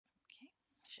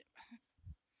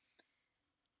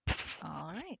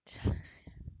All right.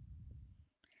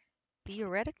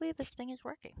 Theoretically, this thing is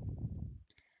working.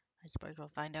 I suppose we'll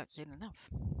find out soon enough.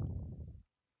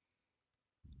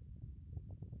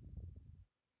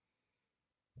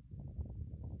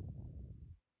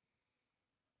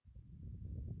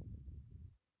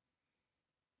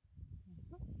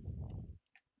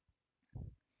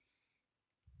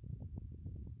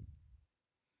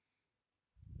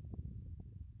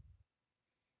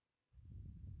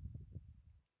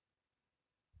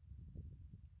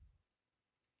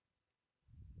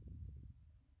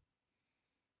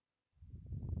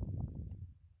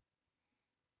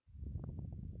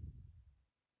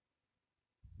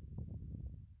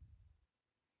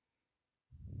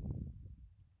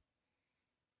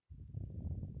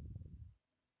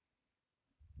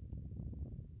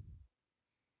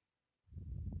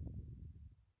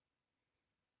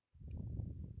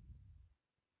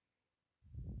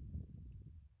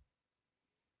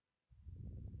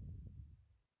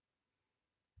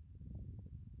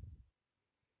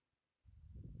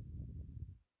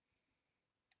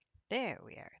 There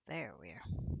we are. There we are.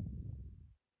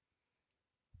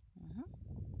 Mhm.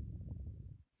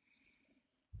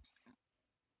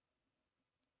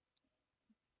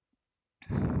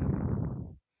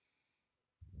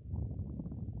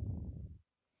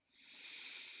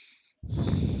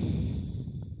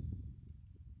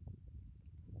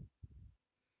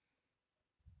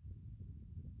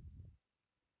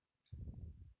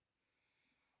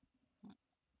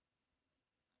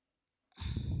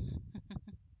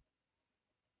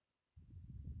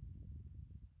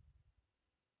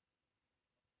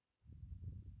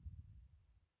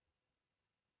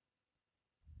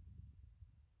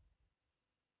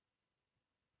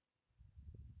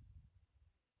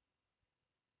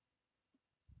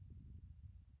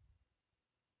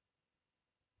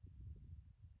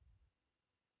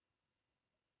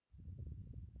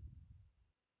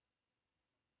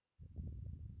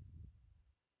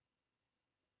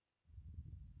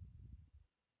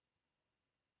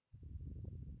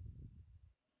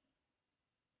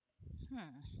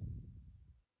 Hmm.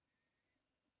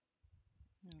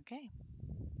 Okay.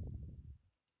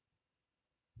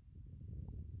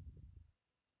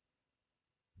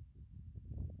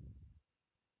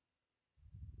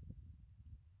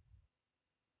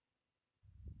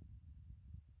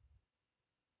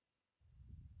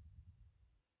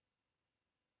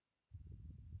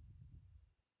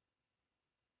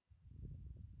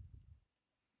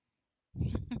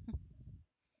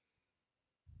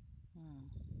 Hmm.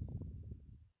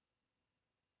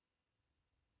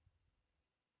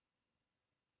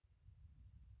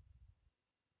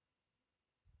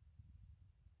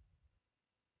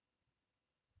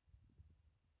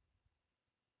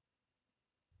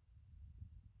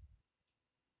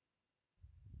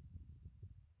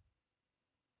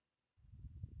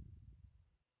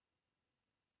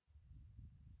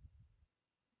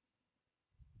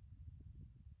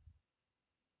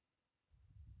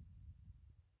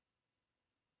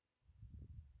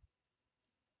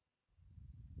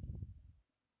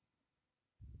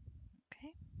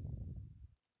 Okay.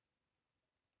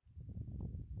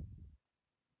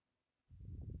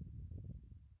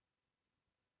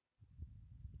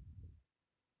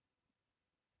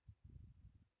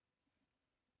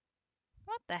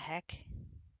 What the heck?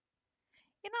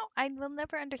 I will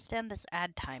never understand this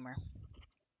ad timer.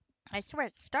 I swear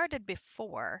it started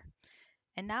before,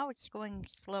 and now it's going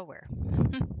slower.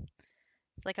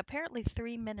 It's like apparently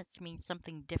 3 minutes means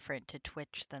something different to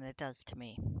Twitch than it does to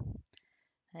me.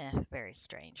 Very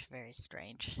strange, very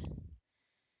strange.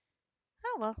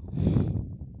 Oh well.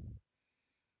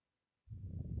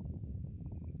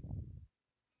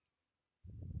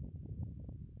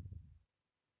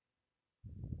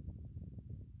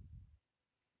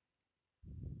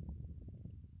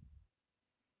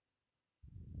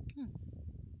 Hmm.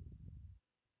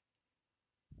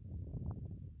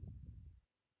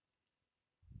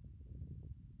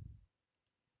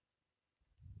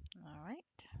 All right.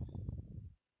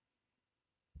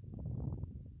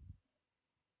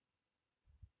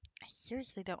 I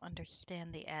seriously don't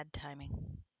understand the ad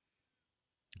timing.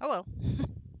 Oh well.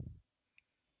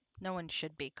 No one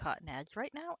should be caught in ads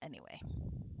right now anyway,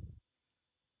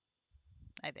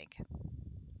 I think.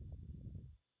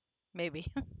 Maybe.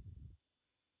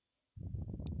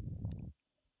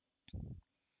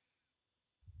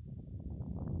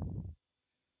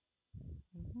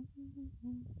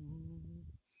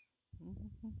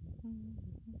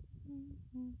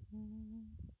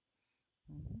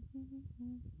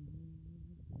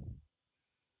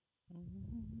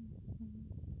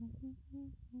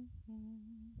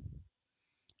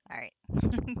 All right.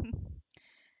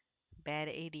 Bad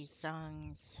 80s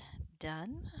songs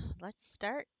done. Let's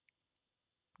start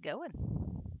going.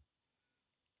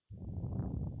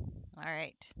 All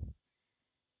right.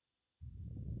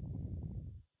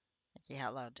 Let's see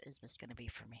how loud is this going to be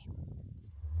for me.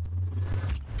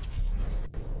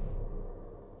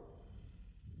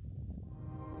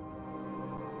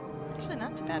 Actually,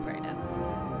 not too bad right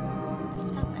now.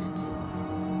 Stop that.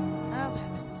 Oh,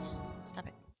 heavens. Stop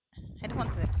it. I don't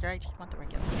want the mixer, I just want the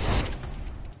regular. Alright.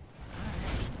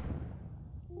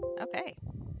 Okay.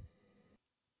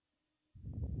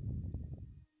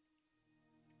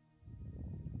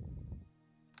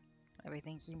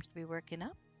 Everything seems to be working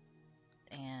up.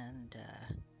 And,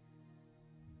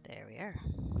 there we are.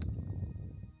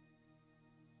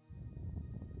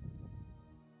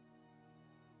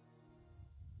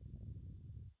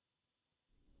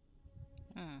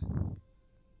 Hmm.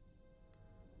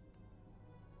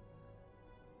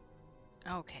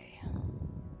 Okay.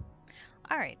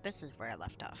 Alright, this is where I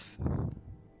left off.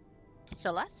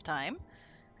 So last time,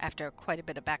 after quite a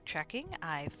bit of backtracking,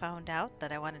 I found out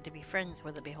that I wanted to be friends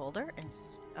with the Beholder and...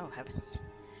 Oh, heavens.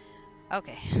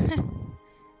 Okay.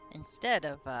 Instead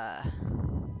of,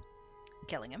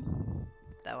 killing him,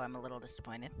 though I'm a little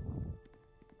disappointed.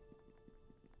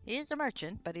 He is a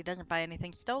merchant, but he doesn't buy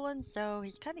anything stolen, so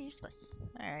he's kind of useless.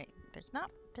 Alright,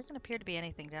 doesn't appear to be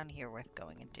anything down here worth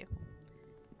going into.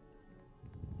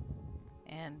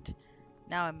 And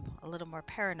now I'm a little more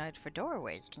paranoid for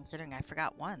doorways, considering I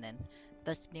forgot one, and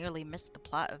thus nearly missed the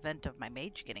plot event of my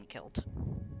mage getting killed.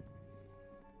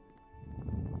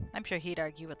 I'm sure he'd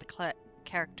argue with the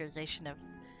characterization of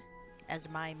as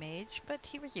my mage, but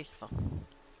he was useful.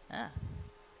 Ah.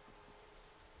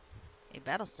 A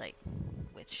battle site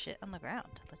with shit on the ground.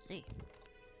 Let's see.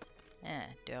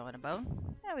 Do I want a bone?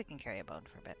 Yeah, we can carry a bone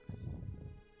for a bit.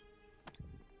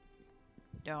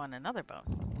 Do I want another bone?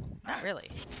 Not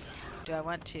really. Do I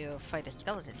want to fight a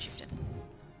skeleton chieftain?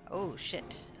 Oh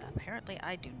shit. Apparently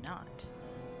I do not.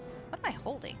 What am I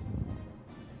holding?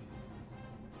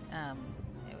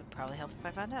 It would probably help if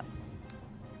I found out.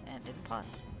 And didn't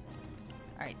pause.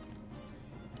 Alright.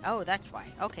 Oh, that's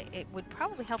why. Okay, it would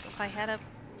probably help if I had a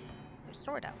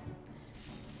sword out.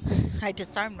 I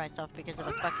disarmed myself because of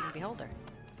the fucking beholder.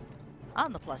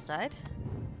 On the plus side,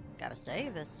 gotta say,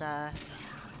 this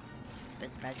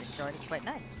magic sword is quite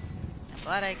nice. I'm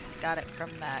glad I got it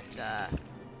from that,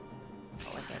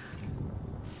 what was it?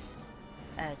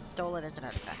 Stole it as an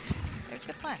artifact. It was a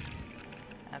good plan.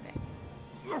 Okay.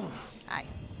 Hi.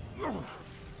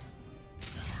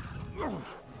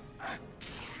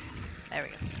 There we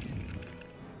go.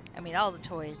 I mean, all the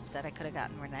toys that I could have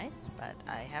gotten were nice, but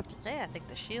I have to say, I think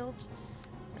the shield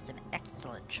was an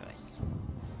excellent choice.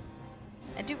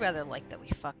 I do rather like that we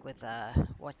fuck with,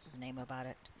 what's his name about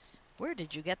it. Where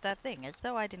did you get that thing? As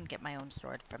though I didn't get my own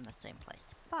sword from the same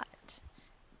place. But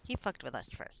he fucked with us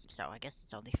first, so I guess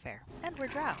it's only fair. And we're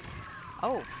drow.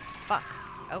 Oh, fuck.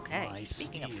 Okay, My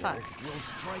speaking of fuck. Will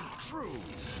strike true.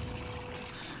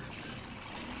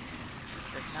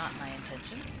 That's not my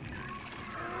intention.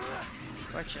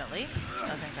 Fortunately,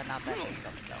 skeletons are not that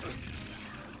difficult to kill.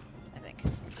 I think.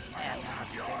 And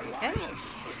that's doing okay.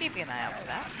 Keeping an eye out for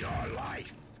that.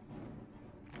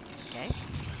 Okay.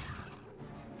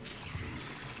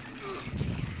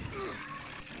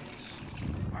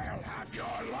 I'll have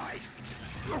your life.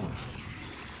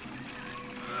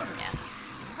 Yeah.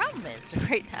 The problem is,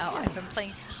 right now, I've been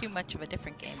playing too much of a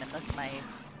different game, and thus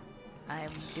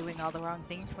I'm doing all the wrong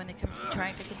things when it comes to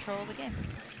trying to control the game.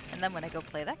 And then when I go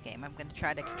play that game, I'm going to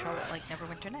try to control it like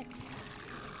Neverwinter next.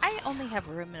 I only have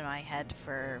room in my head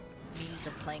for means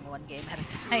of playing one game at a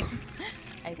time,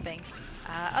 I think.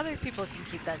 Other people can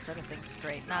keep that sort of thing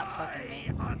straight, not fucking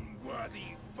me.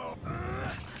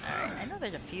 Alright, I know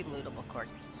there's a few lootable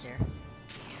corpses here.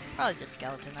 Probably just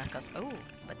skeleton knuckles. Oh,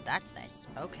 but that's nice.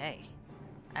 Okay.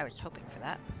 I was hoping for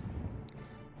that.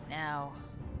 Now,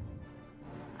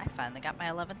 I finally got my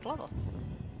 11th level.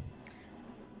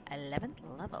 11th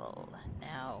level.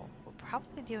 Now, we'll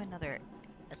probably do another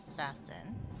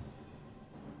assassin.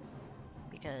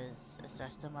 Because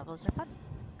assassin levels are fun.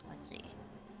 Let's see.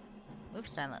 Move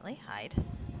silently. Hide.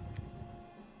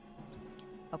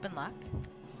 Open lock.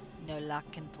 No lock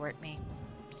can thwart me.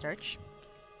 Search.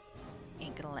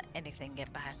 Ain't gonna let anything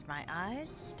get past my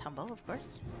eyes. Tumble, of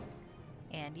course.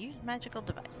 And use magical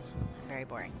device. Very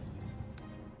boring.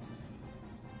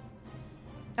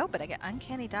 Oh, but I get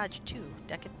Uncanny Dodge 2,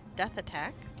 Death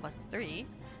Attack, +3,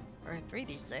 or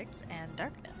 3d6, and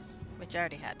Darkness, which I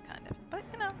already had, kind of. But,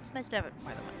 you know, it's nice to have it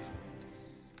more than once.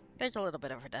 There's a little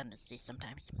bit of redundancy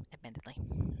sometimes, admittedly.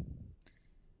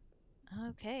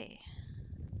 Okay.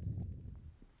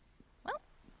 Well,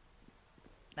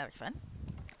 That was fun.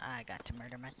 I got to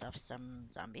murder myself some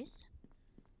zombies.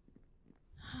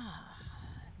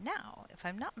 Now, if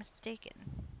I'm not mistaken,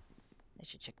 I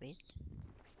should check these.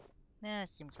 It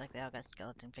seems like they all got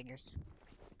skeleton fingers.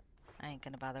 I ain't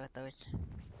gonna bother with those.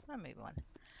 Well, maybe one.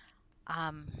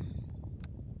 Um,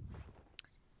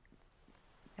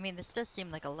 I mean, this does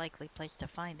seem like a likely place to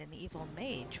find an evil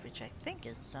mage, which I think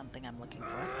is something I'm looking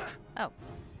for. Oh.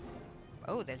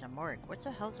 Oh, there's a morgue. What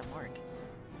the hell's a morgue?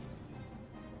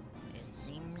 It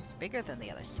seems bigger than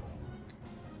the others.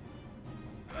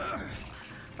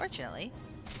 Fortunately,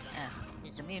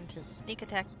 he's immune to sneak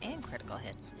attacks and critical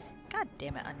hits. God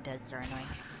damn it, undeads are annoying.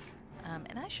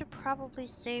 And I should probably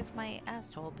save my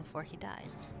asshole before he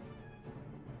dies.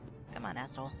 Come on,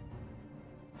 asshole.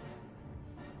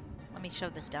 Let me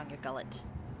shove this down your gullet.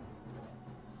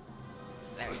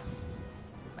 There we go.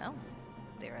 Well,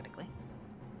 theoretically.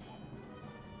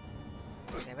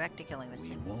 Okay, back to killing this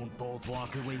We thing. won't both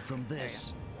walk away from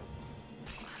this.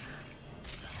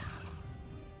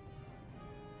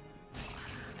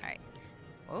 Alright.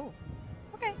 Oh,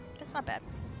 okay. That's not bad.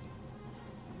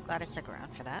 Glad I stuck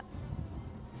around for that.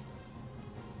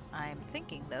 I'm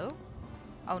thinking, though...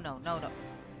 Oh, no.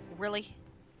 Really?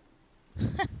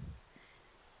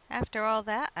 After all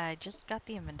that, I just got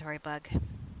the inventory bug.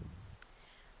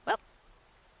 Well,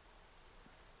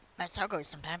 that's how it goes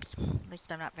sometimes. At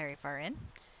least I'm not very far in,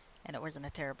 and it wasn't a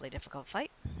terribly difficult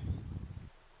fight.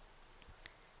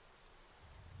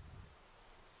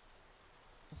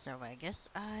 So I guess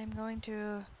I'm going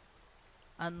to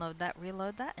unload that,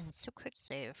 reload that, and so quick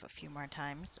save a few more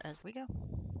times as we go.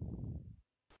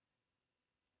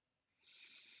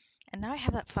 And now I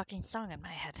have that fucking song in my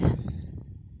head.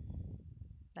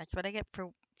 That's what I get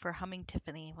for humming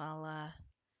Tiffany while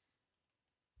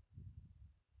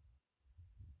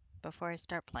before I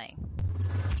start playing.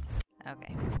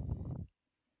 Okay.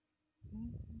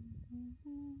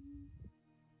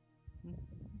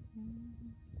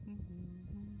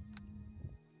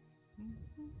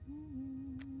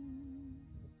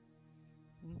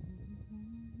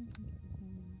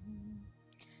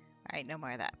 Alright, no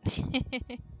more of that.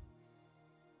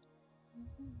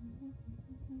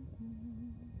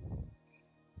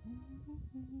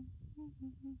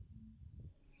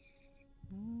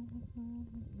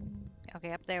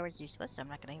 Okay, up there was useless, so I'm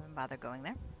not going to even bother going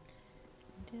there.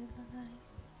 Into the night,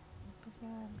 put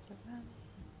your arms around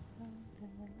me,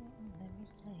 let me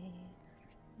say,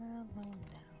 we're alone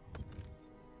now.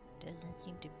 Doesn't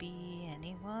seem to be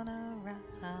anyone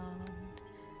around.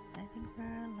 I think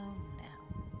we're alone now.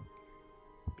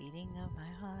 Beating of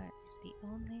my heart is the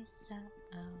only sound.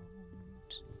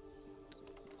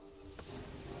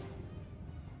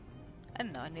 I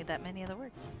didn't know I knew that many other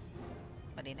words.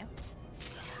 What do you know?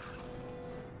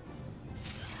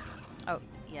 Oh,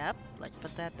 yep. Let's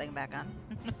put that thing back on.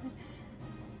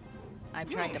 I'm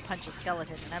trying to punch a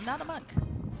skeleton, and I'm not a monk.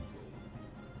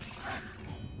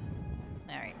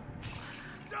 Alright.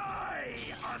 Die,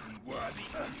 unworthy.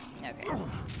 Okay.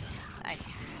 Hi.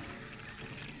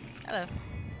 Hello.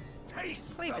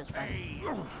 Taste Cleave the is fun. pain.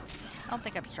 I don't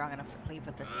think I'm strong enough for Cleave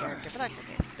with this character, but that's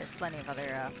okay. There's plenty of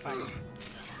other fun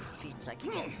feats I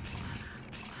can get.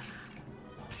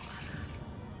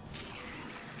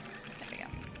 There we go.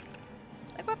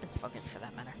 Like weapons focus, for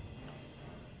that matter.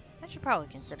 I should probably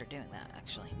consider doing that,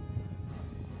 actually.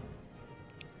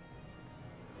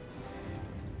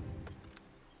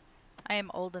 I am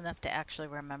old enough to actually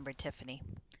remember Tiffany.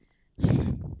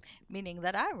 Meaning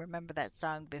that I remember that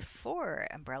song before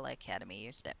Umbrella Academy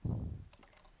used it.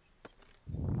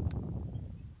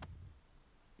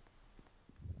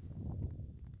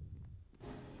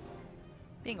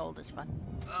 Being old is fun.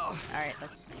 Alright,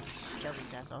 let's kill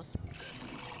these assholes.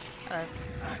 Hello.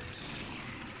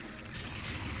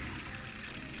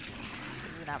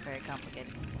 This is not very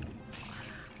complicated.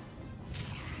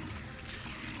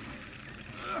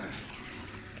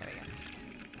 There we go.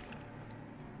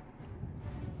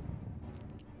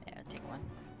 Yeah, take one.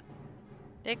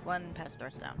 Take one, pass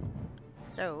doors down.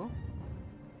 So...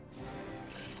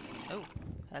 Oh,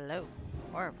 hello.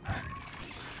 Horrible.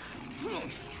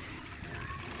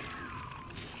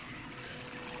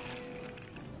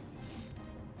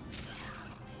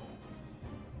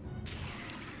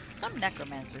 Some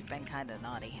necromancer's been kind of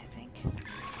naughty, I think.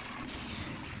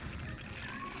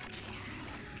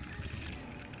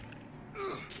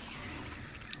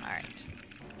 Alright.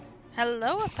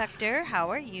 Hello, Effector.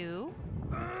 How are you?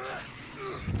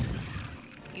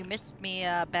 You missed me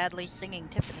badly singing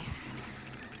Tiffany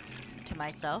to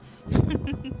myself.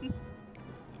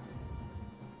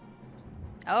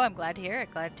 Oh, I'm glad to hear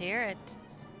it. Glad to hear it.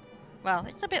 Well,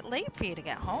 it's a bit late for you to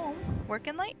get home.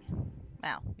 Working late?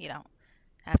 Well, you don't.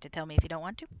 Have to tell me if you don't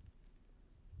want to.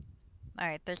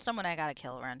 Alright, there's someone I gotta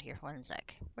kill around here. One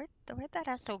sec. Where'd that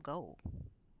asshole go?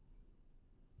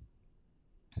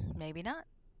 Maybe not.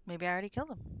 Maybe I already killed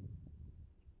him.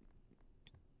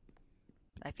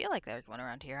 I feel like there's one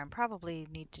around here. I probably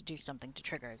need to do something to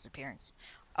trigger his appearance.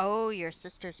 Oh, your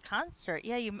sister's concert.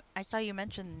 Yeah, I saw you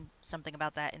mention something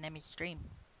about that in Emmy's stream.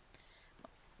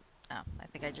 Oh, I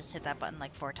think I just hit that button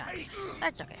like 4 times.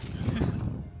 That's okay.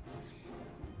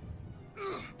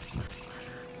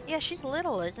 Yeah, she's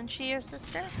little, isn't she, your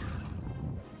sister?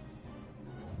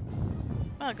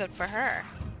 Well, good for her.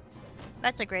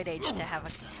 That's a great age to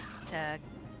have to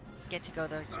get to go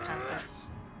to those concerts.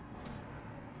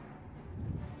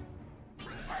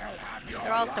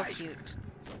 They're all so cute.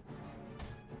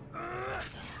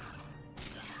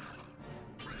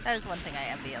 That is one thing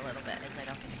I envy a little bit, is I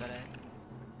don't get to go to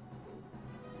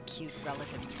cute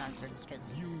relatives concerts,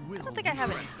 because I don't think I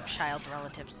have any child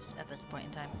relatives at this point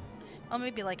in time. Well,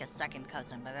 maybe like a second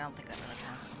cousin, but I don't think that really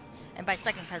counts. And by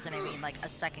second cousin, I mean like a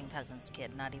second cousin's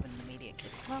kid, not even an immediate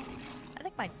kid. Well, I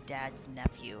think my dad's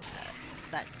nephew,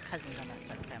 that cousins on that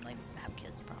side of the family have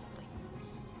kids,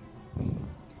 probably.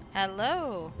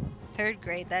 Hello! 3rd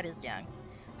grade, that is young.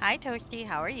 Hi, Toasty,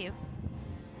 how are you?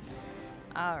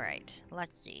 Alright,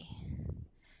 let's see.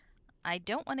 I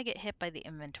don't want to get hit by the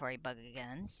inventory bug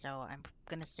again, so I'm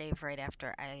gonna save right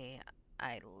after I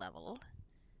level.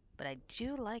 But I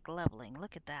do like leveling.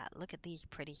 Look at that. Look at these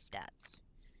pretty stats.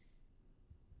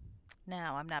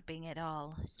 Now, I'm not being at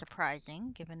all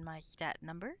surprising given my stat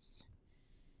numbers.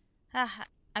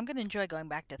 I'm gonna enjoy going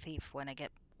back to Thief when I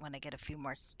get a few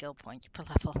more skill points per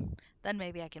level. Then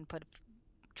maybe I can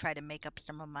try to make up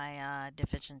some of my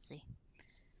deficiency.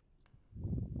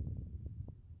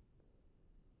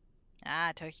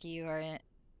 Ah, Toasty, you are in.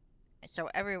 So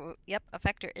yep,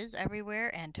 Effector is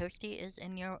everywhere, and Toasty is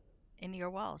in your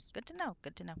walls. Good to know.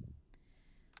 Good to know.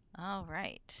 All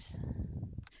right.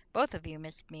 Both of you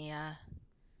missed me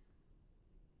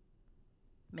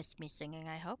singing,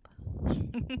 I hope.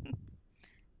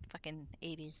 Fucking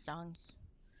 80s songs.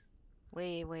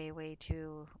 Way, way, way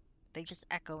too. They just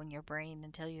echo in your brain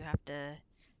until you have to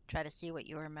try to see what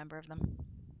you remember of them.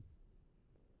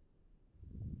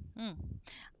 Hmm.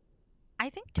 I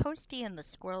think Toasty and the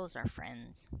squirrels are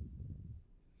friends.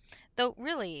 Though,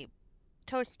 really,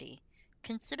 Toasty,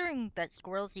 considering that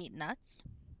squirrels eat nuts,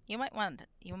 you might want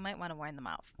to warn them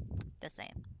off. Just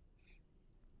saying.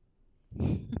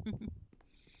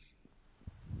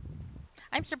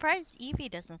 I'm surprised Evie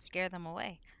doesn't scare them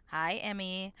away. Hi,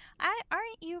 Emmy.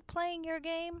 Aren't you playing your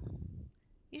game?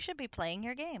 You should be playing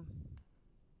your game.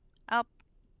 Oh,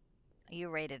 you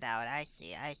rated out. I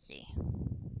see, I see.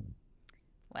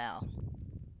 Well,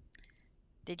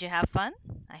 did you have fun?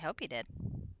 I hope you did.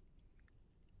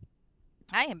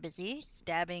 I am busy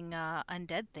stabbing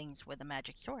undead things with a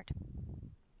magic sword.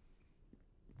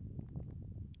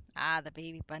 Ah, the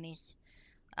baby bunnies.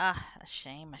 Ah, a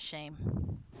shame, a shame.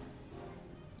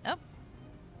 Oh,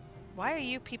 why are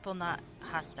you people not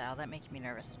hostile? That makes me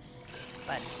nervous.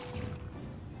 But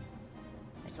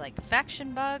it's like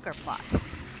faction bug or plot.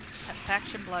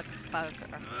 Faction bug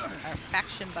or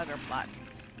faction bug or plot.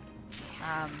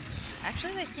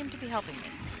 Actually, they seem to be helping me.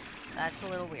 That's a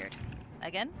little weird.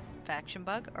 Again, faction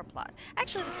bug or plot.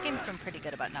 Actually, this game's been pretty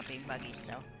good about not being buggy,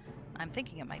 so I'm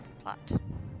thinking it might be plot.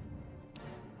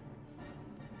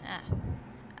 Ah,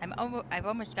 I've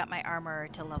almost got my armor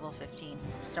to level 15,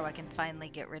 so I can finally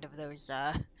get rid of those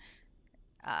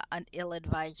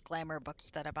ill-advised glamour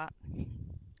books that I bought.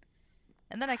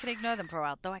 And then I can ignore them for a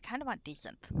while, though I kind of want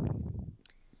decent.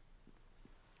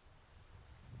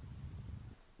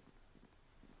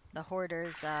 The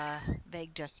hoarder's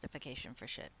vague justification for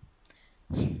shit.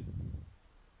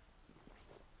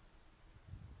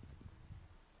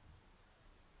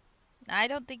 I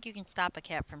don't think you can stop a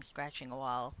cat from scratching a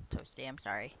wall, Toasty. I'm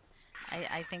sorry.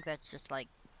 I think that's just like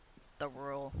the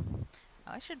rule.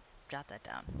 Oh, I should jot that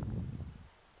down.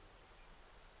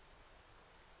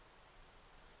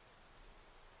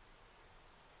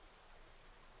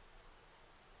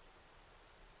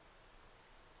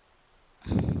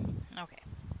 Okay.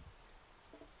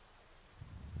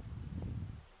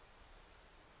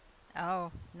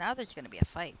 Oh, now there's gonna be a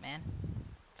fight, man.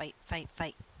 Fight, fight,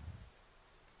 fight.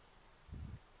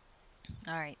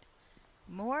 Alright.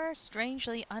 More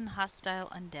strangely unhostile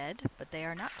undead, but they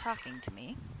are not talking to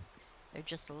me. They're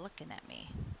just looking at me.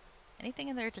 Anything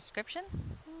in their description?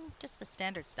 Just the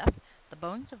standard stuff. The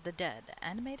bones of the dead,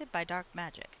 animated by dark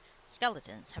magic.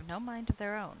 Skeletons have no mind of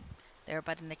their own. They are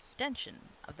but an extension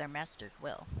of their master's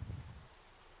will.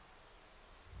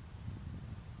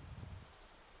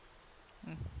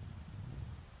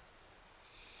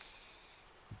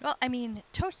 Well, I mean,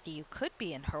 Toasty, you could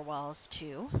be in her walls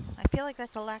too. I feel like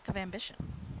that's a lack of ambition.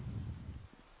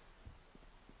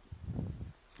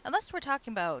 Unless we're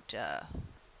talking about,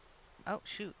 oh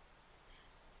shoot.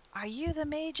 Are you the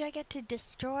mage I get to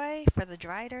destroy for the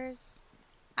Driders?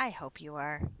 I hope you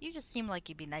are. You just seem like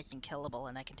you'd be nice and killable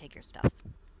and I can take your stuff.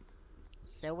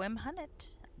 Soem Hunnet.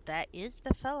 That is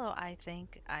the fellow, I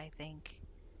think.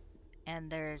 And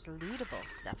there's lootable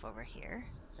stuff over here,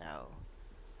 so...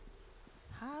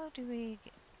 How do we...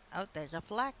 Oh, there's a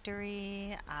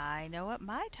phylactery. I know what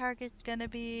my target's gonna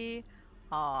be.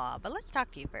 Aw, but let's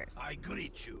talk to you first. I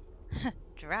greet you.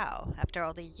 Drow, after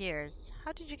all these years,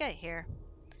 how did you get here?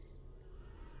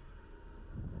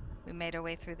 We made our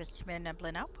way through the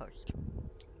Smirneblin outpost.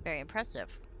 Very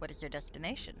impressive. What is your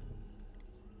destination?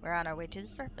 We're on our way to the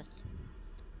surface.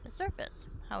 The surface?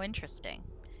 How interesting.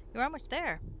 You're almost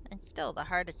there, and still the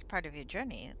hardest part of your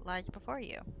journey lies before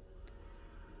you.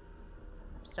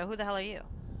 So who the hell are you?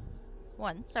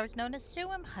 Once I was known as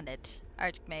Suam Hunnet,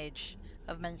 Archmage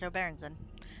of Menzo Berenzen.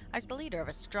 I was the leader of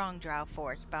a strong drow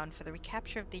force bound for the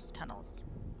recapture of these tunnels.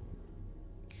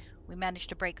 We managed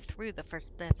to break through the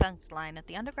first defense line at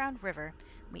the underground river.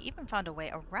 We even found a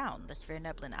way around the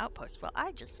Svirneblin outpost. Well,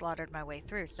 I just slaughtered my way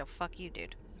through, so fuck you,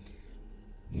 dude.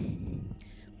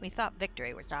 We thought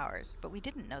victory was ours, but we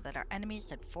didn't know that our enemies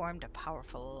had formed a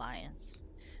powerful alliance.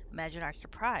 Imagine our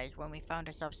surprise when we found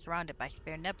ourselves surrounded by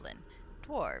Svirneblin,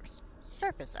 dwarves,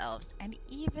 surface elves, and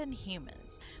even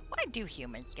humans. Why do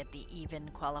humans get the even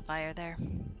qualifier there?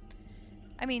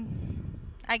 I mean,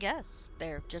 I guess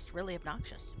they're just really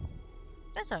obnoxious.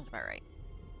 That sounds about right.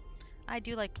 I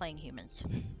do like playing humans.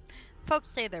 Folks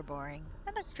say they're boring,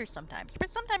 and that's true sometimes. But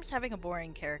sometimes having a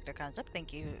boring character concept,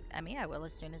 thank you, Emmy, I will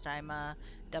as soon as I'm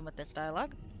done with this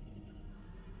dialogue.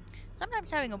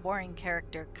 Sometimes having a boring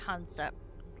character concept,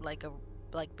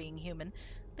 like being human,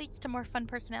 leads to more fun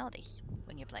personalities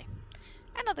when you play.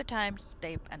 And other times,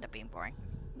 they end up being boring.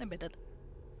 Admitted.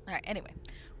 Alright, anyway.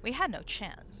 We had no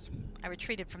chance. I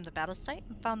retreated from the battle site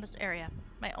and found this area.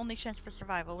 My only chance for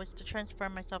survival was to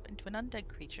transform myself into an undead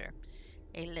creature.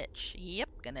 A lich. Yep,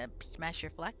 gonna smash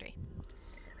your phylactery.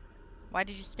 Why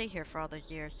did you stay here for all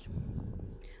those years?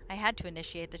 I had to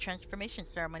initiate the transformation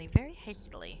ceremony very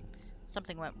hastily.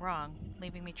 Something went wrong,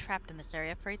 leaving me trapped in this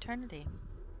area for eternity.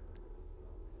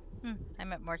 I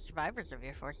met more survivors of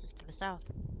your forces to the south.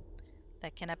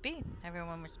 That cannot be.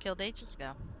 Everyone was killed ages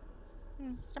ago.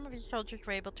 Some of your soldiers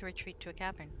were able to retreat to a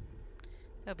cavern.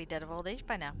 They'll be dead of old age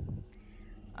by now.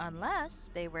 Unless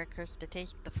they were cursed to take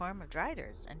the form of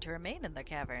Driders and to remain in the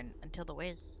cavern until the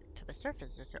ways to the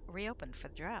surface is reopened for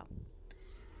the drow.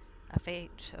 A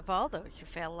fate of all those who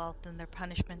fail Lolth in their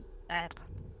punishment.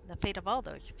 The fate of all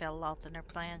those who fail Lolth in their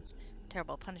plans.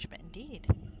 Terrible punishment indeed.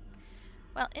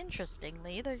 Well,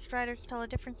 interestingly, those Driders tell a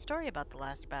different story about the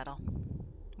last battle.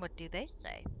 What do they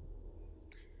say?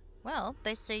 Well,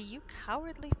 they say you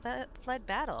cowardly fled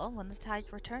battle when the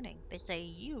tides were turning. They say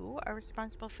you are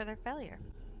responsible for their failure.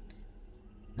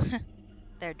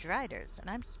 They're Driders, and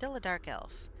I'm still a Dark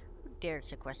Elf. Who dares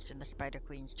to question the Spider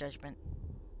Queen's judgment?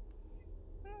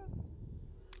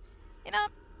 You know,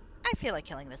 I feel like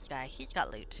killing this guy. He's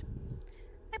got loot.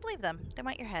 I believe them. They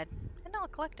want your head, and I'll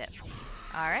collect it.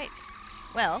 Alright.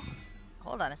 Well,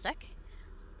 hold on a sec.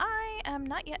 I am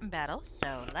not yet in battle,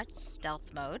 so let's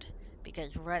stealth mode,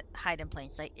 because hide in plain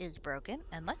sight is broken,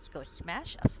 and let's go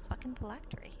smash a fucking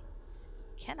phylactery.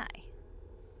 Can I?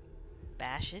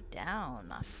 Bash it down,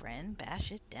 my friend.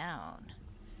 Bash it down.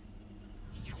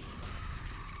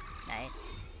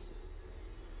 Nice.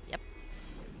 Yep.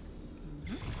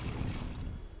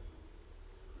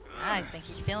 I think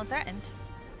he's feeling threatened.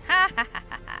 Ha ha ha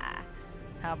ha ha.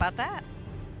 How about that?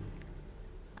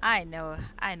 I know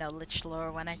Lich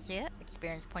lore when I see it.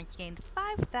 Experience points gained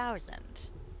 5,000.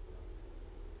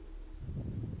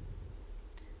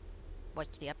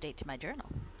 What's the update to my journal?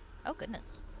 Oh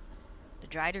goodness. The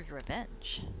Drider's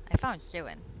Revenge. I found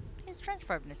Suin. He's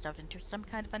transformed himself into some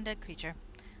kind of undead creature.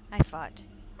 I fought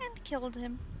and killed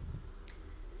him.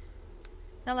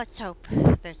 Now let's hope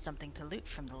there's something to loot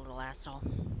from the little asshole.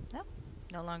 No,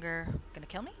 no longer gonna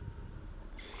kill me?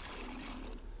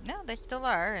 No, they still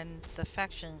are, and the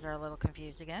factions are a little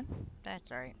confused again.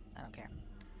 That's alright, I don't care.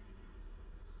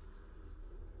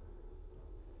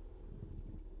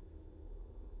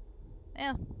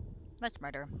 Yeah, let's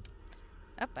murder him.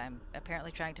 Oh, I'm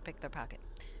apparently trying to pick their pocket.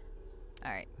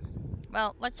 Alright.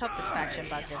 Well, let's hope this faction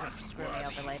bug doesn't screw me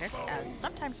over later, as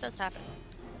sometimes does happen.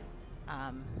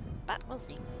 But we'll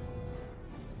see.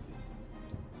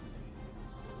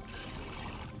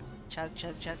 Chug,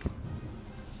 chug, chug.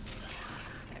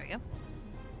 There we go.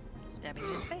 Stabbing you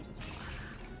in the face.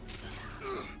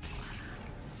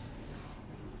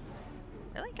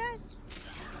 Really, guys?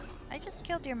 I just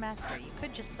killed your master. You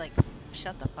could just, like,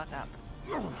 shut the fuck up.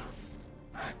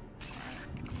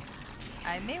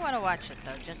 I may want to watch it,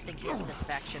 though, just in case this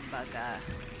faction bug,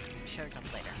 shows up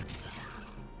later.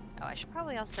 Oh, I should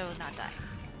probably also not die.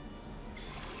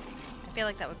 I feel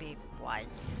like that would be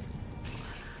wise.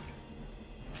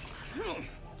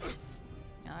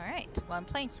 Alright, well, I'm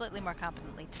playing slightly more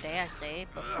competently today, I say,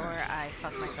 before I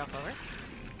fuck myself over.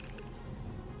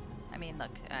 I mean,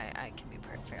 look, I can be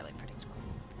fairly predictable.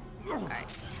 Alright.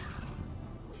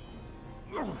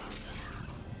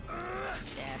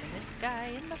 Stabbing this guy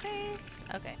in the face.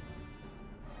 Okay.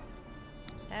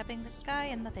 Stabbing this guy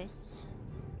in the face.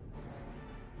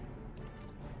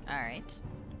 Alright.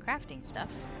 Crafting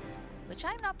stuff. Which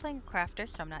I'm not playing a crafter,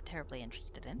 so I'm not terribly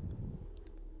interested in.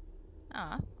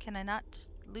 Ah, can I not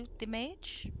loot the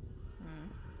mage?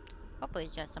 Hopefully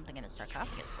he's got something in his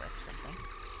sarcophagus worth something.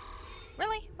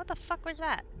 Really? What the fuck was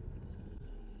that?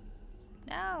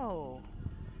 No.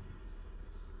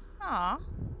 Aw.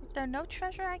 Is there no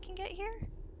treasure I can get here?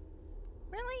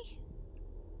 Really?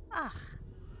 Ugh.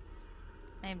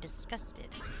 I am disgusted.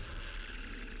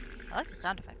 I like the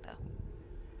sound effect, though.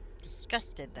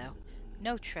 Disgusted, though.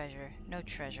 No treasure. No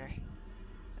treasure.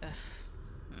 Ugh.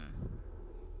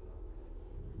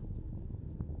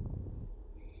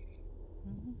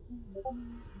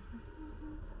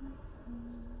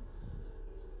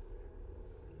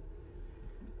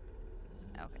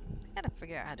 Okay. Gotta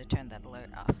figure out how to turn that alert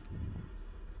off.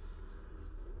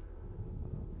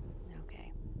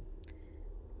 Okay.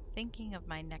 Thinking of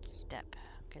my next step,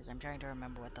 because I'm trying to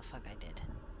remember what the fuck I did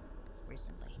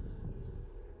recently.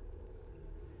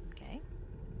 Okay.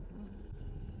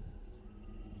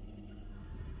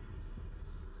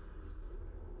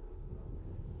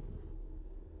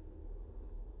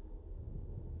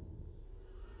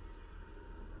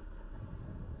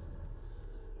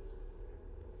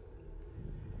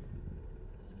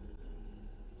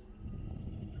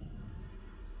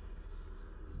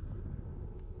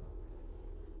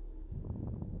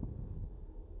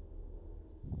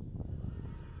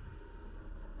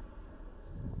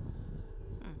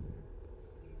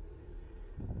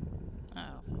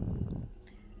 Oh.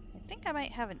 I think I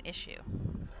might have an issue.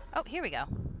 Oh, here we go.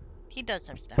 He does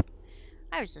have stuff.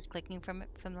 I was just clicking from it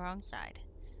from the wrong side.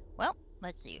 Well,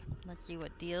 let's see. Let's see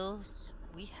what deals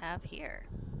we have here.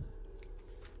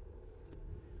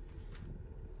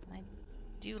 I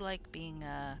do like being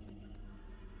a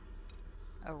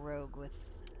rogue with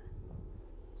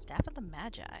Staff of the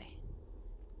Magi.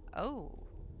 Oh.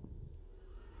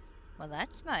 Well,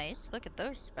 that's nice. Look at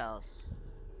those spells.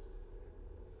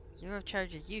 0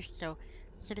 charges used. So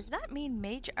does that mean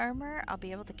mage armor I'll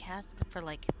be able to cast for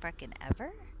like frickin'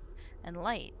 ever? And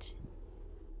light.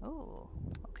 Oh,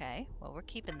 okay. Well, we're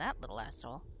keeping that little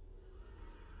asshole.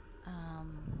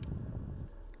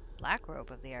 Black robe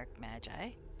of the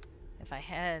Archmagi. If I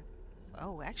had...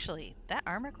 Oh, actually, that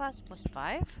armor class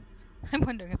 +5? I'm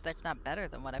wondering if that's not better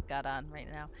than what I've got on right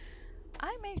now.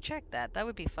 I may check that. That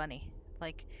would be funny.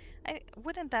 Like,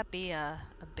 wouldn't that be a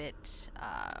bit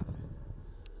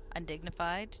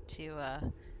undignified to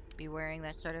be wearing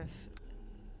that sort of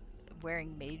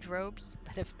wearing mage robes?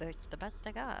 But if that's the best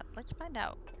I got, let's find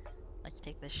out. Let's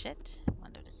take this shit.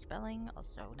 Wonder Dispelling,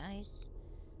 also nice.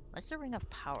 Lesser Ring of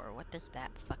Power. What does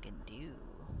that fucking do?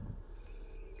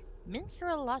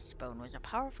 Minstrel Lostbone was a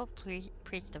powerful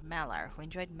priest of Malar who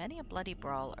enjoyed many a bloody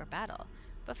brawl or battle,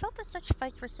 but felt that such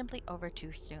fights were simply over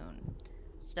too soon.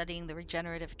 Studying the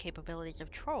regenerative capabilities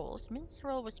of trolls,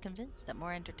 Minstrel was convinced that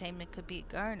more entertainment could be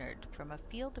garnered from a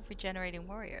field of regenerating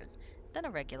warriors than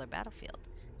a regular battlefield,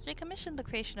 so he commissioned the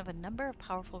creation of a number of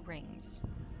powerful rings.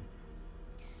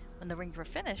 When the rings were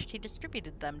finished, he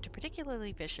distributed them to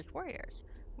particularly vicious warriors,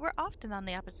 who were often on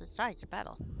the opposite sides of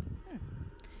battle.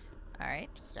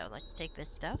 Alright, so let's take this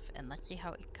stuff and let's see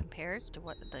how it compares to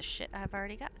what the shit I've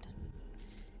already got.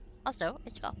 Also, a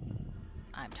skull.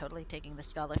 I'm totally taking the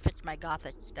skull. It fits my goth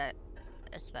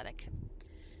aesthetic.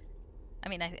 I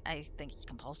mean, I think it's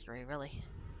compulsory, really.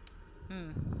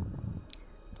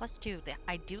 +2.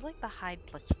 I do like the hide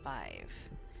 +5.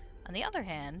 On the other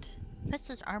hand, this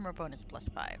is armor bonus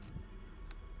 +5.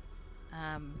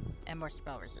 And more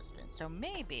spell resistance. So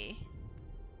maybe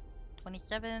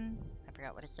 27. I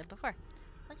forgot what I said before.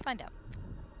 Let's find out.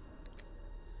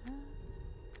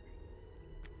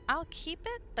 I'll keep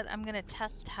it, but I'm gonna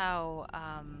test how,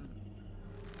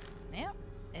 yeah,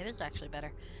 it is actually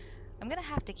better. I'm gonna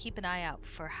have to keep an eye out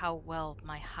for how well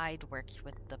my hide works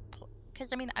with the,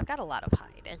 because I mean, I've got a lot of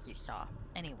hide, as you saw,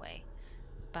 anyway,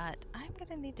 but I'm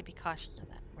gonna need to be cautious of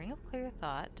that. Ring of Clear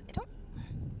Thought,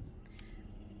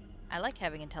 I like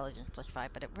having intelligence +5,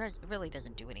 but it really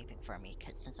doesn't do anything for me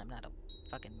since I'm not a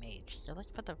fucking mage. So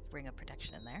let's put the ring of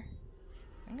protection in there.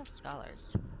 Ring of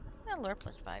scholars. Yeah, lore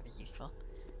 +5 is useful.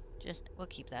 We'll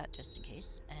keep that just in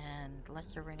case. And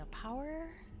lesser ring of power.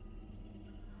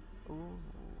 Ooh.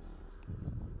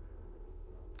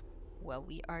 Well,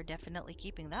 we are definitely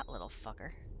keeping that little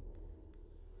fucker.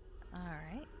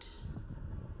 Alright.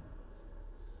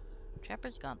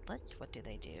 Trapper's gauntlets, what do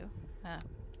they do?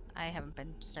 I haven't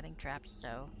been setting traps,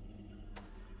 so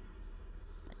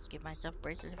let's give myself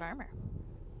bracers of armor.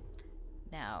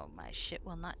 Now, my shit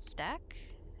will not stack.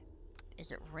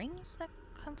 Is it rings that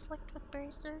conflict with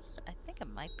bracers? I think it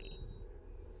might be.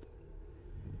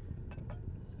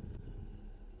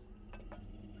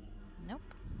 Nope.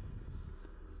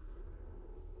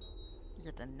 Is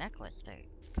it the necklace that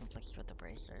conflicts with the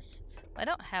bracers? I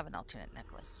don't have an alternate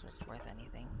necklace that's worth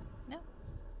anything. No.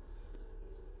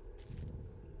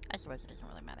 I suppose it doesn't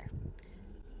really matter.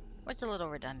 What's a little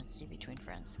redundancy between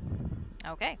friends?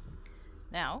 Okay.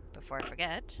 Now, before I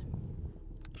forget,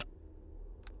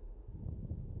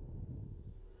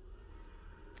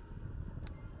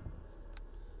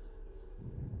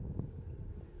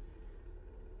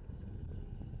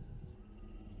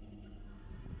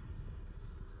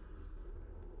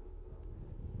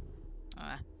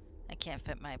 I can't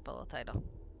fit my bullet title.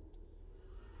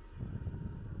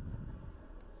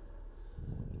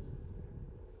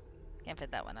 Can't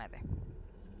fit that one either.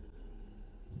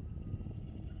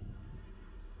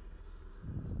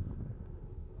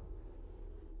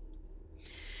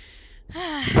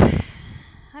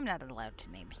 I'm not allowed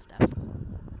to name stuff.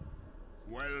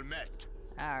 Well met.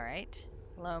 Alright.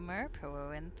 Lomer,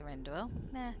 Powin, Thranduil.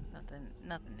 Nah,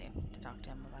 nothing new to talk to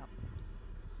him about.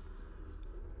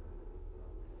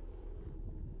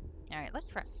 Alright,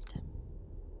 let's rest.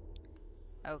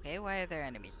 Okay, why are there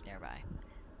enemies nearby?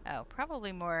 Oh,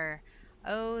 probably more...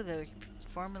 Oh, those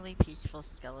formerly peaceful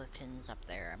skeletons up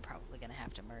there I'm probably gonna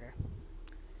have to murder.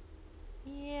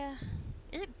 Yeah.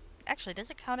 Actually, does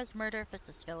it count as murder if it's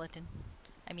a skeleton?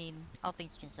 I mean, all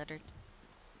things considered.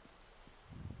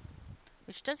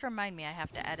 Which does remind me I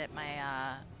have to edit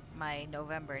my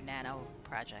November Nano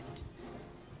project,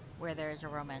 where there is a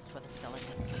romance with a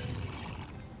skeleton.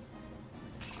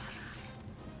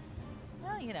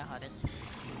 Well, you know how it is.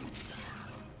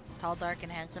 Tall, dark,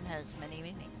 and handsome has many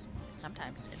meanings.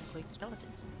 Sometimes it includes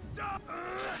skeletons.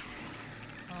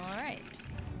 Alright.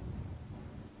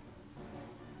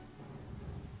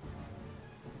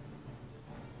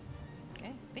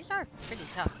 Okay, these are pretty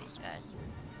tough, these guys.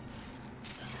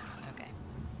 Okay.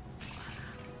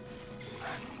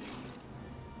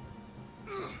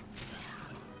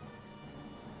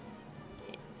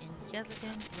 Hitting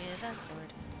skeletons with a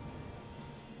sword.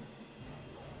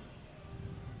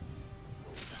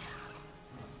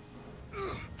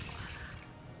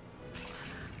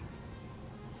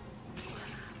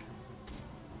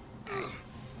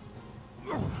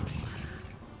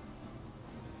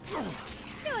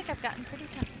 I feel like I've gotten pretty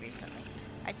tough recently.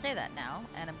 I say that now,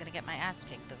 and I'm gonna get my ass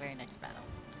kicked the very next battle.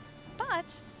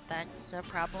 But that's a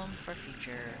problem for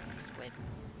future squid.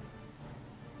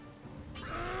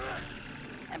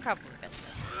 And probably best.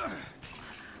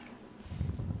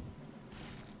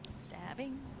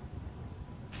 Stabbing.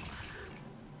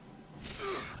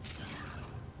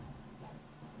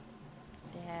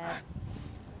 Stab.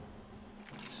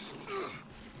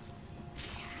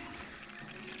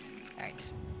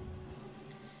 Alright.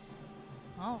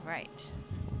 Alright.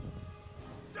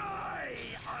 Die,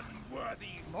 unworthy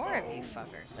More of foe. you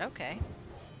fuckers. Okay.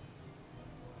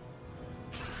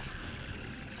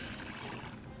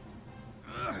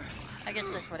 I guess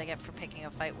that's what I get for picking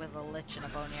a fight with a lich in a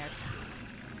boneyard.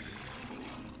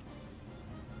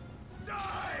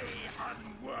 Die,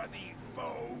 unworthy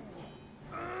foe.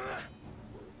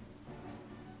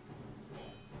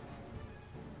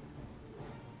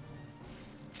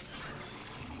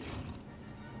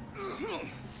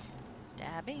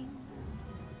 Stabbing.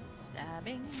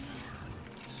 Stabbing.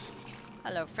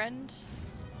 Hello, friend.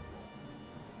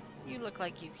 You look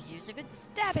like you could use a good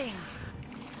stabbing.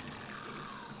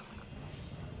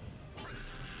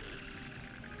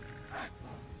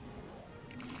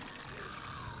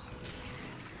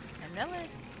 And Miller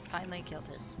finally killed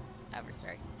his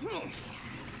adversary.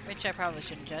 Which I probably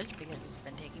shouldn't judge because it's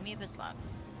been taking me this long.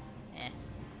 Eh.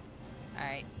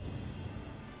 Alright.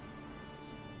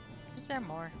 Is there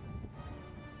more?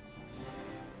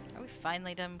 Are we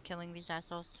finally done killing these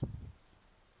assholes?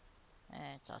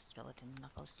 It's all skeleton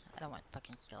knuckles. I don't want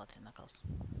fucking skeleton knuckles.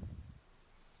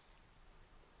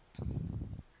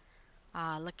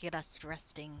 Ah, look at us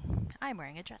resting. I'm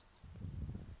wearing a dress.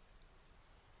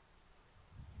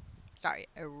 Sorry,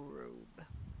 a robe.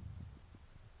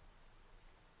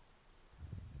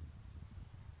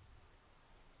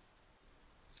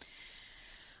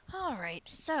 Alright,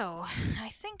 so I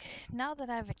think now that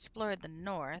I've explored the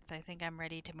north, I think I'm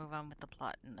ready to move on with the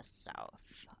plot in the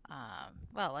south.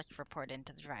 Well, let's report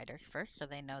into the Driders first so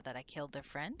they know that I killed their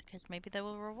friend, because maybe they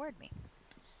will reward me.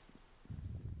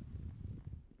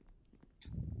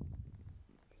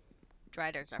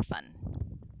 Driders are fun.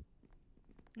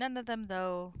 None of them,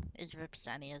 though, is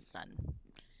Vipsania's son,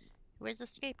 who has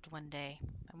escaped one day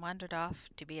and wandered off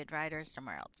to be a Drider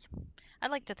somewhere else.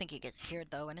 I'd like to think he gets cured,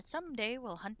 though, and someday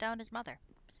will hunt down his mother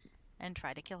and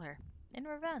try to kill her in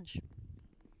revenge.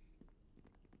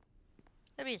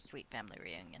 That'd be a sweet family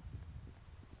reunion.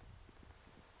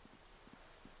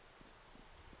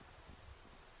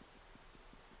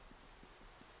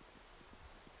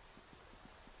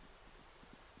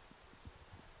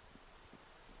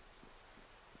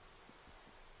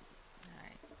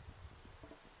 Alright.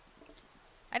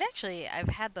 I've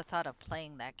had the thought of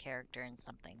playing that character in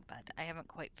something, but I haven't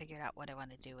quite figured out what I want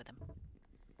to do with him.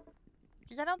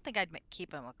 Because I don't think I'd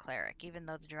keep him a cleric, even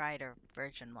though the Drider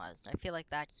version was. I feel like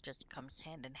that just comes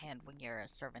hand in hand when you're a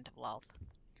servant of Lolth.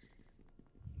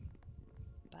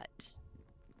 But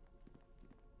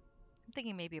I'm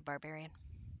thinking maybe a barbarian.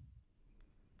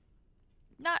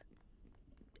 Not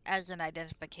as an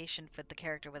identification for the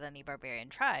character with any barbarian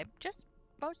tribe, just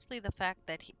mostly the fact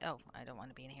that he. Oh, I don't want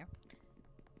to be in here.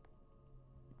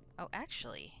 Oh,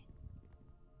 actually,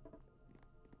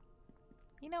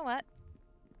 you know what?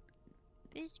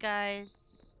 These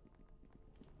guys.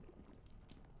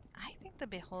 I think the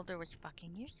Beholder was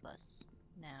fucking useless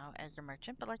now as a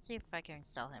merchant, but let's see if I can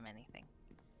sell him anything.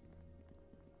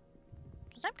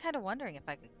 Because I'm kind of wondering if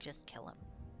I could just kill him.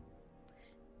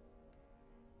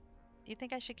 Do you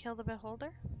think I should kill the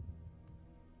Beholder?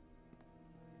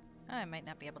 Oh, I might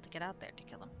not be able to get out there to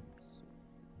kill him.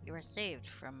 You were saved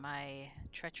from my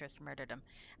treacherous murterdom.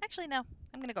 Actually, no.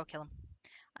 I'm gonna go kill him.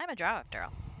 I'm a drow after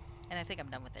all. And I think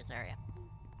I'm done with this area.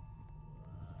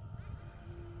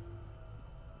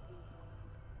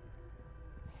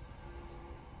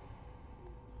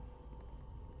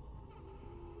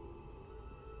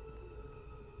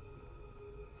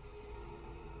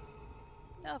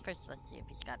 Well, first let's see if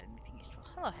he's got anything useful.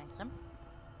 Hello, handsome.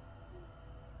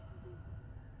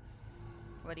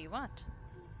 What do you want?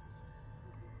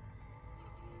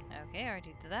 Okay, I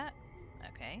already did that.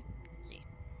 Okay, let's see.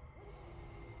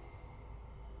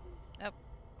 Oh,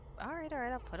 alright,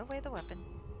 I'll put away the weapon.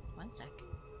 One sec.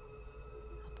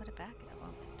 I'll put it back in a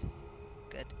moment.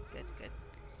 Good, good, good.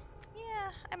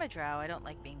 Yeah, I'm a drow. I don't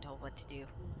like being told what to do.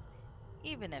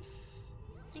 Even if...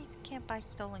 See, can't buy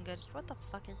stolen goods. What the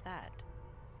fuck is that?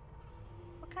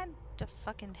 What kind of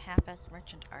fucking half-ass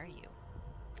merchant are you?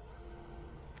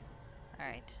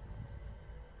 Alright.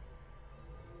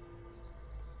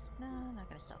 No, not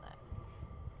gonna sell that.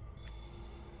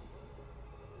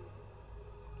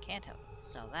 Can't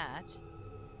sell that.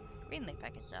 Green leaf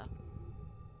I can sell.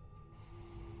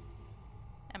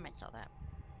 I might sell that.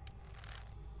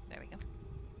 There we go.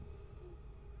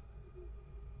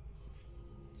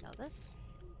 Sell this.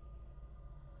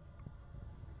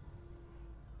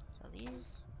 Sell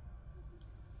these.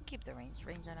 Keep the rings.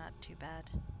 Rings are not too bad.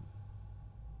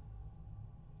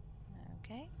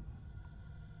 Okay.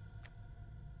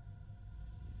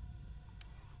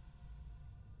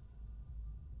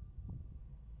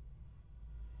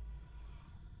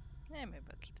 Yeah, maybe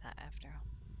we'll keep that after all.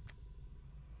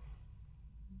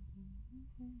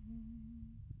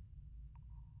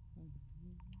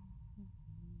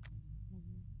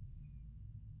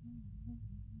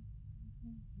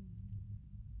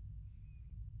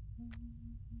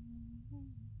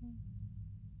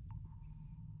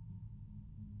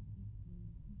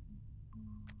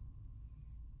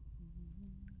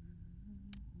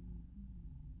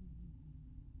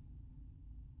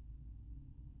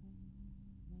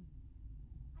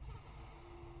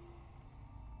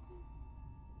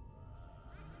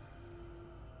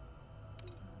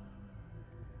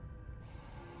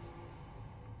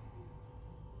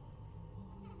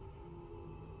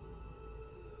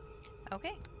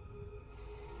 Okay.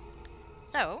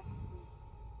 So.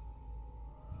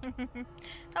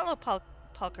 Hello,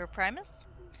 Pulcher Primus.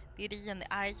 Beauty's in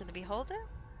the eyes of the beholder?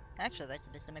 Actually, that's a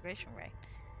disintegration ray.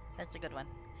 That's a good one.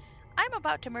 I'm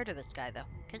about to murder this guy, though,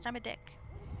 because I'm a dick.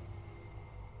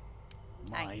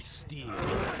 My steel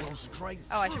will strike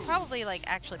Oh, I should probably, like,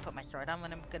 actually put my sword on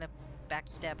when I'm gonna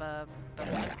backstab a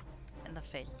beholder in the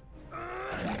face.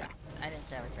 I didn't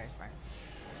say I was very smart.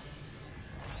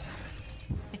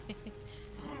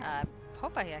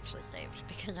 Hope I actually saved,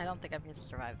 because I don't think I'm going to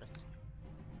survive this.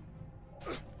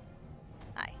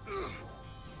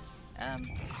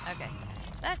 Okay.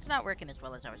 That's not working as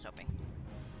well as I was hoping.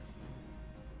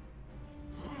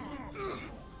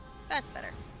 That's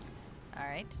better.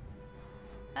 Alright.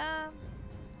 Um,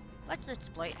 let's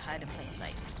exploit hide in plain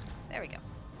sight. There we go.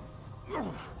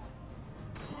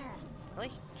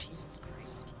 Really? Jesus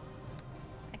Christ.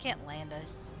 I can't land a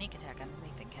sneak attack on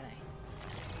anything, can I?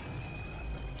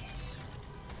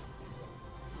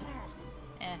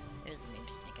 It is immune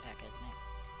to sneak attack, isn't it?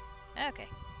 Okay.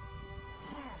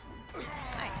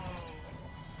 Hi.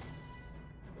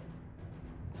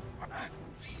 Come on.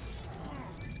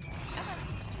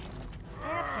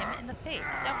 Stab him in the face.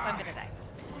 Nope, I'm gonna die.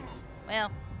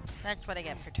 Well, that's what I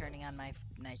get for turning on my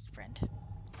nice friend.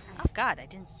 Oh god, I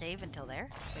didn't save until there?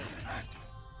 Wait.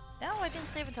 No, I didn't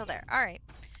save until there. Alright.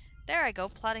 There I go,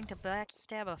 plotting to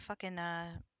backstab a fucking,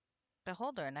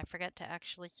 beholder, and I forget to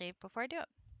actually save before I do it.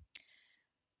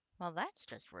 Well, that's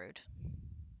just rude.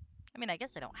 I mean, I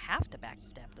guess I don't have to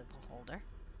backstab the beholder.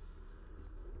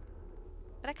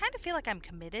 But I kind of feel like I'm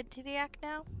committed to the act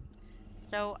now,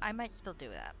 so I might still do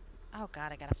that. Oh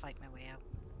god, I gotta fight my way out.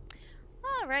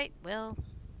 Alright, well,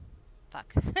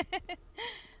 fuck.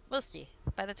 We'll see.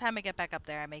 By the time I get back up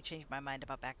there, I may change my mind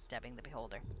about backstabbing the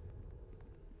beholder.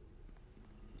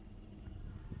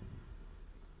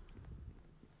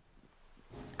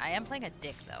 I am playing a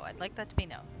dick, though. I'd like that to be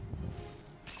known.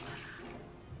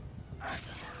 I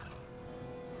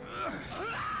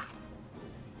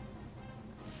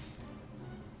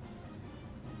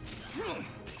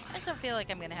just don't feel like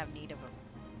I'm gonna have need of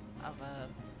a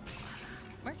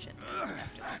merchant after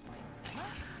this point. Am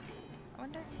I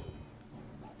wonder?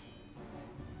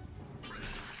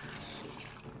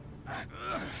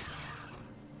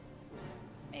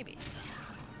 Maybe.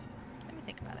 Let me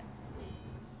think about it.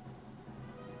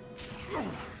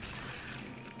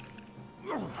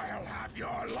 I'll have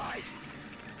your life.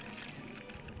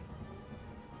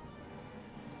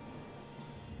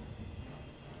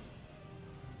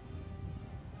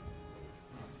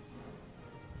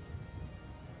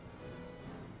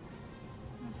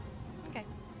 Okay.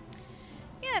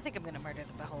 Yeah, I think I'm gonna murder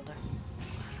the beholder.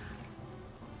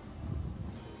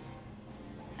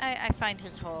 I find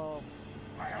his whole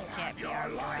you can't be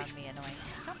armed around me annoying.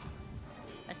 So,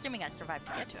 assuming I survive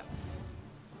to get to him.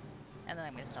 And then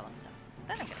I'm gonna sell him stuff.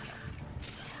 Then I'm gonna kill him.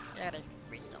 I gotta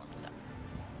resell him stuff.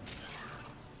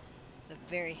 The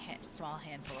very small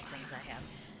handful of things I have.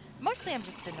 Mostly I'm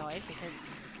just annoyed because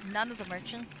none of the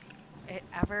merchants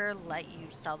ever let you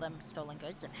sell them stolen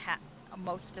goods, and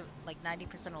most of, like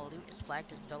 90% of the loot is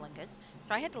flagged as stolen goods,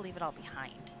 so I had to leave it all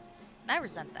behind. And I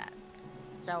resent that.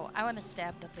 So I want to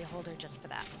stab the beholder just for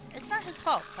that. It's not his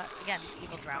fault, but again,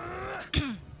 evil drow.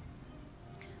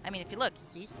 I mean, if you look,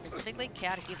 see specifically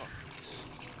chaotic evil.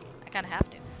 I kind of have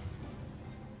to.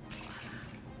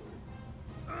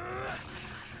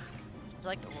 It's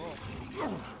like the rule.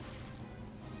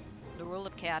 The rule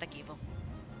of chaotic evil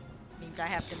means I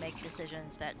have to make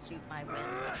decisions that suit my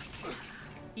whims,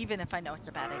 even if I know it's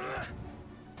a bad idea.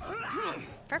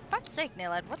 For fuck's sake,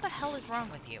 Nailed, what the hell is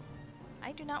wrong with you?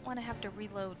 I do not want to have to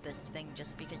reload this thing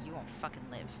just because you won't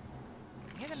fucking live.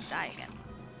 You're gonna die again.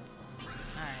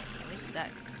 Alright, at least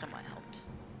that somewhat helped.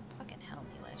 Fucking hell,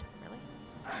 Nailed. Really?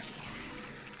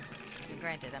 And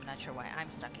granted, I'm not sure why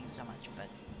I'm sucking so much, but...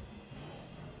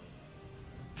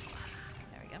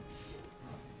 There we go.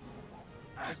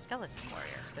 They're skeleton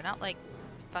warriors. They're not like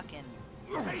fucking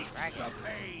dragons.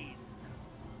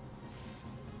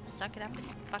 Suck it up and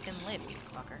fucking live, you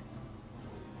fucker.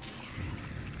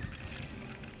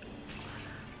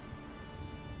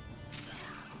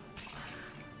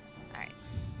 Alright.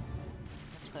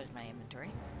 Let's close my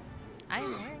inventory. I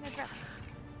am wearing a dress.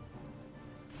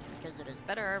 Because it is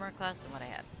better armor class than what I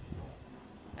had.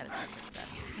 That is certainly sad.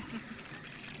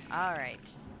 Alright.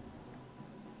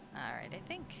 Alright, I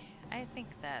think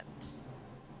that's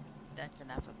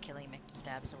enough of killing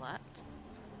McStabs a lot.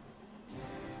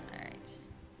 Alright.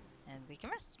 And we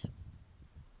can rest.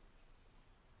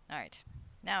 Alright.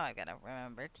 Now I've got to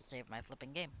remember to save my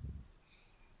flipping game.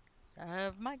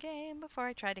 Save my game before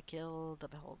I try to kill the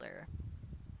beholder.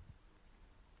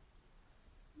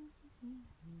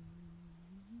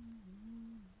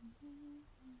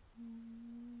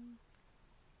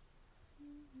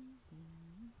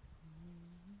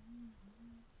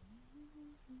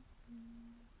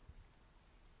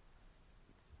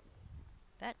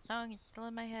 That song is still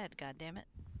in my head, goddammit.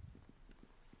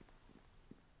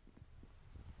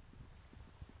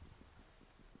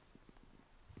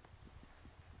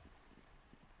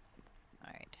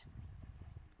 Alright.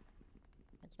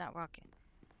 It's not walking.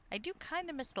 I do kind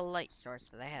of miss the light source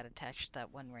that I had attached to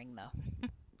that one ring, though.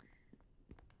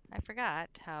 I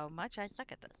forgot how much I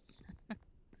suck at this.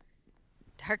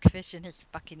 Dark vision is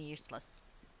fucking useless.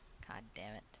 God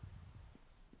damn it.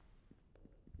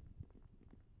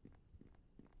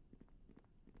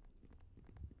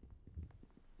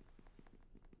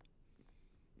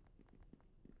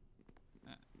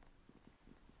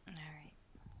 Alright.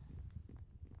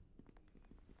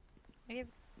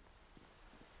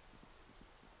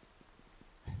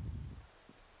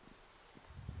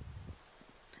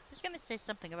 I was gonna say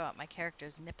something about my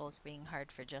character's nipples being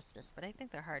hard for justice, but I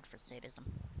think they're hard for sadism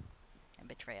and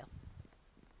betrayal.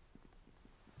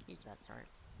 He's that sort.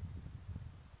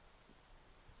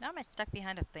 Now am I stuck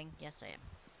behind a thing? Yes, I am.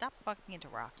 Stop walking into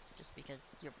rocks just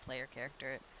because your player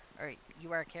character, or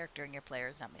you are a character and your player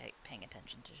is not paying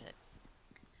attention to shit.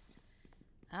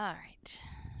 Alright.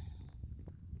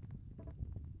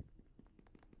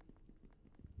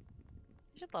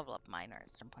 I should level up Minor at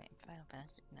some point in Final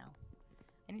Fantasy. No.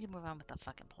 I need to move on with the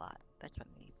fucking plot. That's what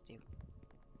I need to do.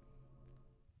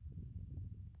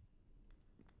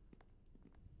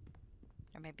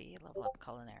 Or maybe level up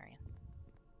Culinarian.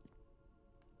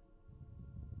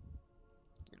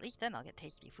 At least then I'll get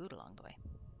tasty food along the way.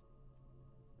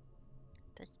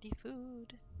 Tasty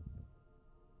food.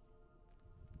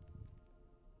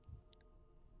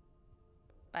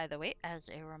 By the way, as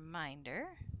a reminder...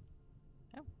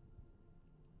 Oh.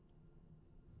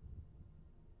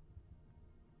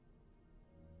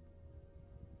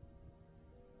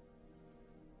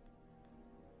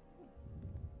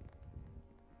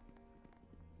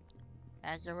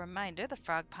 As a reminder, the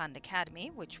Frog Pond Academy,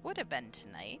 which would have been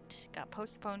tonight, got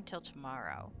postponed till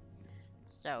tomorrow.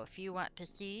 So if you want to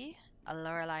see a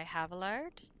Lorelei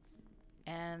Havillard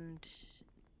and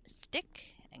Stick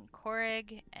and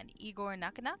Korrig and Igor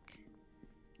Nakanak,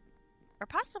 or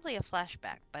possibly a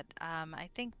flashback, but I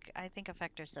think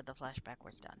Effector said the flashback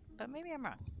was done, but maybe I'm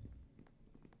wrong.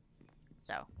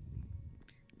 So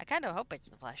I kind of hope it's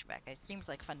the flashback. It seems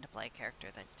like fun to play a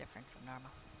character that's different from normal.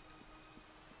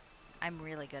 I'm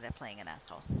really good at playing an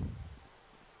asshole.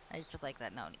 I just would like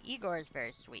that known. Igor is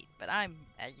very sweet, but I'm,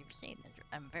 as you've seen,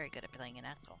 I'm very good at playing an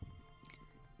asshole.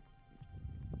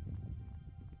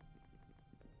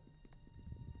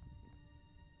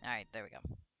 Alright, there we go.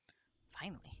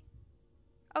 Finally.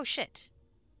 Oh shit.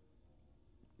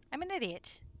 I'm an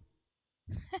idiot.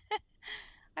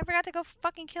 I forgot to go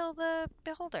fucking kill the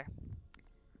beholder.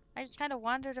 I just kind of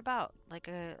wandered about like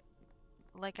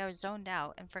I was zoned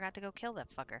out and forgot to go kill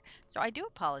that fucker. So I do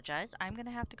apologize. I'm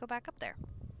gonna have to go back up there.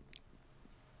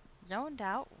 Zoned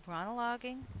out,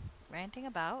 monologuing, ranting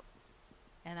about,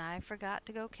 and I forgot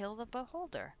to go kill the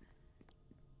beholder.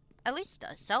 At least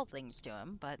sell things to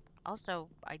him, but also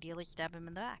ideally stab him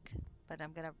in the back. But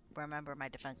I'm gonna remember my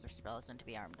defensive spells and to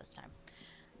be armed this time.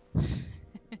 Well,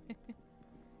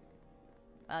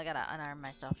 I gotta unarm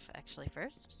myself actually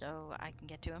first, so I can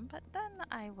get to him, but then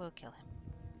I will kill him.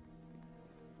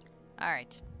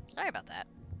 Alright. Sorry about that.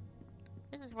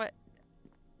 This is what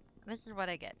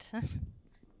I get.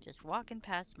 Just walking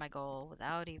past my goal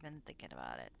without even thinking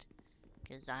about it.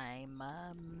 Because I'm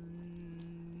a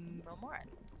moron.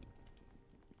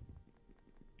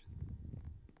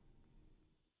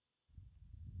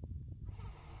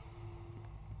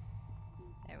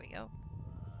 There we go.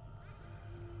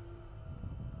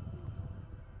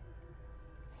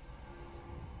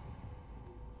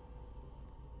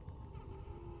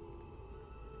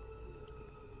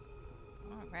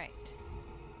 Alright.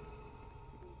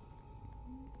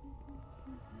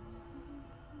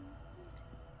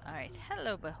 Alright,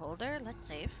 hello beholder. Let's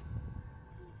save.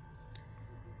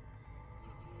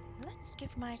 Let's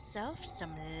give myself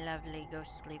some lovely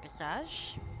ghostly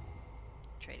visage.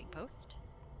 Trading post.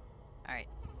 Alright.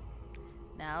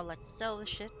 Now let's sell the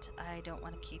shit I don't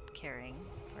want to keep carrying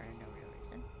for no real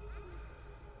reason.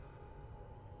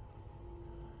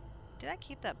 Did I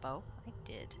keep that bow? I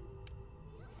did.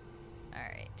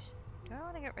 Alright. Do I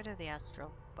want to get rid of the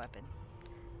astral weapon?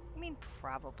 I mean,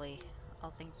 probably. All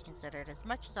things considered. As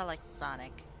much as I like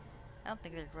Sonic, I don't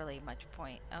think there's really much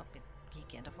point. Oh, he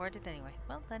can't afford it anyway.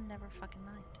 Well, then never fucking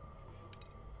mind.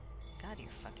 God,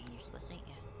 you're fucking useless, ain't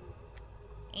you?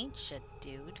 Ain't ya,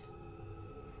 dude?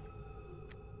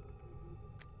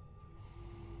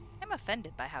 I'm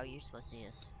offended by how useless he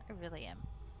is. I really am.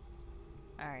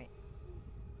 Alright.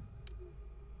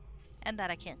 And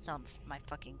that I can't sell my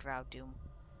fucking Drow Doom.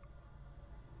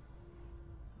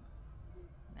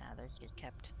 Nah, those get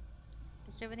kept.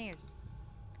 The souvenirs.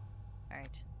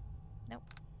 Alright. Nope.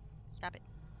 Stop it.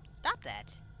 Stop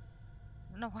that!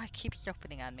 I don't know why it keeps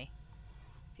opening on me.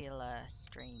 Feel,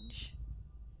 strange.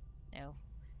 No.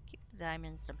 Keep the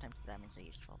diamonds. Sometimes the diamonds are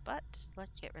useful. But,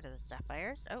 let's get rid of the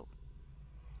sapphires. Oh.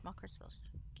 Small crystals.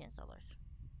 Can't sell those.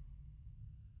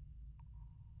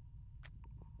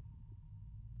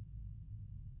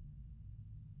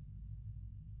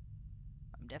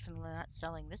 definitely not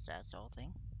selling this asshole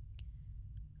thing.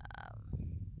 Um,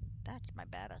 that's my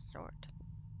badass sword.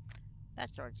 That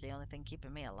sword's the only thing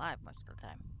keeping me alive most of the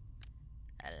time.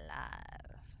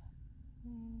 Alive.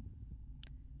 Hmm.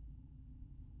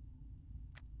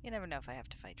 You never know if I have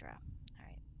to fight Drow.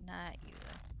 Alright, not you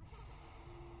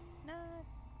though. Not.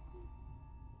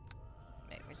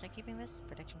 Wait, where's I keeping this?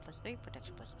 Protection plus 3,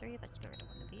 protection plus 3. Let's get rid of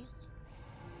one of these.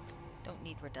 Don't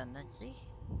need redundancy.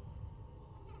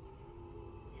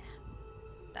 Yeah,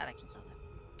 that I can sell them.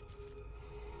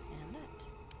 And that.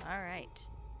 Alright.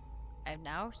 I've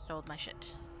now sold my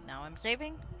shit. Now I'm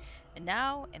saving. And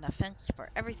now, in offense for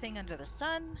everything under the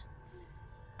sun,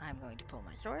 I'm going to pull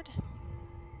my sword.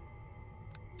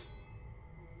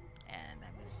 And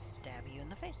I'm going to stab you in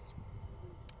the face.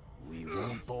 We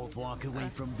won't both walk away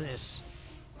from this.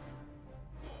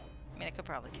 I mean, I could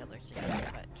probably kill those things,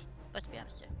 but let's be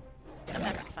honest here.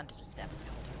 Sometimes it's fun to just stab them.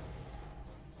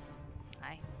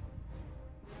 Hi.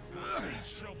 They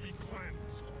shall be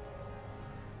cleansed.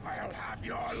 I'll have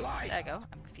your life. There I go.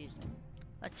 I'm confused.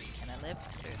 Let's see. Can I live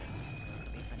through this?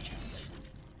 It'll be a fun challenge.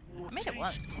 I made it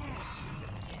once through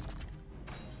this game.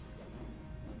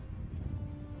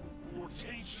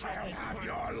 I'll have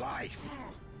your life.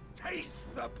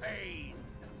 Taste the pain.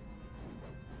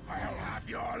 I'll have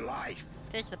your life.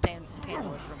 Taste the pain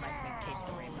always reminds me of Taste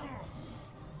the Rainbow.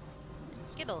 It's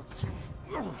Skittles.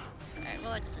 Alright,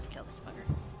 well, let's just kill this bugger.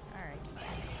 Alright,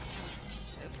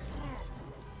 fine. Oops.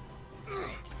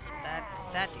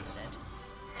 Alright, that dude's dead.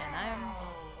 And I'm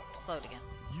slowed again.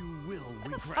 You will Where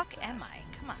the fuck am I?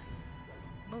 Come on.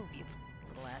 Move, you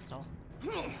little asshole.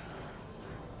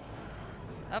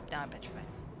 Oh, now I'm petrified.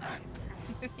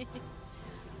 Okay.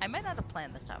 I might not have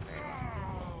planned this out very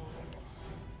well.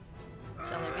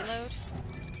 Shall I reload?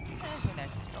 Who knows?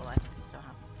 I'm still alive. So,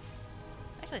 huh?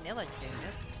 Actually, Nillight's doing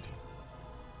good.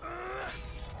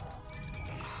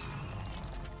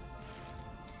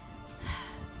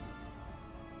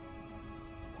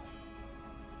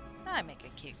 I make a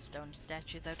cute stone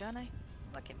statue, though, don't I?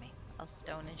 Look at me. All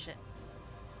stone and shit.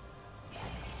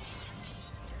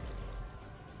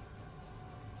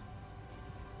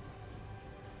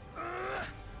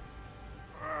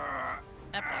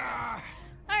 Up there.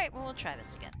 Alright, well, we'll try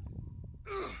this again.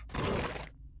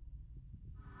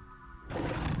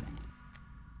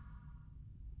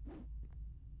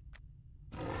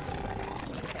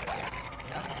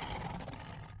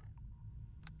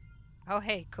 Oh,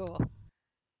 hey, cool.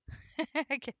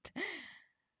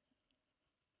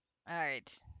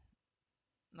 Alright.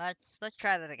 Let's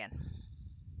try that again.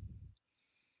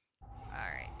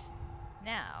 Alright.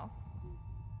 Now,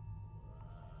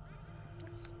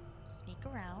 sneak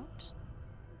around.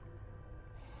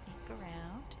 Sneak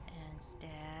around and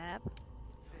stab.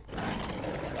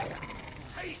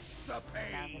 Taste the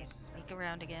pain. Now I'm gonna sneak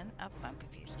around again. Oh, I'm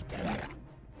confused.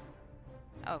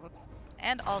 Oh,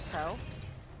 and also...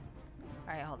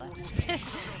 Alright, hold on.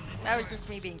 That was just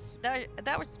me being...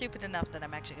 That was stupid enough that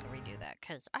I'm actually gonna redo that,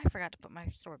 because I forgot to put my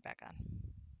sword back on.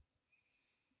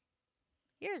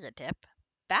 Here's a tip.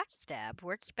 Backstab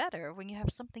works better when you have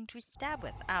something to stab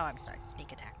with. Oh, I'm sorry.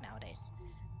 Sneak attack nowadays.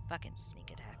 Fucking sneak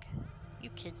attack. You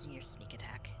kids and your sneak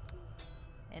attack.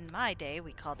 In my day,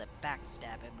 we called it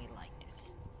backstab and we liked it.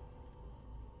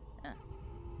 Huh.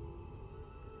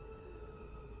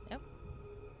 Nope.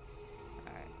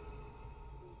 Alright.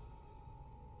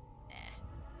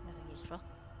 Nothing useful.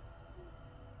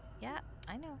 Yeah,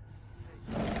 I know.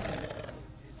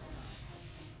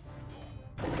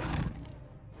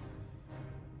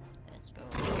 Let's go.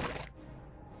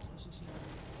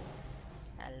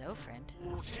 Hello, friend.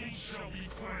 Your taste shall be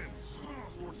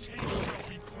cleansed. Your taste shall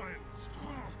be cleansed.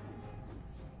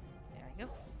 There we go.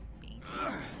 Beans.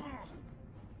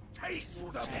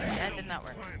 Taste the Okay, pain. that did not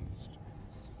work.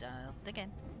 Stealth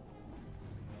again.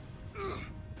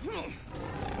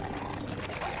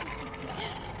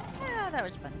 Yeah, that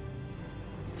was fun.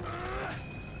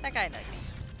 That guy annoyed me.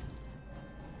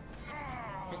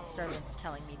 His servant's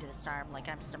telling me to disarm like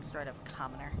I'm some sort of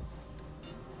commoner.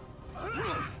 Your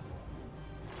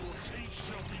taste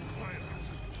shall be cleansed.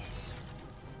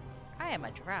 I am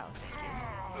a drow, thank you.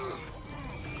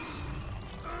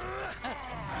 Oh,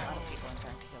 there's a lot of people I'm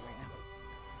trying to kill right now.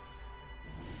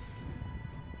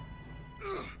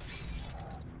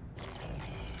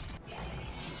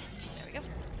 There we go.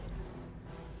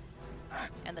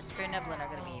 And the Spear Neblin are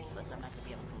going to be useless. I'm not going to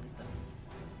be able to loot them.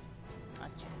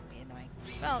 That's going to be annoying.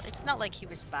 Well, it's not like he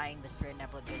was buying the Spear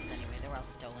Neblin goods anyway. They were all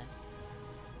stolen.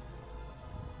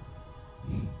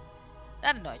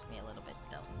 That annoys me a little bit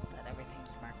still, that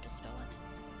everything's marked as stolen.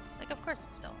 Like, of course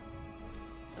it's stolen.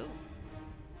 Ooh.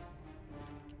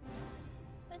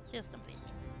 Let's steal some of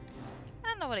these.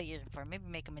 don't know what I use them for. Maybe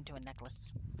make them into a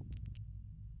necklace.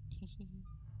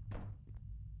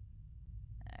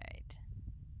 Alright.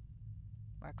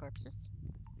 More corpses.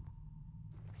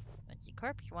 Let's see.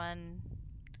 Corpse 1.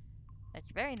 That's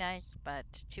very nice, but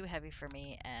too heavy for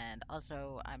me, and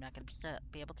also I'm not going to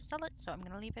be able to sell it, so I'm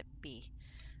going to leave it be.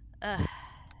 Ugh.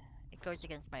 It goes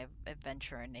against my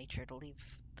adventurer nature to leave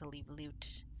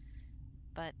loot,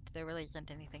 but there really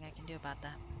isn't anything I can do about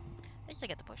that. At least I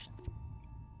get the potions.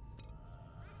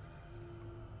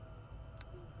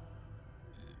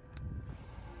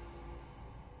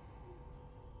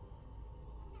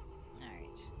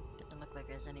 Alright. Doesn't look like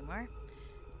there's any more.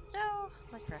 So,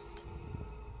 let's rest.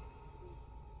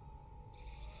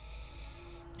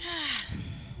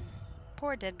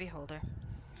 Poor dead beholder.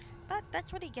 But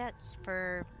that's what he gets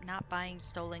for not buying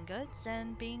stolen goods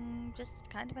and being just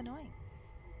kind of annoying.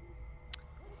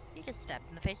 He gets stabbed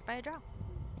in the face by a drow.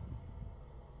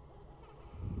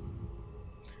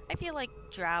 I feel like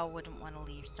drow wouldn't want to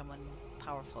leave someone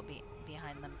powerful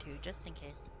behind them too, just in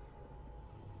case.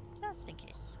 Just in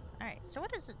case. Alright, so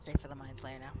what does it say for the mind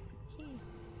player now?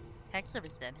 Hexav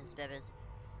is dead. His dead is...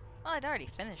 Well, I'd already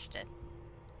finished it.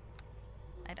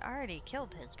 I'd already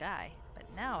killed his guy, but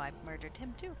now I've murdered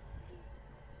him too.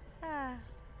 Ah,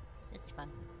 it's fun.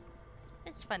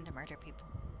 It's fun to murder people.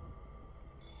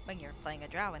 When you're playing a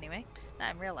drow anyway.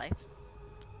 Not in real life.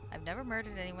 I've never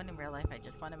murdered anyone in real life. I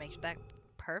just want to make that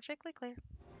perfectly clear.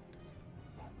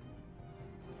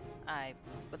 I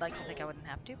would like to think I wouldn't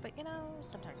have to, but you know,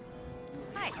 sometimes.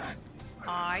 Hi.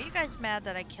 Aw, are you guys mad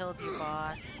that I killed you,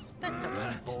 boss? That's so We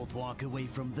cute. both walk away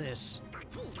from this.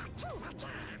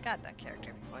 God, that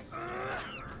character's voice is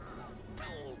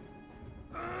terrible.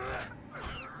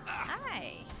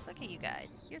 Hi. Look at you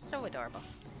guys. You're so adorable.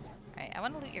 Alright, I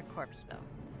want to loot your corpse, though.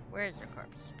 Where is your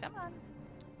corpse? Come on.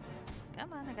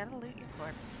 Come on, I gotta loot your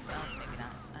corpse. Well, maybe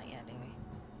not. Not yet, anyway.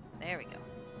 There we go.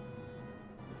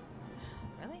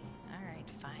 Really? Alright,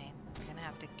 fine. We're gonna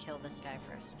have to kill this guy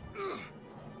first.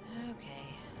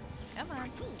 Okay. Come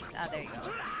on. Ah, there you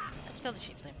go. Let's kill the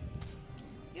chieftain.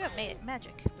 You have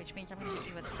magic, which means I'm gonna hit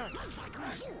you with a sword.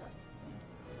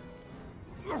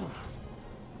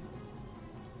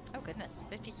 Oh goodness,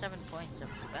 57 points of...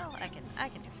 Well, I can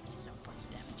do 57 points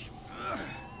of damage.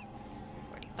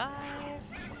 45.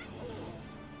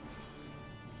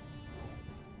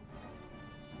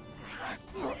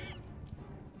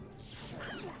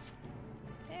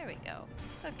 There we go.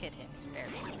 Look at him, he's very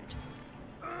injured.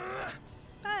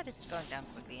 But it's going down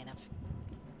quickly enough.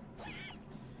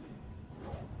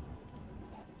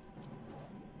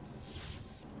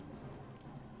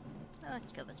 Well,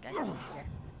 let's kill this guy since he's here.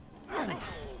 Bye.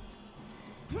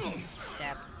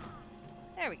 Stab.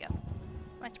 There we go.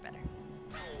 Much better.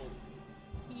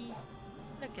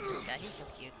 Look at this guy, he's so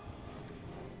cute.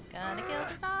 Gonna kill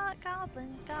these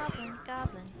goblins, goblins,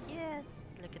 goblins.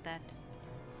 Yes, look at that.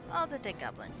 All the dead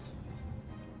goblins.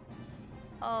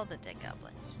 All the dead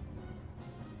goblins.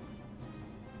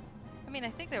 I mean, I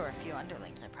think there were a few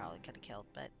underlings I probably could have killed,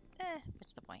 but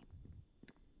what's the point?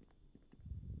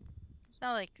 It's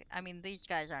not like, I mean, these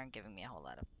guys aren't giving me a whole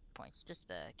lot of points, just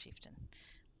the chieftain.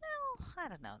 Well, I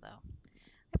don't know, though.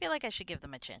 I feel like I should give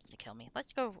them a chance to kill me.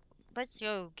 Let's go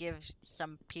give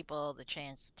some people the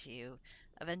chance to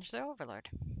avenge their overlord.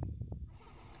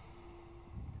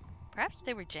 Perhaps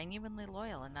they were genuinely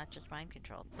loyal and not just mind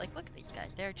controlled. Like, look at these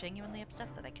guys. They're genuinely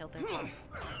upset that I killed their boss.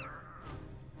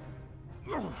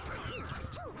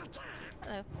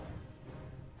 Hello.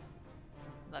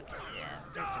 Look, yeah,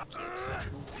 they're so cute.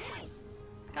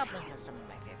 Goblins are some of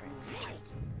my favorite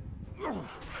creatures.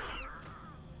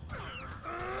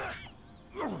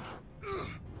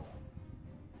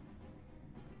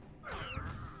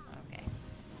 Okay.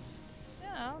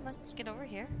 Now, let's get over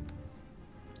here.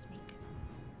 Sneak.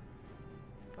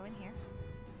 Let's go in here.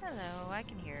 Hello, I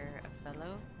can hear a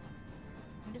fellow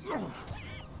in distress.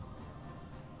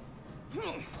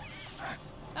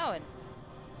 Oh, and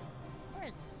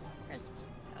where's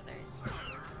oh, there is.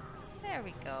 There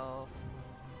we go.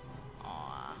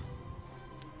 Aw.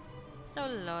 So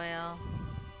loyal.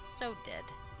 So dead.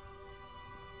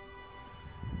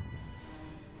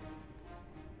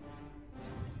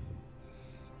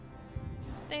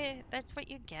 That's what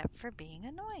you get for being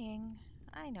annoying.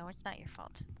 I know it's not your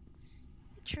fault.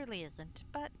 It truly isn't,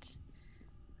 but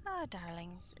ah,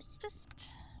 darlings, it's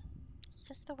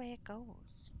just the way it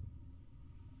goes.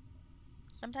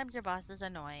 Sometimes your boss is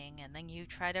annoying, and then you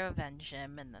try to avenge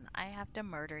him, and then I have to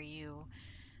murder you.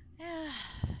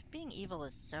 Being evil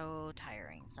is so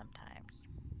tiring sometimes.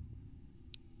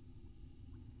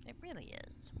 It really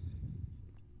is.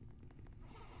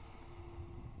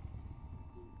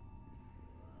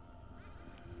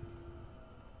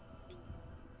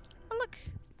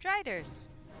 Driders.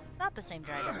 Not the same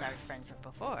Driders I was friends with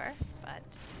before, but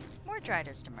more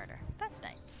Driders to murder. That's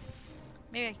nice.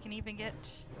 Maybe I can even get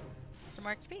some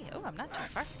more XP. Oh, I'm not too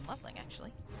far from leveling,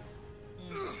 actually.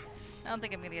 I don't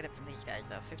think I'm gonna get it from these guys,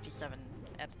 though. 57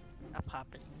 at a pop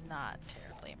is not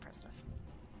terribly impressive.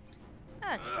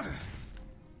 That's okay.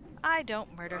 I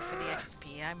don't murder for the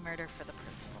XP, I murder for the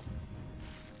principle.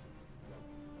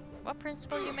 What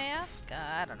principle, you may ask?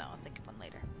 I don't know, I'll think of one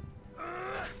later.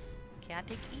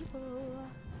 Chaotic evil.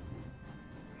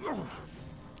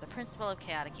 The principle of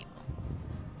chaotic evil.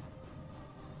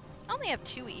 I only have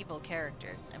 2 evil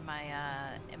characters in my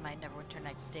Neverwinter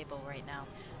Nights stable right now,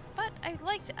 but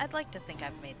I'd like to think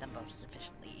I've made them both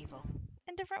sufficiently evil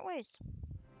in different ways.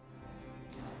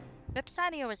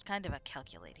 Vipsanio is kind of a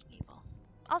calculating evil.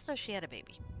 Also, she had a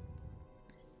baby.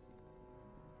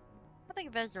 I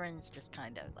think Vezerin's just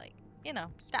kind of like, you know,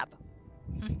 stab.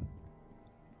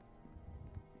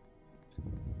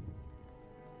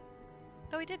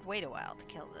 Though he did wait a while to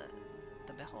kill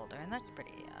the beholder, and that's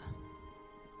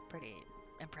pretty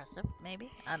impressive,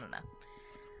 maybe? I don't know.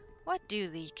 What do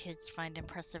these kids find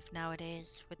impressive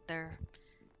nowadays with their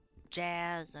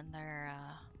jazz and their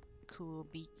cool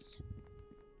beats?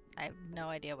 I have no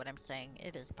idea what I'm saying.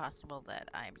 It is possible that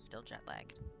I'm still jet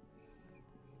lagged.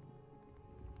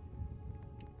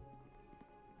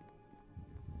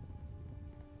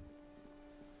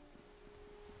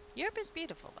 Europe is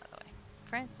beautiful, by the way.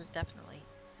 France is definitely.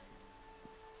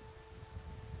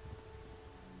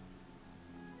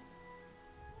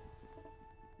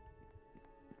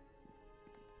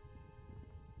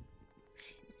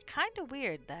 It's kind of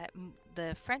weird that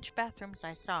the French bathrooms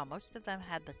I saw, most of them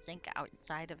had the sink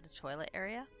outside of the toilet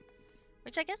area,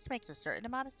 which I guess makes a certain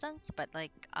amount of sense, but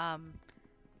like,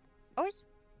 always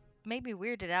made me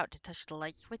weirded out to touch the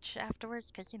light switch afterwards,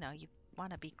 because, you know, you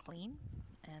want to be clean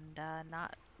and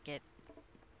not get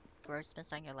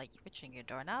grossness on your light switch and your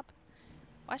doorknob.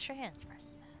 Wash your hands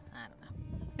first. I don't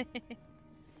know.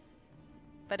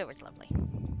 But it was lovely.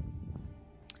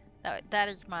 That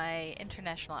is my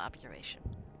international observation.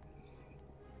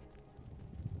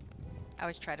 I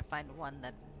always try to find one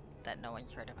that no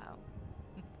one's heard about.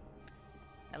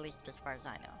 At least as far as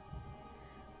I know.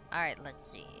 Alright, let's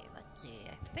see.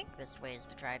 I think this way is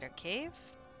the Drider Cave.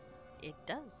 It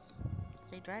does.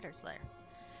 Say Drider's Lair.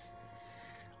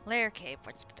 Lair Cave,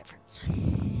 what's the difference?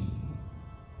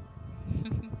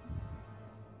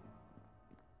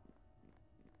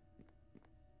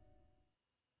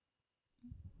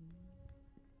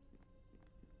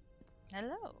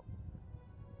 Hello.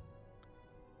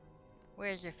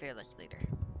 Where's your fearless leader?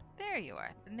 There you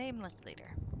are, the nameless leader.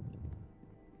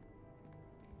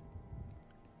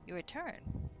 You return.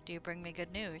 Do you bring me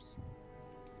good news?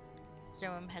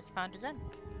 Serum has found his end.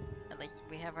 At least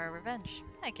we have our revenge.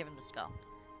 I give him the skull.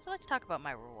 So let's talk about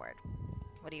my reward.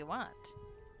 What do you want?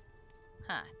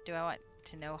 Huh, do I want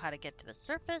to know how to get to the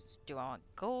surface? Do I want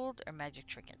gold or magic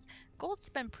trinkets? Gold's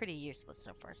been pretty useless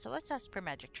so far, so let's ask for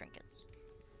magic trinkets.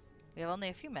 We have only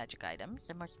a few magic items,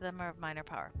 and most of them are of minor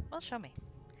power. Well, show me.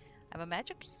 I have a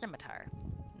magic scimitar.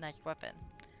 Nice weapon.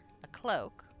 A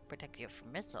cloak. Protect you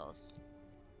from missiles.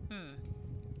 Well,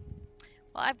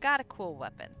 I've got a cool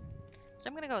weapon. So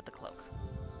I'm gonna go with the cloak.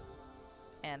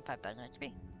 And 5,000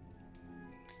 HP.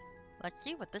 Let's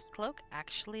see what this cloak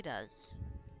actually does.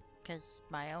 Because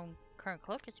my own current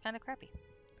cloak is kind of crappy.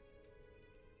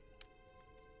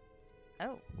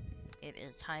 Oh. It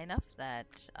is high enough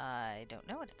that I don't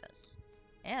know what it does.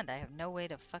 And I have no way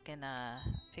to fucking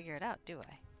figure it out, do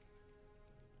I?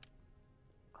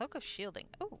 Cloak of Shielding.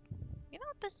 Oh, you know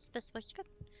what? This looks good.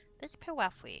 This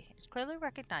Pewafwi is clearly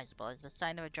recognizable as the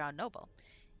sign of a drowned noble.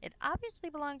 It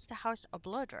obviously belongs to House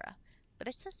Oblodra, but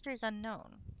its history is unknown.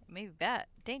 It may be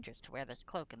dangerous to wear this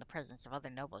cloak in the presence of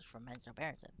other nobles from Menzo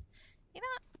Berenson. You know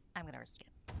what? I'm gonna risk it.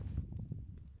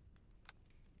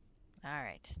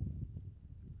 Alright.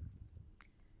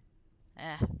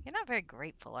 You're not very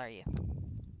grateful, are you?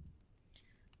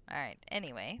 Alright,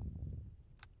 anyway.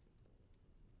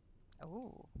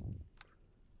 Ooh.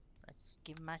 Let's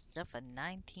give myself a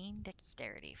 19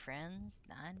 dexterity, friends.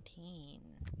 19.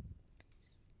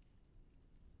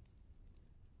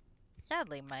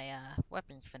 Sadly, my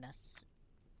weapons finesse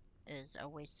is a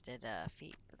wasted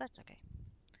feat, but that's okay.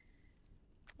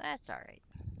 That's alright.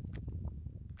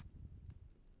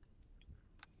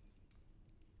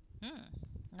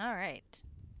 Alright.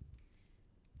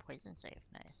 Poison save,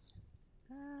 nice.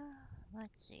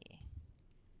 Let's see.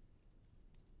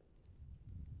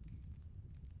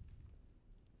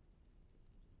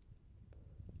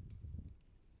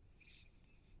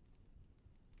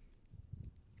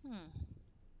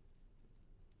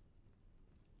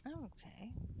 Okay.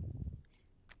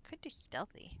 Could do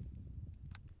stealthy.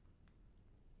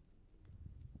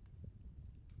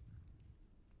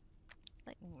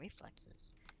 Lightning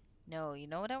reflexes. No, you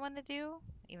know what I want to do?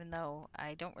 Even though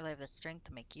I don't really have the strength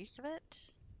to make use of it.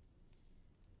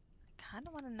 I kind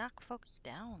of want to knock folks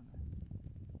down.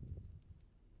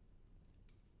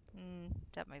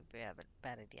 That might be a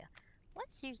bad idea.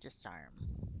 Let's use disarm.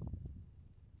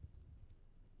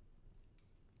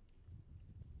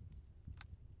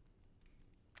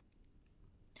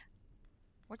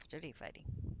 What's dirty fighting?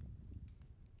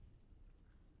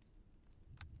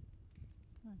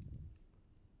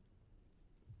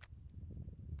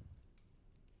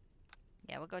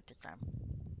 Yeah, we'll go with disarm.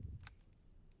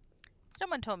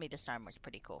 Someone told me disarm was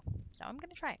pretty cool, so I'm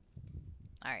gonna try it.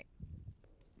 Alright.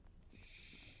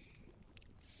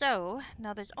 So,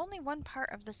 now there's only one part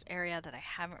of this area that I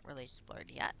haven't really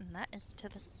explored yet, and that is to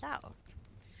the south.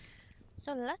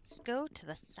 So let's go to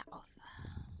the south.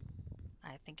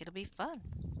 I think it'll be fun.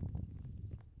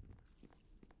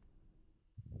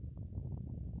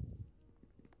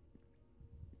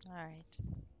 Alright.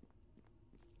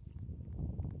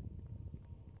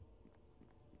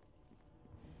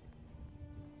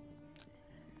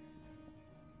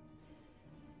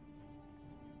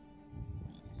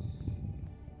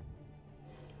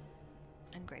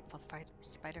 Ungrateful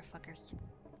spider fuckers.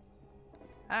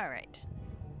 Alright.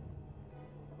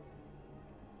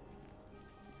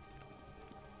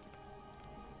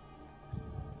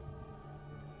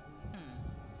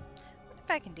 Wonder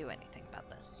if I can do anything about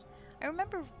this. I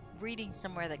remember reading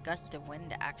somewhere that gust of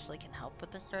wind actually can help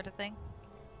with this sort of thing.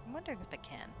 I'm wondering if it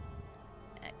can.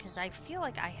 Because I feel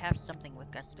like I have something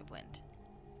with gust of wind.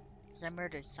 Because I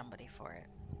murdered somebody for it.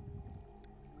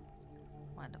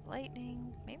 Wand of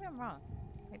lightning. Maybe I'm wrong.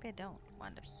 Maybe I don't.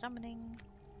 Wand of summoning.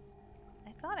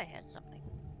 I thought I had something.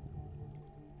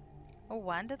 Oh,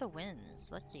 Wand of the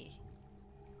winds. Let's see.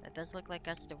 That does look like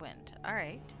gust of wind.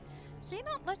 Alright. So, you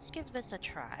know, let's give this a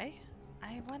try.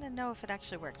 I want to know if it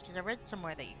actually works. Because I read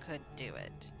somewhere that you could do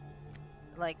it.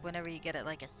 Like, whenever you get it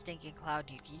like a stinking cloud,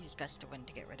 you can use gust of wind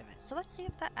to get rid of it. So let's see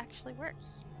if that actually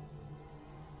works.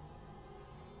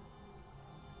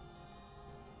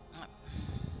 Oh.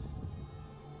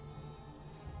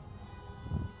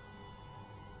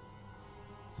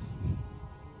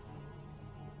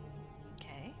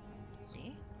 Okay, let's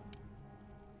see.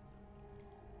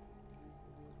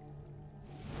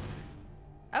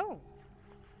 Oh!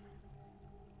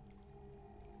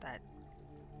 That...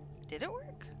 Did it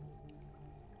work?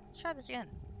 Let's try this again.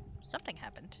 Something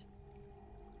happened.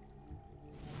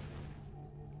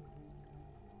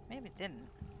 Maybe it didn't.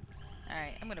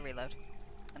 Alright, I'm gonna reload.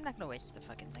 I'm not gonna waste the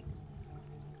fucking thing.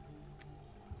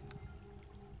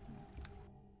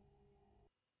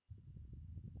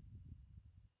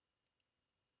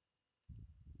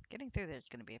 Getting through there is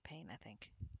gonna be a pain, I think.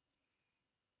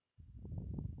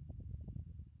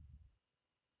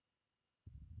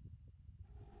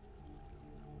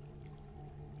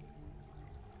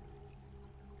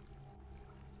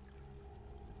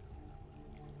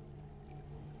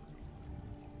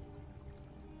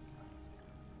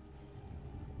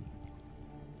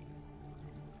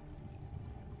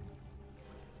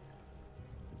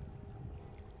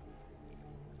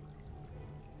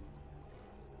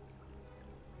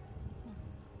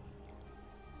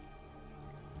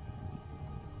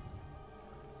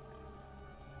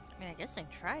 I mean, I guess I can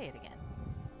try it again.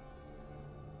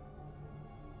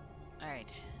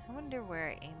 Alright, I wonder where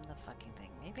I aim the fucking thing.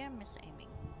 Maybe I'm misaiming.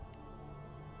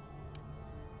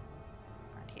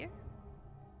 Around here?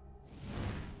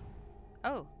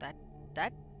 Oh, that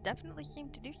definitely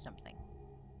seemed to do something.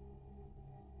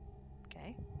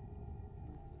 Okay.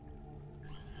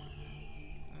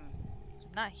 So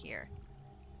not here.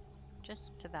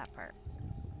 Just to that part.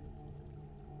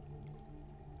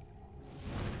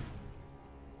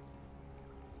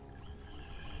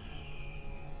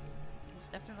 There's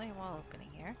definitely a wall opening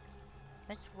here.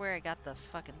 That's where I got the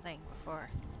fucking thing before.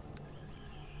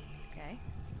 Okay.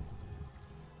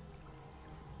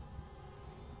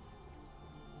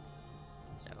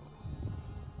 So.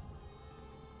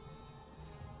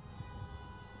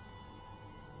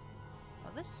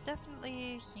 Well, this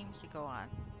definitely seems to go on.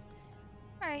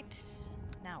 Alright.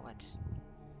 Now what?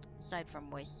 Aside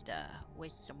from waste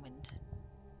some wind.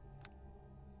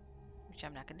 Which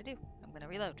I'm not gonna do. I'm gonna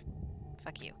reload.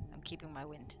 Fuck you. I'm keeping my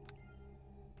wind.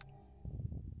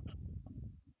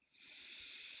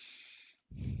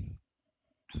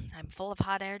 I'm full of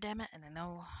hot air, damn it, and I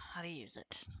know how to use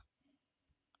it.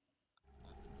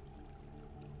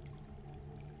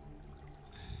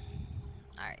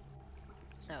 Alright.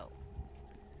 So.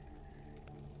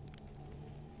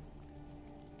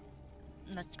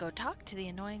 Let's go talk to the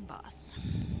annoying boss.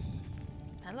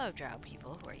 Hello, drow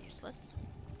people who are useless.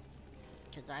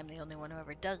 Because I'm the only one who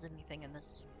ever does anything in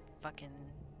this fucking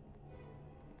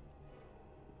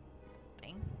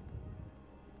thing.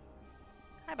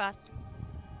 Hi, boss.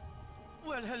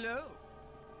 Well, hello.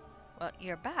 Well,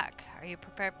 you're back. Are you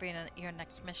prepared for your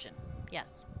next mission?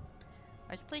 Yes.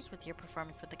 I was pleased with your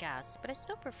performance with the gas, but I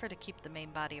still prefer to keep the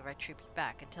main body of our troops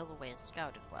back until the way is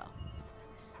scouted well.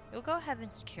 We'll go ahead and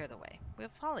secure the way. We'll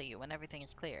follow you when everything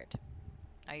is cleared.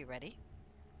 Are you ready?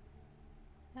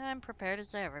 I'm prepared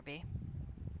as I ever be.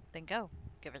 Then go.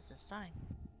 Give us a sign.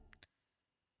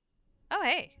 Oh,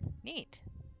 hey. Neat.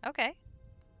 Okay.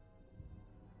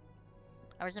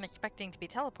 I wasn't expecting to be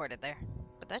teleported there,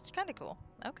 but that's kind of cool.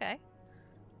 Okay.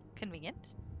 Convenient.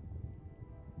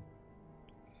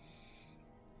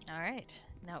 Alright.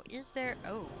 Now, is there...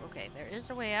 Oh, okay. There is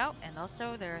a way out, and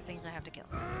also there are things I have to kill.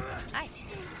 Hi.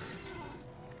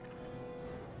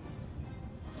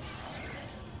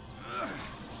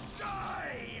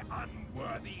 Die,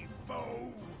 unworthy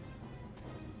foe!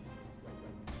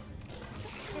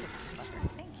 Just hit it, fucker.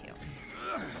 Thank you.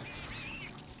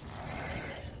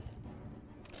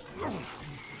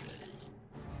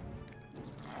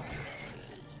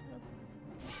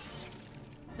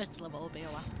 This level will be a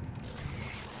while.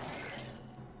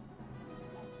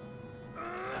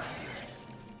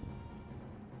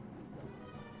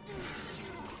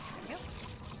 There we go.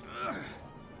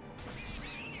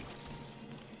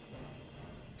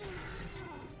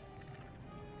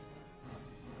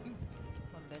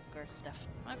 One of those gross stuff.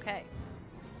 Okay.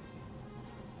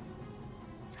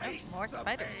 Oh, Taste more the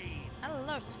spiders. pain.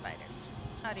 Hello, spiders.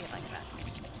 How do you like that?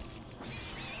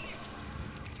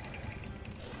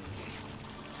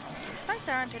 I'm surprised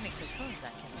there aren't any cocoons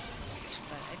that can reach,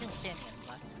 but I didn't see any in the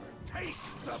last one.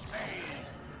 Taste the pain.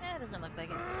 Eh, it doesn't look like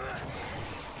it.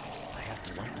 I have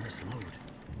to lighten this load.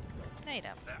 No, you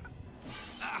don't.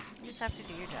 You just have to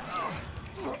do your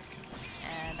job.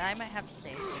 And I might have to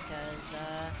save because,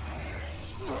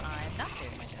 I'm not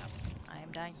doing my job. I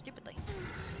am dying stupidly.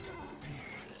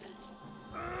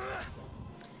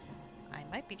 I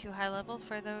might be too high level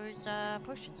for those,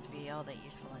 potions to be all that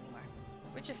useful anymore.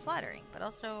 Which is flattering, but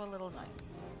also a little annoying.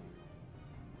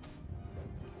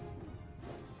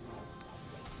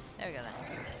 There we go, that's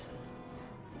good.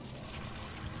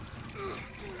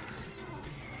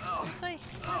 Honestly,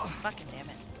 God fucking damn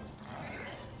it.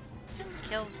 Just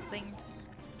kill things.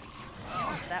 You're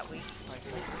not that weak,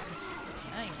 supposedly.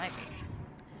 Oh, you might be.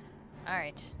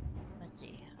 Alright, let's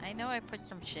see. I know I put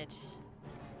some shit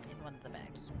in one of the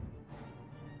bags.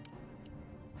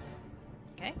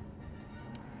 Okay.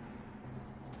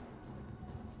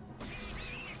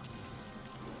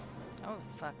 Oh,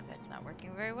 fuck, that's not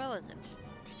working very well, is it?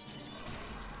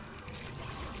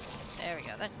 There we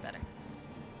go, that's better.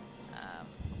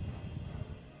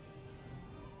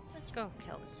 Let's go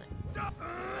kill this thing. Okay,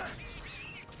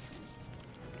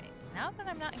 now that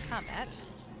I'm not in combat...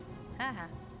 Haha.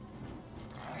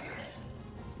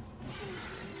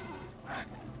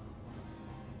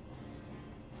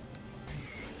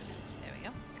 There we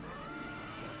go.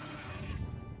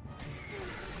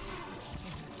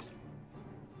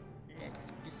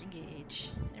 Let's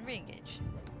disengage and re-engage.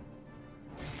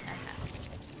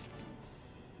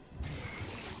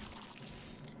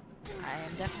 I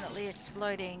am definitely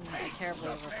exploiting a terribly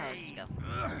overpowered skill.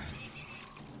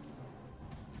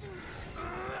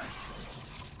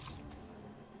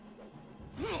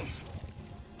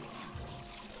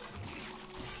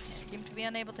 I seem to be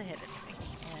unable to hit anything,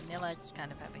 and Nilad's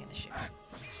kind of having an issue.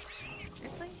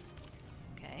 Seriously?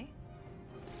 Okay.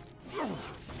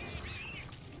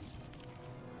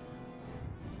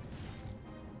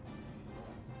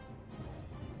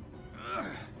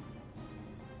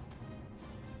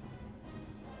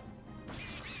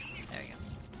 There we go.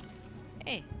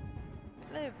 Hey,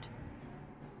 we lived.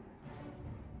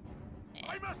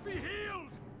 I must be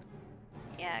healed.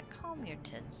 Yeah, calm your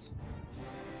tits.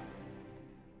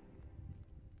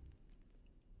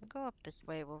 We'll go up this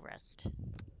way, we'll rest.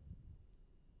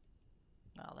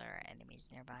 Well, there are enemies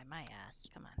nearby. My ass.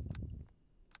 Come on.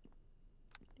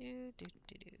 Do, do,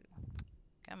 do, do.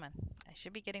 Come on. I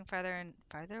should be getting farther and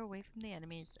farther away from the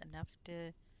enemies enough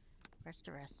to rest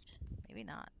a rest. Maybe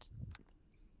not.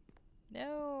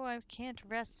 No, I can't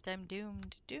rest. I'm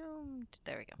doomed. Doomed.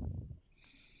 There we go.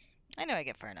 I know I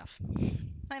get far enough.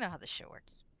 I know how this shit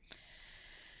works.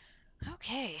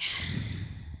 Okay.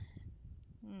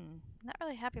 Not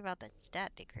really happy about the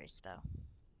stat decrease, though.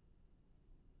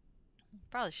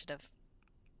 Probably should have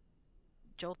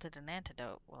jolted an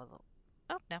antidote. Well,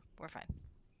 oh, no, we're fine.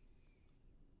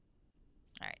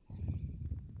 Alright.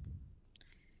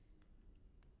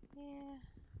 Yeah.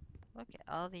 Look at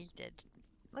all these dead.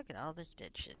 Look at all this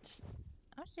dead shit.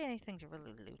 I don't see anything to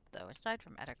really loot though, aside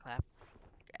from Ettercap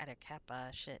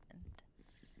shit. And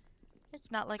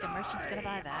it's not like a merchant's gonna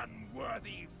buy Die, that.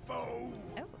 unworthy foe!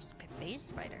 Oh, phase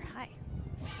spider. Hi.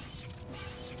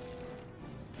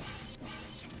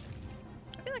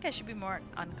 I feel like I should be more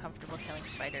uncomfortable killing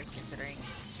spiders considering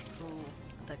who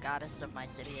the goddess of my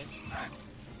city is.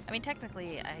 I mean,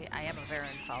 technically, I am a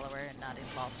Varen follower and not a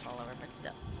Loth follower, but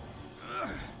still.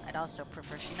 I'd also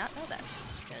prefer she not know that,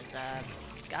 because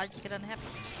gods get unhappy.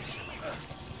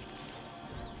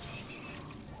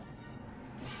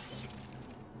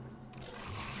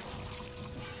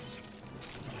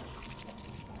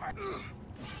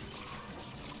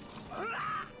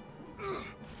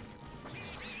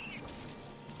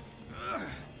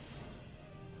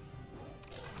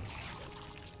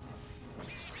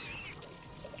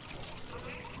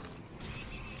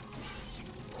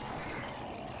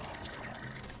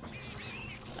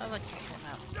 Oh, let's help him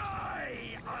out.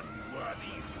 Die,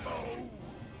 unworthy foe!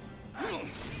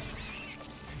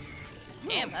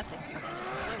 Damn, that thing fucking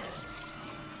explodes.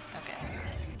 Okay.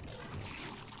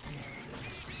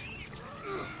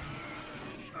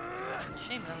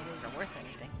 Shame none of those are worth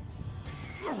anything.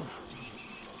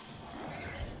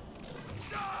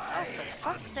 Oh, for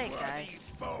fuck's sake,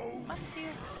 guys. Foe! Must you?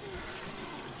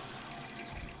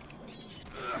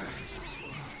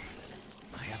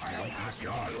 I have to I'll wipe have this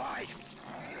your down. life!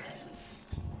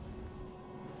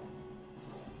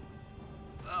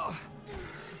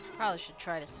 Probably should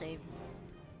try to save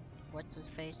what's his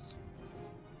face.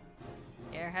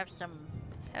 Here, have some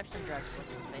drugs.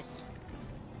 What's his face?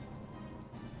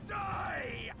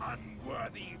 Die,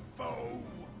 unworthy foe!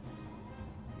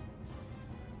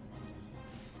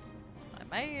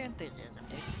 My enthusiasm,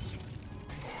 dude.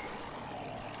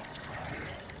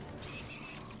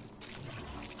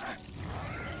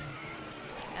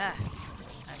 Ah,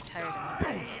 I'm tired of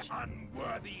Die, it.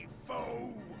 unworthy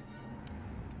foe!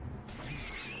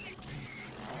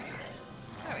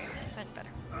 There we go. That's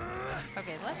better.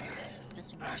 Okay, let's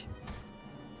disengage.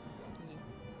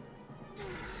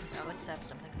 Now let's have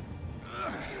something.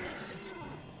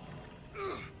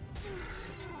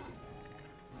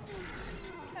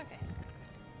 Okay.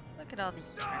 Look at all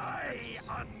these Die,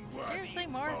 charming unworthy Seriously,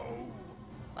 more? foe!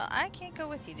 Well, I can't go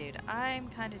with you, dude. I'm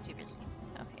kind of too busy.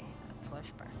 Okay, flush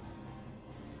burn.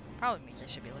 Probably means I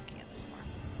should be looking at this more.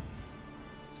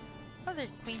 Oh,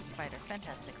 there's Queen Spider.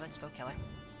 Fantastic. Let's go kill her.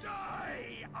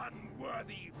 Die,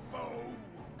 unworthy foe!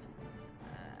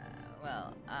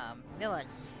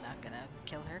 Millet's not gonna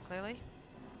kill her, clearly.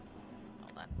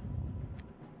 Hold on.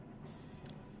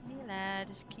 Milad,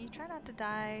 can you try not to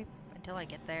die until I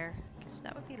get there? Because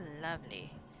that would be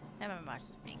lovely.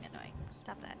 MMS is being annoying.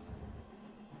 Stop that.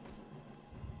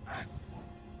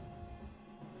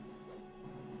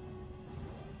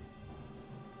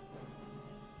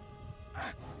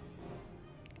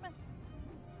 Come on.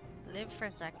 Live for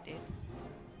a sec, dude.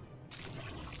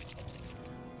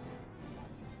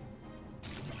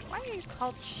 Why are you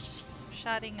called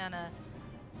shotting on a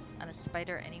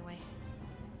spider anyway?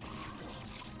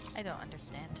 I don't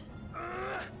understand.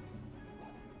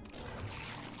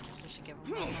 Guess I should give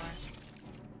him one more.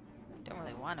 Don't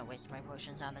really want to waste my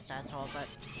potions on this asshole, but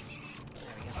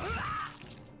there we go.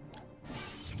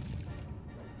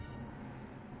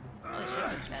 Holy shit,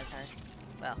 this guy's hard.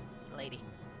 Well, lady.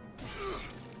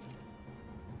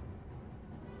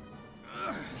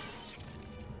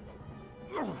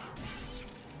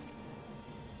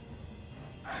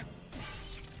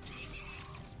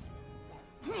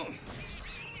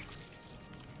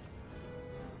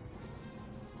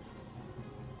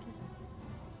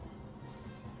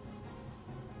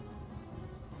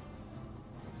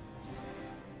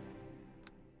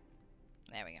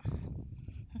 There we go.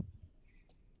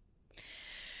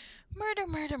 Murder,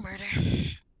 murder, murder.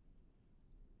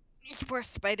 These poor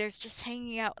spiders just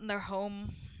hanging out in their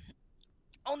home,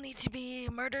 only to be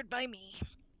murdered by me.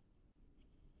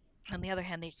 On the other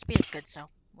hand, the XP is good, so,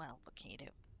 well, what can you do?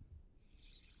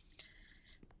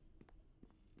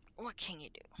 What can you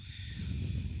do?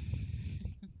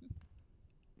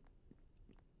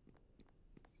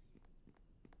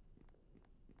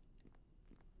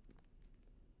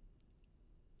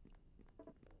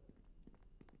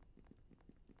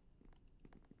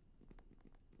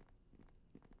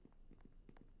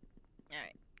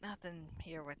 Alright, nothing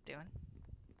here worth doing.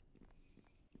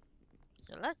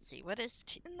 So let's see, what is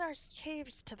in those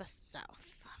caves to the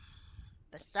south?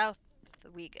 The south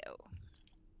we go.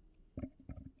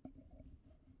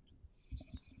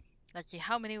 Let's see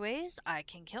how many ways I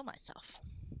can kill myself.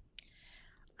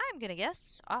 I'm gonna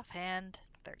guess, offhand,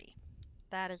 30.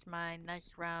 That is my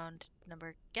nice round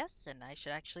number guess, and I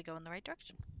should actually go in the right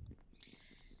direction.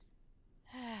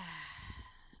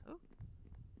 Ooh,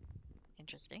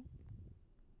 interesting.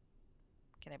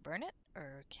 Can I burn it,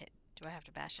 or do I have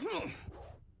to bash it?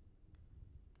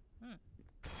 Hmm.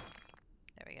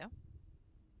 There we go.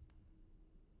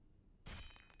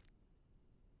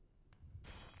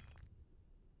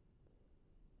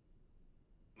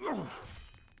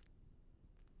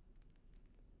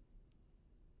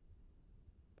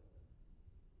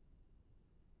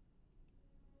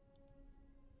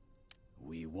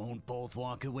 We won't both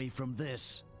walk away from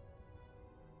this.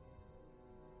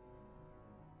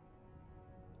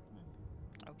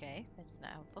 Okay, that's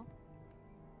not helpful.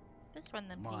 This one,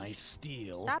 then, My please.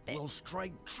 steel Stop it. will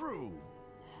strike true.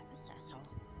 This asshole.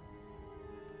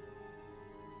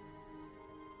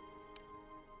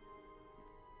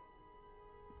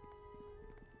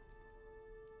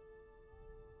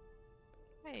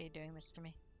 Why are you doing this to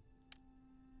me?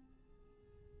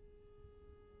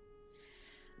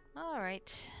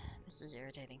 Alright, this is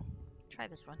irritating. Try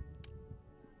this one.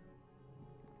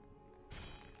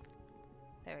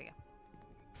 There we go.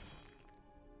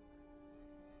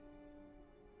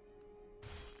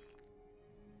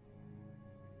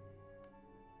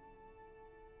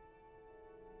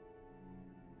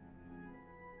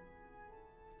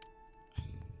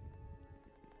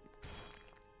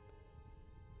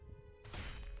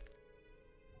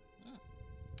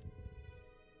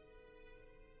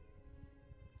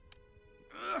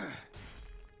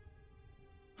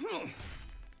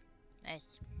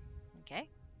 Nice. Okay.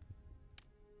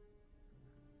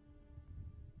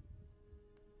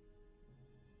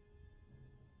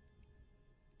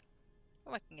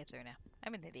 Oh, I can get through now.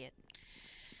 I'm an idiot.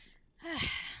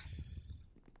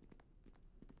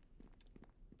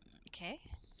 Okay,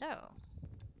 so.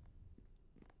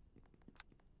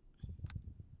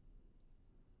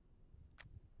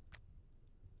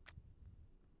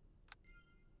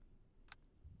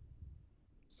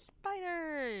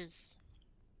 Spiders!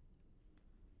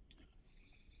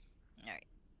 Alright.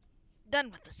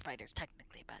 Done with the spiders,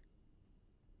 technically, but.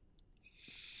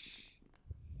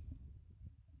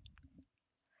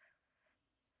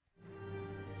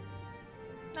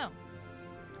 No.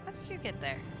 How did you get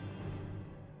there?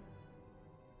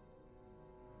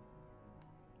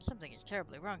 Something is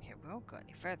terribly wrong here. We won't go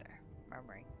any further.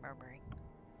 Murmuring, murmuring.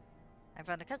 I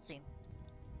found a cutscene.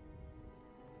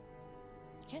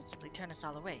 You can't simply turn us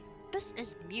all away. This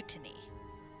is mutiny.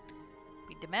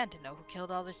 We demand to know who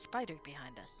killed all the spiders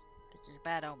behind us. This is a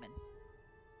bad omen.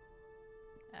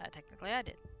 Technically I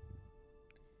did.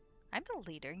 I'm the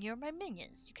leader and you're my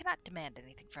minions. You cannot demand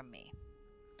anything from me.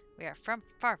 We are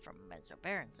far from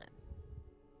Mesobaranzan.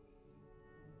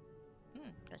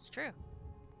 That's true.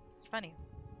 It's funny.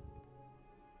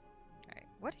 Alright,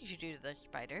 what did you do to those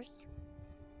spiders?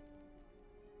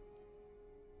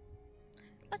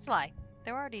 Let's lie.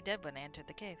 They were already dead when I entered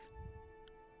the cave.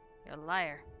 You're a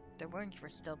liar. Their wounds were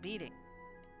still bleeding.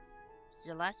 This is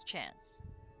your last chance.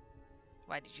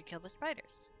 Why did you kill the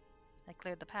spiders? I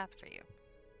cleared the path for you.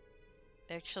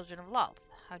 They're children of Lolth.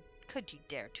 How could you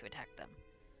dare to attack them?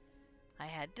 I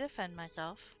had to defend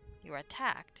myself. You were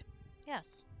attacked.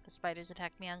 Yes, the spiders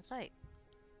attacked me on sight.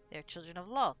 They are children of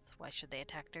Lolth. Why should they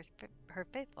attack her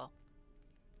faithful?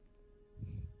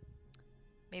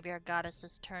 Maybe our goddess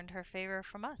has turned her favor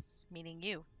from us, meaning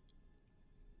you.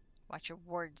 Watch your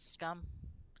words, scum.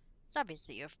 It's obvious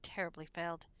that you have terribly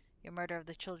failed. Your murder of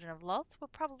the children of Lolth will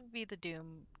probably be the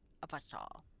doom of us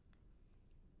all.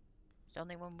 There's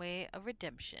only one way of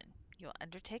redemption. You will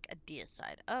undertake a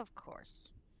deicide, of course.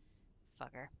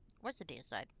 Fucker. What's a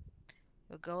deicide?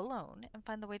 You'll go alone and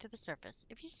find the way to the surface.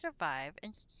 If you survive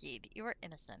and succeed, you are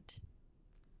innocent.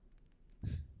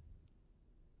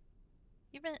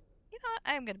 You've been,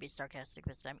 I'm going to be sarcastic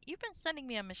this time. You've been sending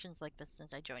me on missions like this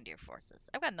since I joined your forces.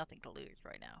 I've got nothing to lose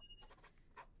right now.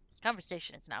 This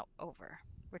conversation is now over.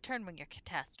 Return when your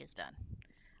task is done.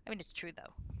 I mean, it's true,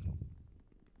 though.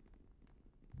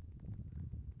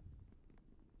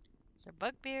 So,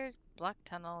 bugbears, block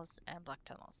tunnels, and block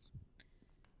tunnels.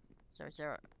 So, is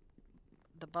there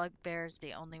the bugbears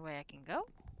the only way I can go?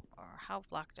 Or how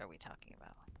blocked are we talking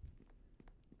about?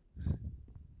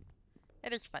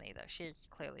 It is funny, though. She is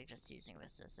clearly just using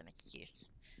this as an excuse.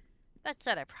 That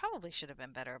said, I probably should have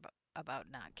been better about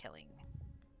not killing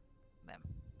them.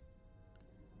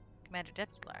 Commander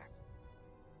Depslar.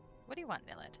 What do you want,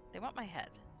 Niled? They want my head.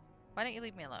 Why don't you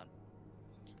leave me alone?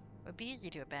 It would be easy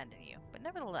to abandon you, but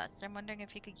nevertheless, I'm wondering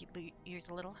if you could use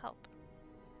a little help.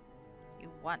 You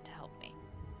want to help me.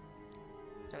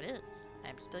 So it is. I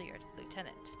am still your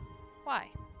lieutenant. Why?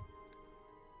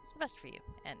 It's the best for you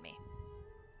and me.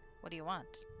 What do you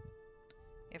want?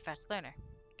 You're a fast learner.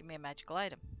 Give me a magical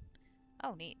item.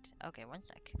 Oh, neat. Okay, one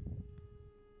sec.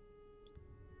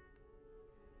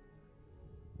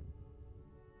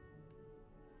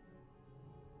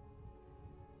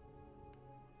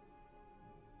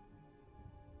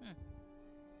 Hmm.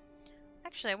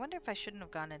 Actually, I wonder if I shouldn't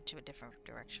have gone into a different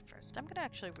direction first. I'm gonna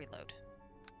actually reload.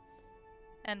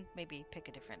 And maybe pick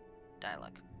a different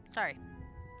dialogue. Sorry.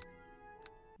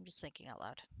 I'm just thinking out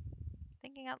loud.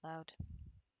 Thinking out loud.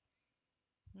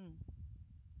 Hmm.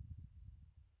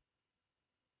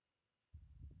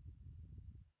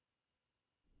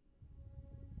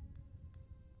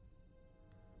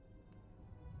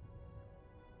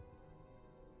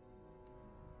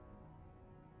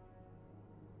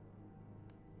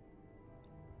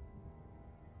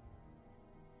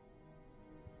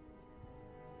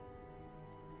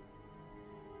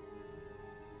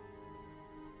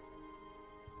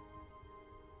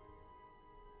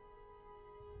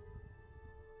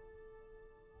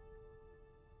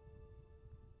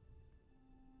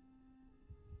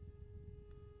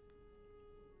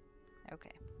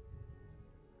 Okay.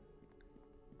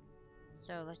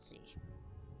 So let's see.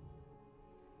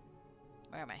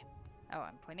 Where am I? Oh,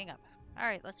 I'm pointing up.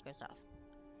 Alright, let's go south.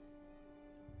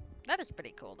 That is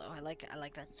pretty cool though. I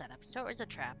like that setup. So it was a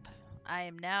trap. I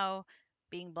am now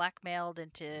being blackmailed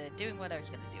into doing what I was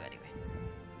gonna do anyway.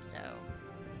 So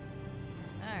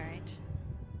alright.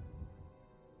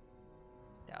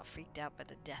 They're all freaked out by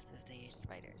the death of the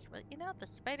spiders. Well, you know, the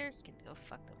spiders can go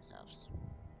fuck themselves.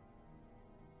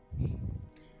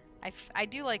 I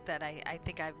do like that. I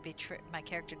think my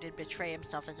character did betray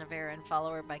himself as a Varen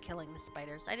follower by killing the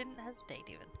spiders. I didn't hesitate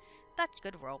even. That's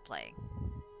good role playing.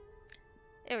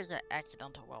 It was an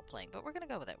accidental role playing, but we're gonna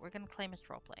go with it. We're gonna claim it's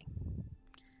role playing.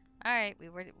 All right,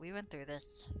 we went through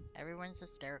this. Everyone's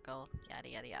hysterical. Yada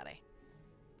yada yada.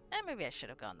 And maybe I should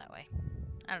have gone that way.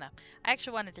 I don't know. I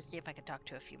actually wanted to see if I could talk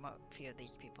to a few of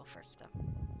these people first, though.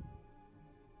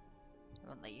 I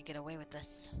won't let you get away with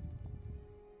this.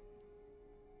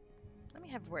 Let me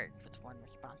have words with one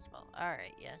responsible.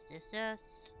 Alright, yes.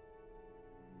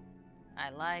 I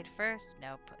lied first.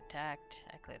 Nope. Attacked.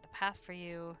 I cleared the path for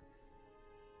you.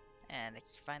 And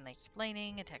it's finally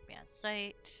explaining. Attack me on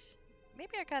sight.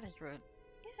 Maybe I got his route.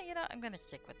 Yeah, you know, I'm gonna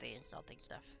stick with the insulting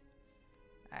stuff.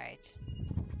 Alright.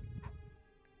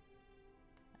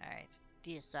 Alright.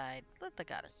 Decide. Let the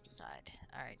goddess decide.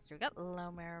 Alright, so we got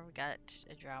Lomer. We got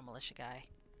a drow militia guy.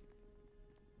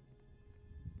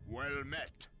 Well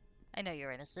met. I know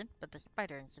you're innocent, but the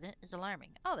spider incident is alarming.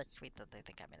 Oh, that's sweet that they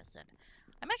think I'm innocent.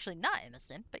 I'm actually not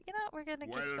innocent, but you know what? We're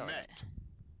gonna just Well go with it.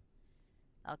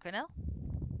 met. Elcrenel,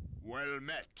 Well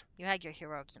met. you had your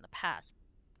heroics in the past,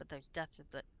 but the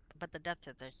death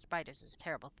of those spiders is a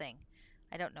terrible thing.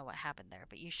 I don't know what happened there,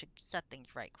 but you should set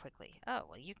things right quickly. Oh,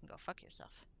 well, you can go fuck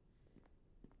yourself.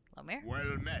 Lomir?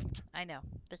 Well met. I know.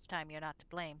 This time you're not to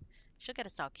blame. She'll get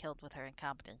us all killed with her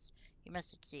incompetence. You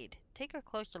must succeed. Take a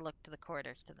closer look to the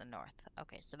corridors to the north.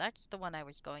 Okay, so that's the one I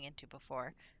was going into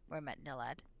before, where I met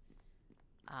Nilad.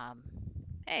 Um,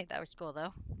 hey, that was cool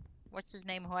though. What's his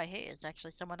name who I hate is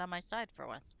actually someone on my side for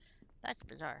once. That's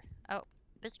bizarre. Oh,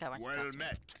 this guy wants to Well talk to me.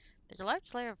 met. There's a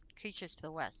large layer of creatures to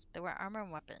the west. They wear armor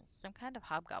and weapons, some kind of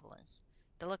hobgoblins.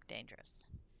 They look dangerous.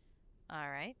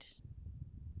 Alright.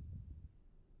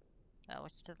 Oh,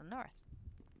 what's to the north?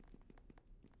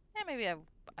 Yeah, maybe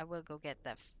I will go get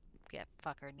get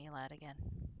fucker Neelad again.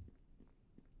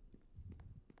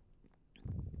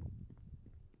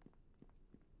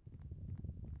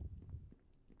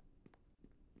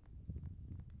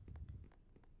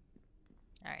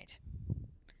 Alright.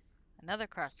 Another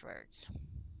crossroads.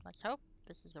 Let's hope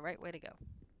this is the right way to go.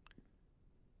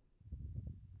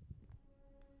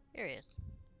 Here he is.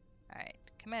 Alright.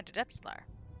 Commander Depslar.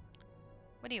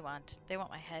 What do you want? They want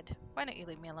my head. Why don't you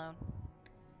leave me alone?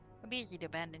 It would be easy to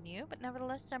abandon you, but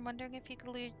nevertheless, I'm wondering if you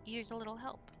could use a little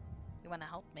help. You want to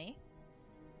help me?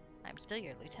 I'm still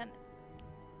your lieutenant.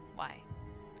 Why?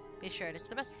 Be sure it's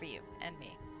the best for you and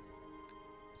me.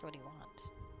 So what do you want?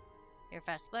 You're a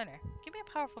fast learner. Give me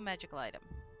a powerful magical item.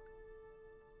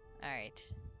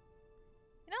 Alright.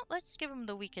 You know, let's give him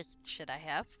the weakest shit I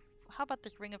have. How about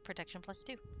this ring of protection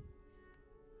 +2?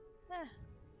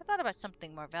 I thought about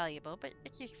something more valuable, but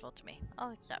it's useful to me.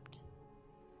 I'll accept.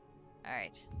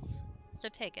 Alright. So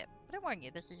take it. But I warn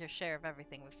you, this is your share of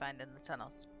everything we find in the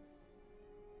tunnels.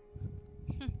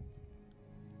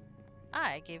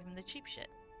 I gave him the cheap shit.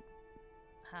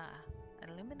 Ha. An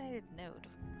illuminated node.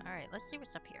 Alright, let's see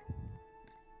what's up here.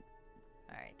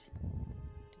 Alright.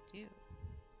 Do-do.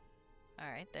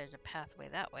 Alright, there's a pathway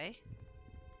that way.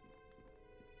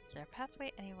 Is there a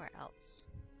pathway anywhere else?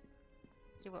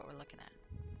 Let's see what we're looking at.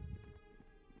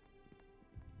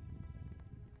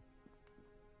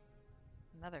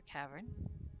 Another cavern.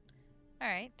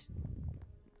 Alright.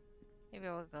 Maybe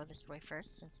we'll go this way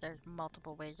first, since there's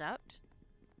multiple ways out.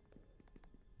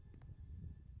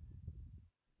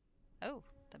 Oh,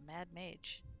 the Mad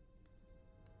Mage.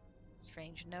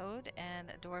 Strange node and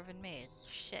a dwarven maze.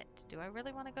 Shit, do I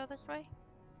really want to go this way?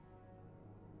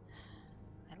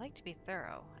 I like to be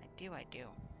thorough. I do.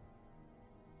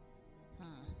 Hmm.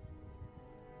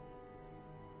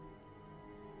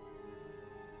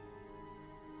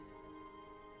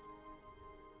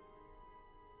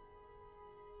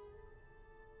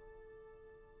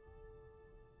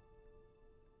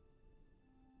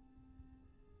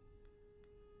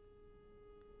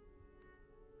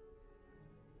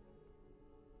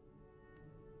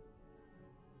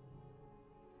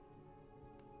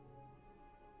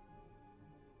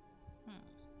 Hmm.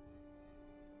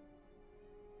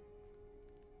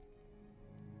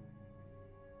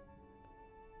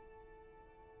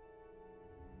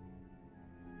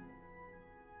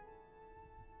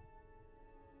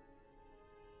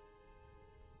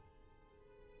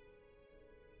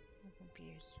 I'm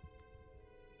confused.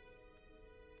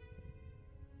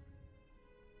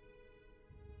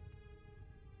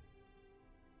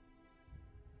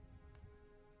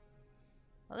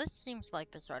 Well, this seems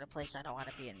like the sort of place I don't want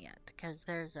to be in yet, because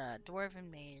there's a dwarven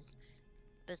maze.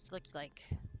 This looks like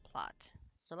plot.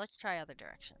 So let's try other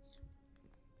directions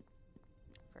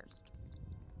first.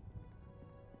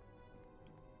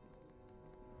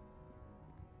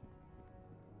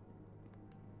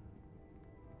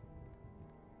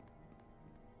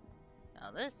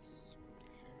 Now this...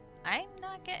 I'm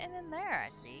not getting in there, I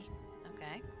see.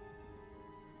 Okay.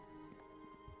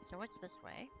 So what's this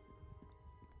way?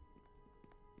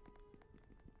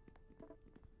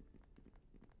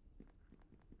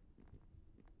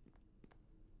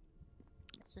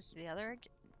 Is this the other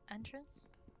entrance?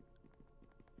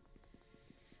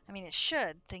 I mean, it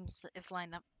should. Things if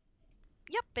lined up.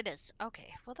 Yep, it is. Okay,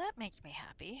 well that makes me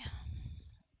happy.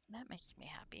 That makes me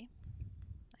happy.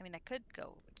 I mean, I could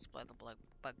go explore the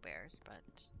bugbears, but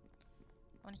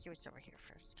I want to see what's over here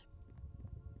first.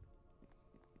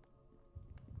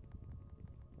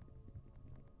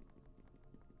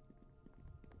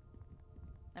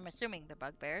 I'm assuming the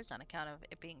bugbears on account of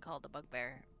it being called the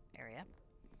bugbear area.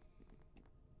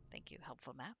 Thank you,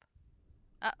 helpful map.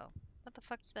 Uh-oh, what the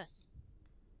fuck's this?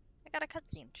 I got a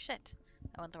cutscene. Shit,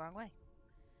 I went the wrong way.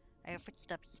 I hear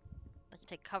footsteps. Let's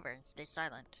take cover and stay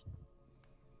silent.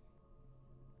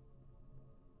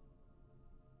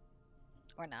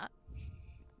 Or not.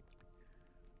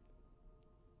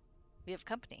 We have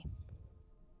company.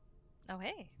 Oh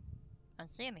hey, I don't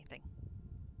see anything.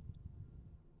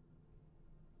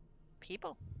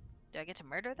 People. Do I get to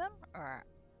murder them, or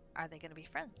are they gonna be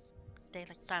friends? Stay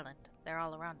silent. They're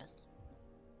all around us.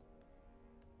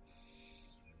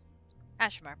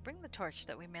 Ashmar, bring the torch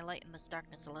that we may lighten this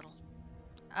darkness a little.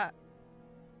 Uh,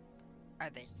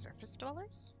 are they surface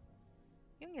dwellers?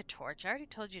 You and your torch. I already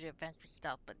told you to advance with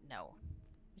stealth, but no.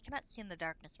 We cannot see in the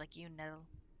darkness like you, Nettle.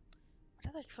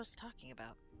 What are they supposed to be talking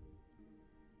about?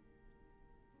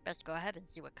 Best go ahead and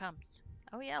see what comes.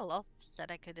 Oh yeah, Lolth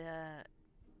said I could,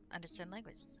 understand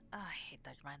languages. Ah, I hate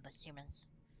those mindless humans.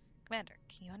 Commander,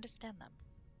 can you understand them?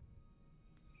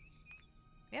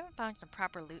 We haven't found some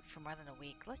proper loot for more than a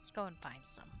week. Let's go and find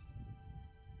some.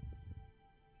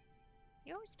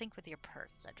 You always think with your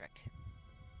purse, Cedric.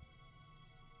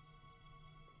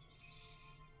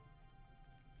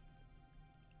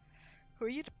 Who are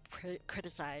you to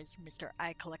criticize, Mr.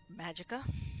 I Collect Magica?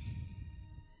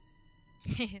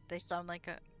 They sound like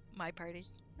my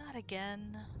parties. Not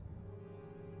again.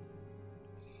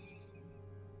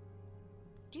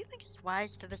 Do you think it's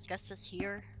wise to discuss this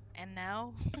here and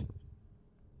now?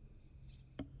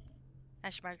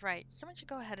 Ashmar's right. Someone should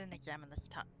go ahead and examine this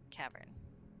cavern.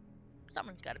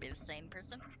 Someone's got to be the sane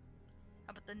person.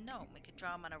 How about the gnome? We could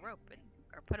draw him on a rope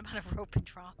or put him on a rope and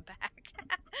draw him back.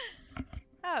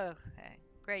 Oh, okay.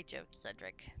 Great joke,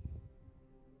 Cedric.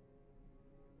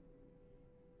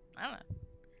 I don't know.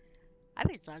 I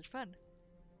think it sounds fun.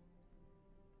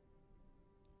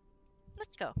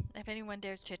 Let's go. If anyone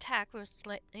dares to attack, we'll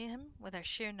slay him with our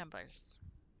sheer numbers.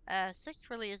 6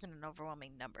 really isn't an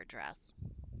overwhelming number, Dras.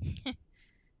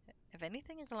 If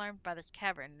anything is alarmed by this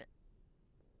cavern,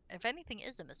 if anything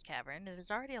is in this cavern, it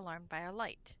is already alarmed by our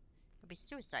light. It would be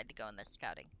suicide to go in there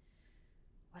scouting.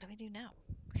 What do we do now?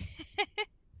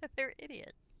 They're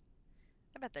idiots.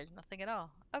 I bet there's nothing at all.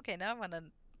 Okay, now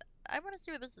I wanna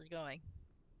see where this is going.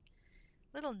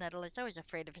 Little Nettle is always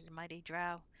afraid of his mighty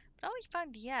drow, but all we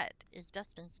found yet is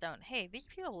dust and stone. Hey, these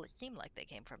people seem like they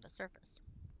came from the surface.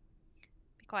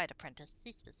 Be quiet, apprentice.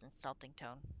 Cease this insulting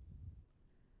tone.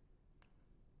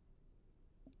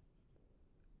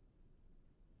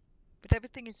 But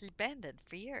everything is abandoned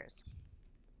for years.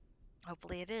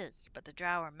 Hopefully it is, but the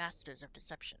drow are masters of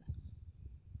deception.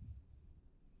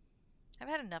 I've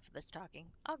had enough of this talking.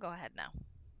 I'll go ahead now.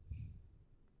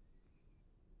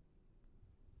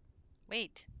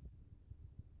 Wait.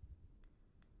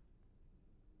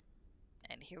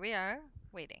 And here we are,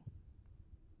 waiting.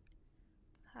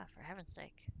 Ah, for heaven's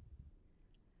sake.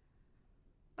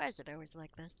 Why is it always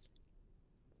like this?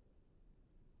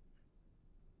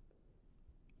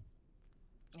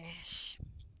 Ish.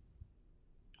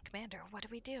 Commander, what do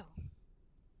we do?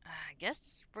 I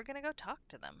guess we're gonna go talk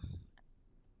to them.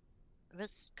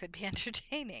 This could be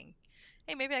entertaining.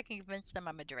 Hey, maybe I can convince them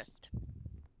I'm a Drist.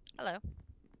 Hello.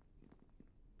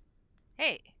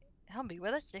 Hey, Humby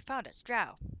with us? They found us.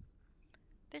 Drow.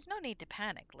 There's no need to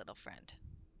panic, little friend.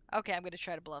 Okay, I'm gonna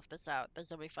try to bluff this out.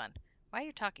 This'll be fun. Why are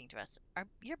you talking to us?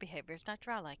 Your behavior is not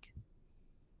drow-like.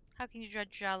 How can you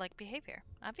judge drow-like behavior?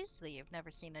 Obviously, you've never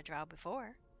seen a drow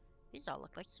before. These all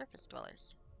look like surface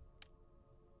dwellers.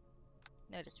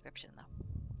 No description, though.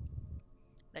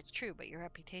 That's true, but your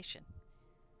reputation.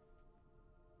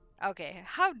 Okay,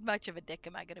 how much of a dick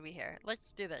am I going to be here?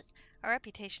 Let's do this. Our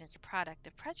reputation is a product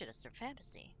of prejudice and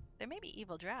fantasy. There may be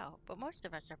evil drow, but most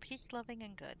of us are peace-loving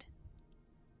and good.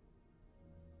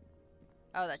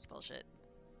 Oh, that's bullshit.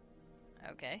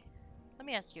 Okay. Let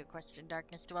me ask you a question,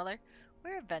 Darkness Dweller.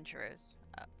 We're adventurers,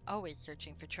 always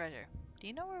searching for treasure. Do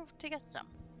you know where to get some?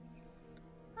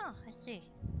 Oh, I see.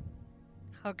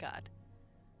 Oh god.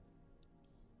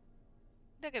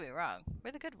 Don't get me wrong,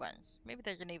 we're the good ones. Maybe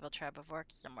there's an evil tribe of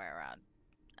orcs somewhere around.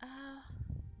 Uh...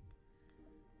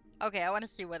 Okay, I want to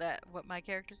see what my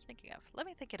character's thinking of. Let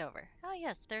me think it over. Ah,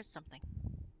 yes, there's something.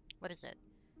 What is it?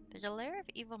 There's a lair of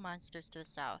evil monsters to the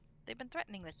south. They've been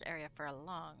threatening this area for a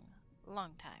long,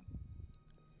 long time.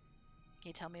 Can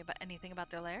you tell me about anything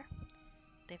about their lair?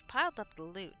 They've piled up the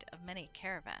loot of many a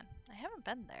caravan. I haven't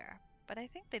been there, but I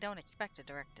think they don't expect a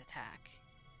direct attack.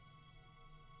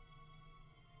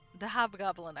 The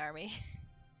Hobgoblin army.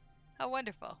 How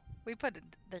wonderful. We put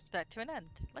this bet to an end.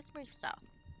 Let's move south.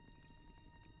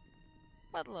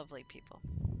 What lovely people.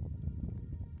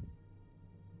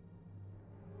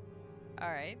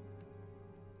 Alright.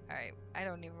 Alright. I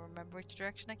don't even remember which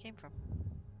direction I came from.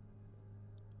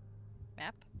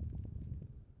 Map?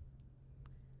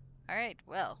 Alright,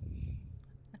 well.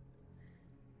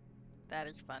 That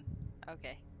is fun.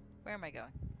 Okay. Where am I going?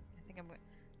 I think I'm going...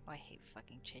 Oh, I hate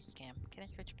fucking chase cam. Can I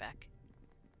switch back?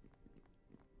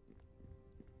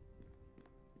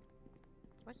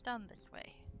 What's down this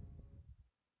way?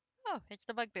 Oh, it's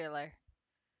the bugbear lair.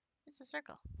 It's a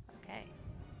circle. Okay.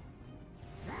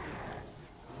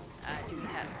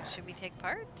 Should we take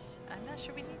part? I'm not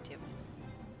sure we need to.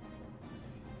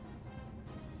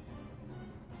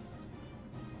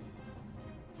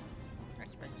 I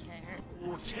suppose you can't hurt.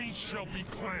 Your taste shall be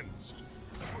cleansed.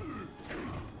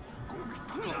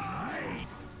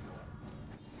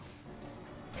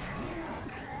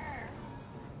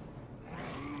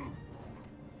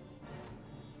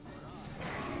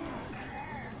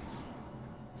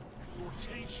 Your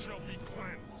taste shall be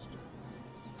cleansed.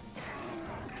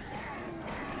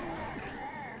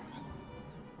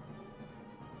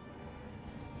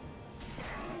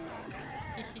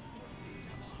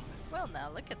 Well,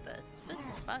 now look at this. This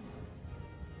is fun.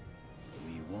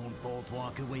 We won't both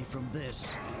walk away from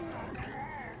this.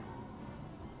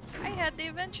 I had the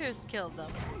adventurers kill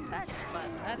them. That's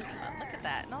fun. That is fun. Look at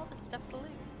that. And all the stuff to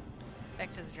loot.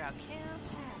 Back to the drow camp.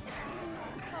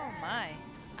 Oh my.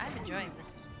 I'm enjoying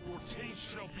this. Your taste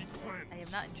shall be cleansed. I am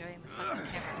not enjoying the fucking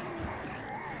camera.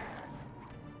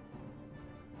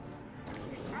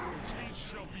 Your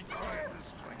taste shall be cleansed.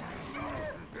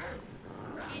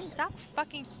 Can you stop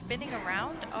fucking spinning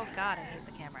around? Oh god, I hate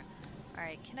the camera.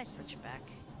 Alright, can I switch it back?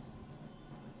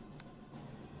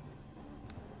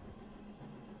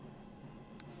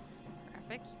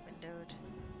 Graphics, windowed.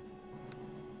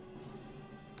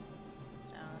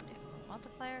 Sound,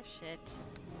 multiplier, shit.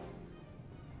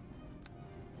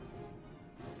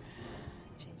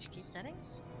 Change key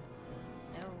settings?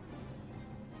 No.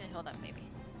 Okay, hold on, maybe.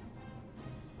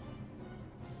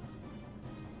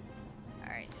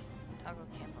 Alright, toggle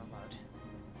camera mode.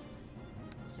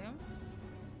 Zoom.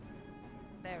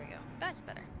 There we go. That's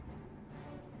better.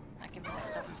 Not giving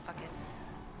myself a fucking...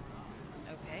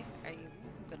 Okay, are you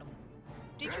gonna...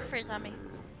 Did you freeze on me?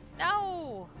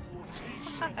 No!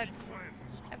 Fuck!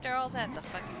 After all that, the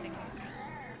fucking thing...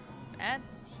 And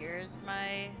here's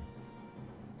my...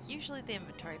 It's usually the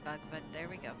inventory bug, but there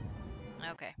we go.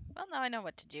 Okay, well now I know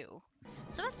what to do.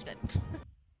 So that's good.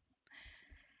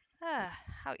 Ah,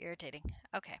 how irritating.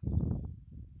 Okay.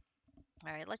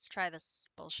 Alright, let's try this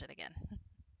bullshit again.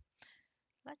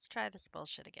 Let's try this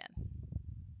bullshit again.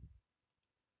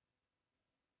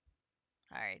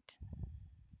 Alright.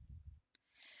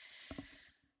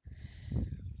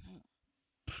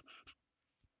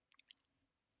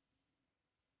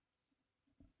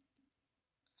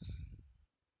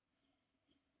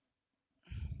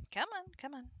 Come on,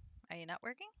 come on. Are you not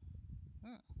working?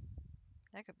 Hmm.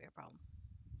 That could be a problem.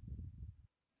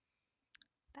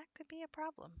 That could be a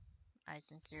problem. I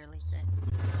sincerely say.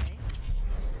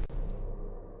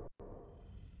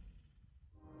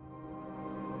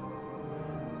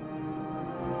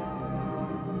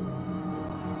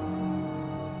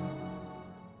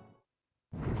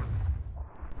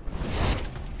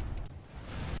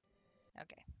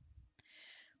 Okay.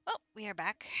 Well, we are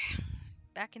back.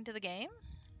 Back into the game.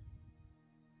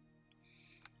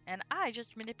 And I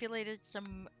just manipulated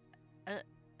some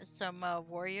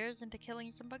warriors into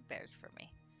killing some bugbears for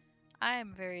me. I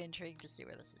am very intrigued to see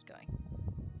where this is going.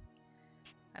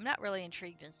 I'm not really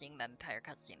intrigued in seeing that entire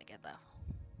cutscene again, though.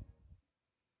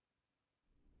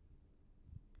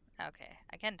 Okay,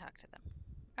 I can talk to them.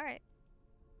 Alright,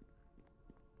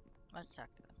 let's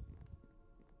talk to them.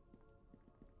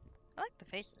 I like the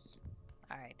faces.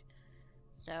 Alright,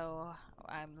 so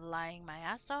I'm lying my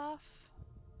ass off.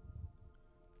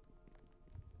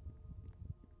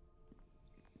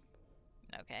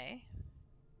 Okay.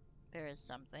 There is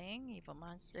something. Evil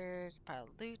monsters, pile of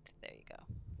loot. There you go.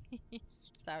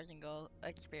 6,000 gold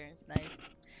experience. Nice.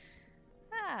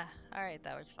 Ah, alright,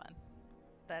 that was fun.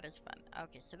 That is fun.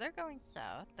 Okay, so they're going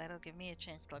south. That'll give me a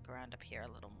chance to look around up here a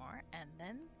little more, and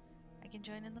then I can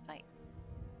join in the fight.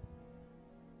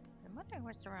 I'm wondering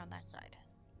what's around that side.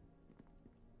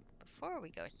 Before we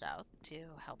go south to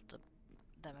help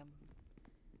them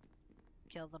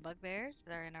kill the bugbears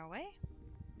that are in our way.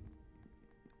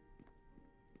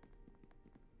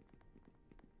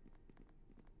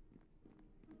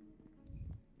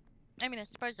 I mean, I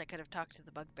suppose I could have talked to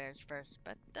the bugbears first,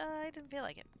 but I didn't feel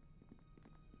like it.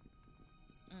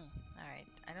 Alright,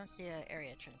 I don't see an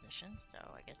area transition, so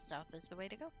I guess south is the way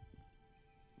to go.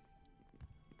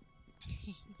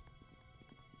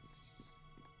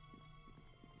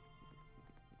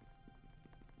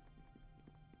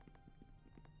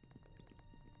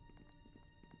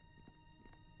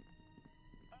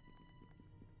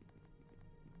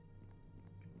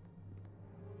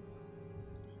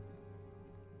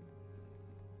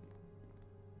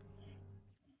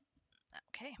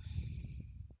 Okay.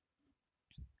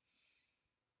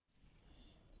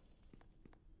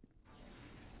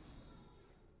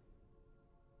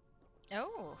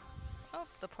 Oh! Oh,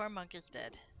 the poor monk is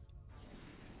dead.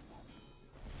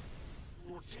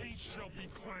 Your taste shall be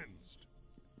cleansed.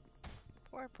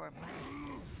 Poor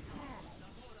monk.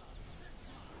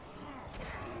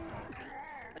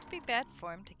 Would it be bad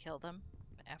form to kill them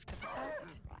after the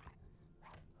fact?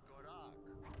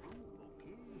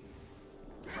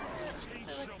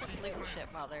 So let's just loot shit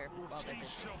while they're busy.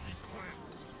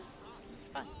 It's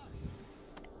fun.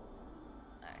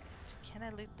 Alright, can I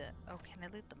loot the... Oh, can I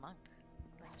loot the monk?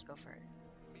 Let's go for it.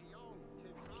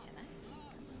 Can I?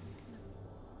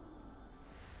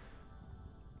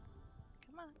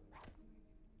 Come on.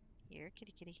 Here,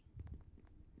 kitty kitty.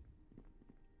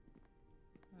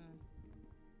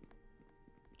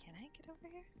 Can I get over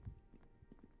here?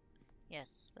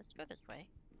 Yes, let's go this way.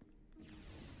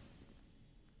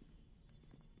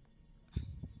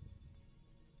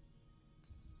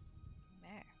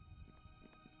 There.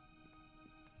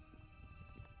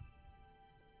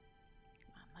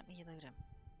 Come on, let me loot him.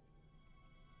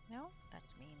 No?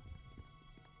 That's mean.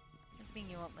 That's mean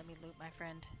you won't let me loot my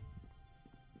friend.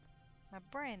 My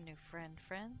brand new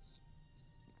friends.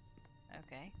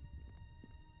 Okay.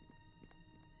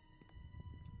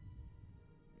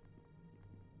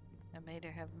 I made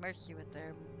her have mercy with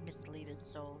their misleaded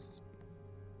souls.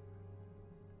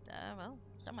 Well,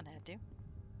 someone had to.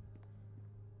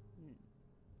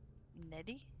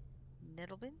 Neddy?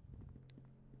 Niddlebin?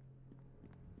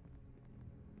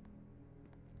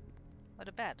 What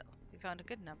a battle. We found a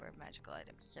good number of magical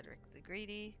items. Cedric the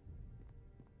Greedy.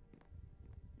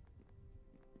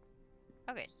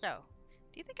 Okay, so,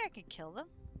 do you think I could kill them?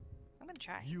 I'm gonna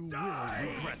try. You will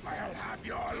regret I'll have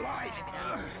your life. Maybe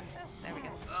not. Oh, there we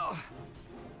go.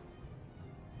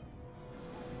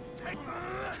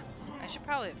 I should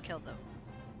probably have killed the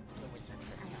wizard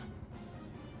first.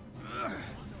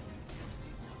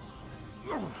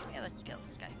 Yeah, let's kill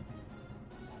this guy.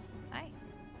 Hi.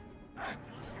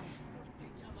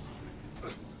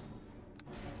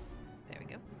 There we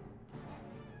go.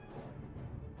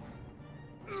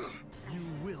 You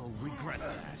will regret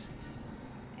that.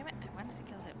 Damn it, I wanted to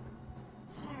kill him.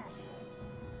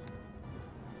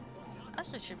 Let's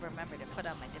also should remember to put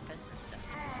on my defensive stuff.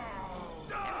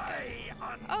 Die,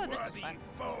 Oh, this is unworthy fun.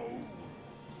 foe!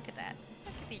 Look at that.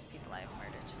 Look at these people I have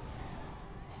murdered.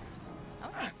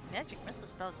 How many magic missile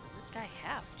spells does this guy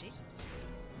have? Jesus.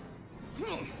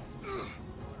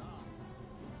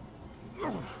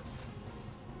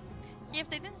 See, if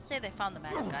they didn't say they found the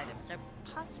magic items, I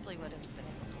possibly would have been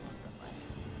able to let them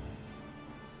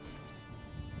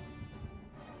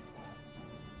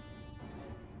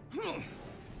live.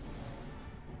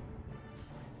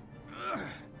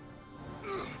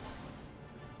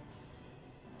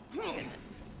 My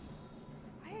goodness.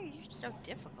 Why are you so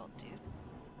difficult, dude?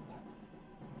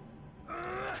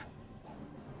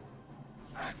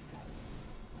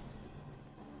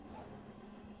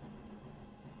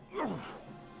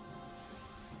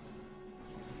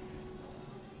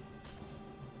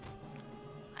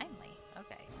 Finally.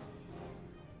 Okay.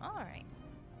 Alright.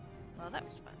 Well, that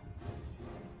was fun.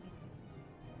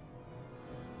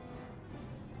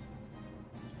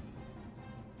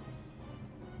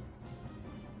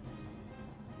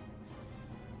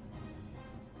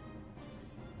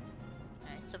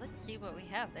 Alright, so let's see what we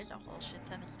have. There's a whole shit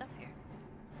ton of stuff here.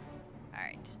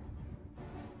 Alright.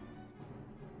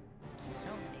 So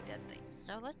many dead things.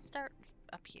 So let's start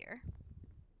up here.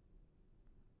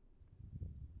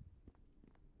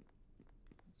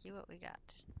 And see what we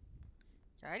got.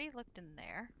 So I already looked in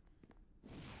there.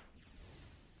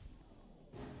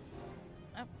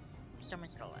 Oh,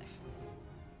 someone's still alive.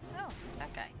 Oh,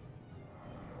 that guy.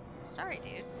 Sorry, dude.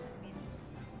 I mean,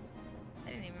 I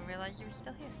didn't even realize you were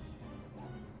still here.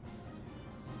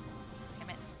 Damn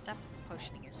it, stop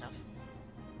potioning yourself.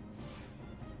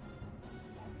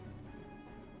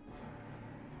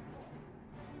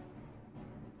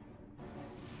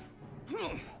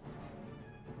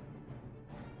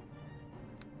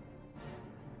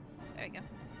 There we go.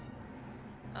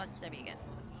 Oh, let's stab you again.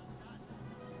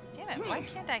 Damn it, why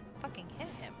can't I fucking hit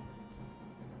him?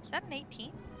 Is that an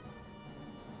 18?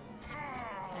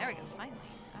 There we go, finally.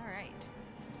 Alright.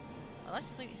 Well,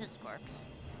 let's loot his corpse.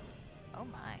 Oh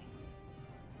my.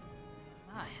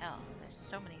 Ah, hell. There's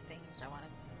so many things I want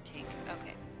to take.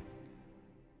 Okay.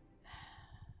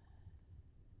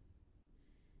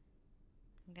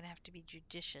 I'm gonna have to be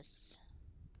judicious.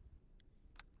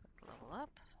 Let's level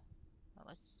up. Well,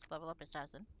 let's level up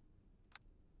Assassin.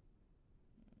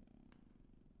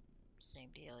 Same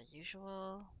deal as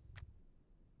usual.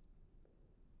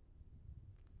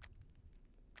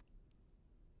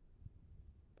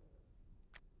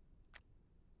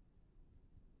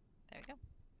 There we go.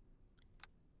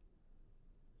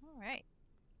 Alright.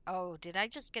 Oh, did I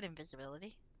just get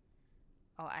invisibility?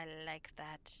 Oh, I like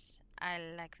that. I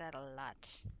like that a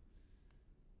lot.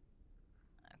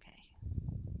 Okay.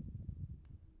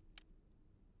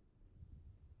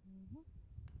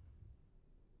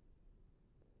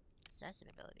 Assassin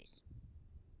abilities.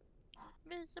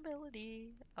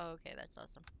 Visibility. Okay, that's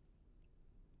awesome.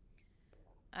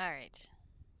 Alright.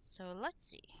 So let's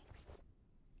see.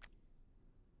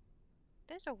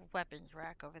 There's a weapons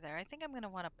rack over there. I think I'm going to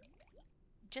want to,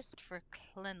 just for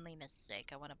cleanliness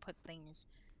sake, I want to put things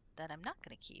that I'm not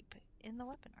going to keep in the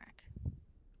weapon rack.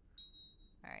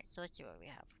 Alright, so let's see what we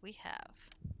have. We have...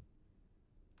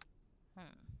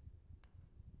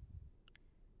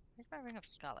 Where's my Ring of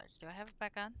Scholars? Do I have it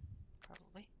back on?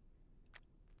 Probably.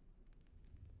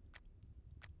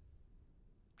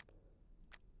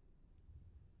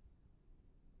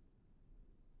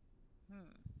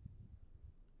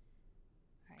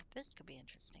 Alright, this could be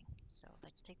interesting. So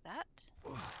let's take that.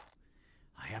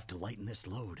 I have to lighten this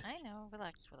load. I know.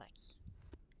 Relax, relax.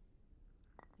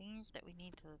 Things that we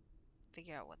need to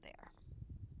figure out what they are.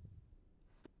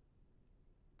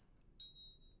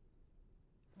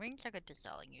 Rings are good to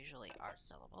sell and usually are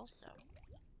sellable, so...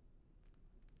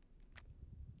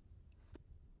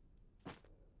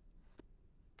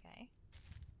 Okay.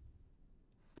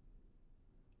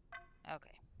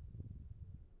 Okay.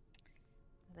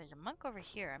 There's a monk over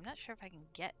here. I'm not sure if I can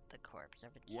get the corpse.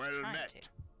 I've been just Well trying met. to.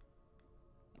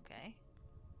 Okay.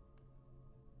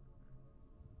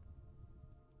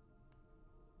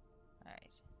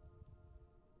 Alright.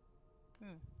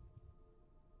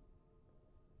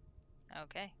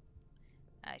 Okay.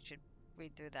 I should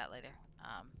read through that later.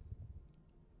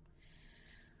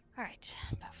 Alright.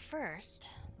 But first,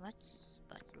 let's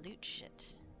loot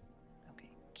shit. Okay.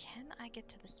 Can I get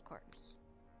to this corpse?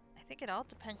 I think it all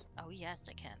depends. Oh, yes,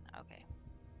 I can. Okay.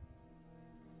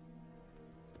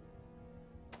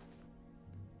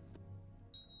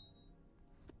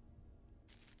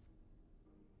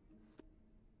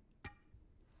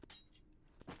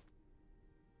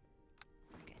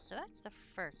 Okay, so that's the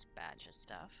first batch of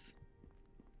stuff.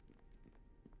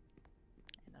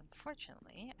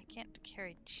 Unfortunately, I can't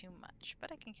carry too much,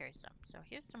 but I can carry some. So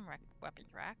here's some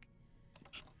weapons rack.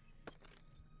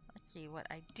 Let's see what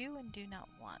I do and do not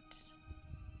want.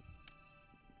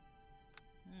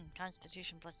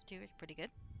 Constitution +2 is pretty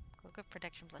good. Cloak of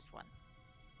Protection +1. I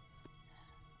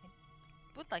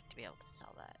would like to be able to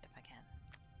sell that if I can.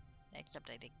 Except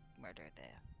I did murder the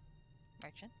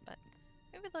merchant, but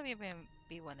maybe there'll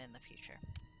be one in the future.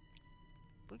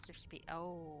 Boots of Speed.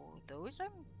 Oh, those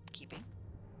I'm keeping.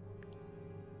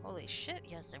 Holy shit,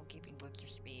 yes, I'm keeping Boots of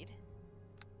Speed.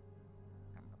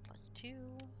 Armor +2.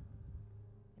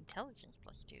 Intelligence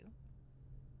 +2.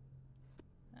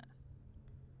 Huh.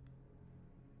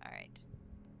 Alright.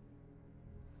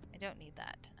 I don't need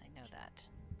that. I know that.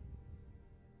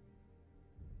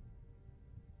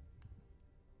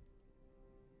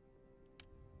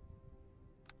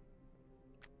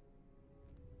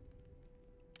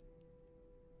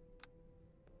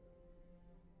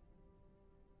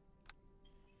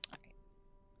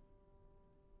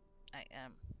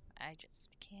 Alright. I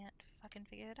just can't fucking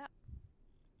figure it out.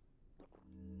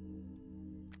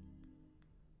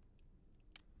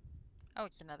 Oh,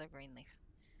 it's another green leaf.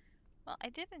 Well, I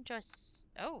did enjoy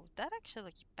oh, that actually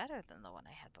looks better than the one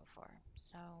I had before.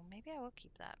 So maybe I will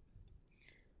keep that.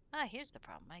 Ah, here's the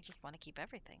problem. I just want to keep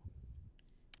everything.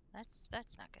 That's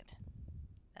not good.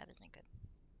 That isn't good.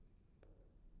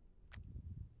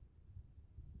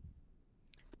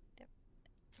 Yep.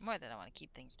 More than I want to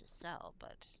keep things to sell,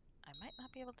 but I might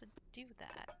not be able to do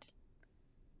that.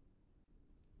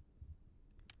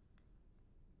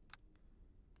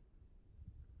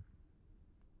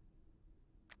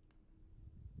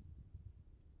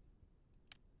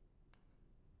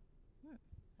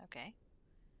 Okay.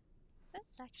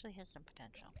 This actually has some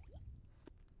potential.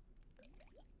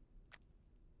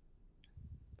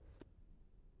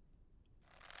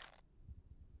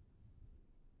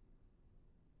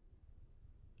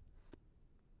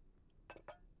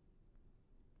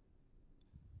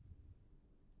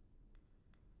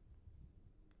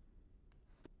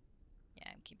 Yeah,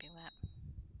 I'm keeping that.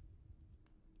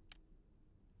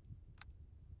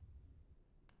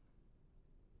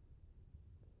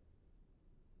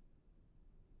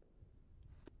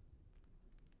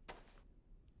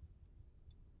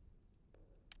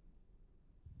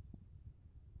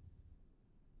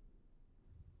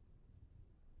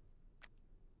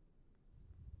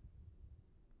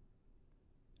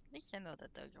 At least I know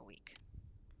that those are weak.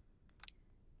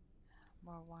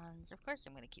 More wands. Of course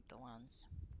I'm going to keep the wands.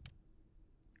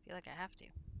 I feel like I have to.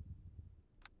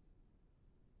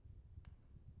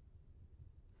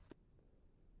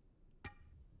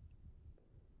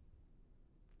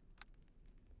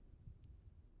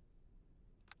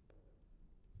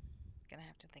 Gonna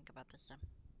have to think about this some.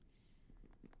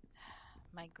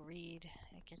 My greed,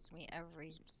 it gets me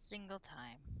every single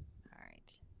time.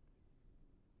 Alright.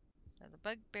 So the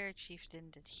Bugbear Chieftain,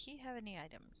 did he have any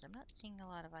items? I'm not seeing a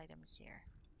lot of items here.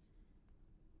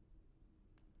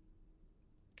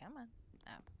 Come on.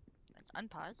 Oh, let's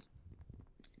unpause.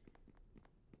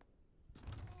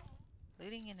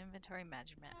 Looting and inventory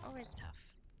management, always tough.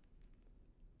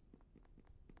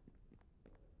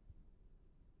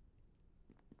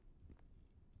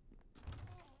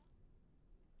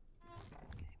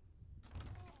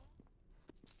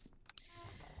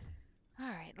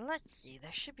 Alright, let's see.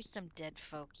 There should be some dead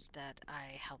folks that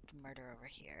I helped murder over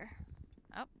here.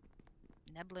 Oh,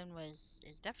 Neblin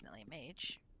is definitely a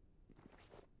mage.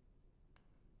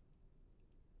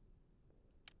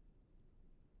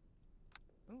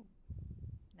 Ooh,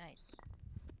 nice.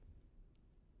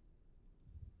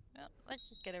 Well, let's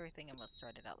just get everything and we'll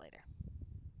sort it out later.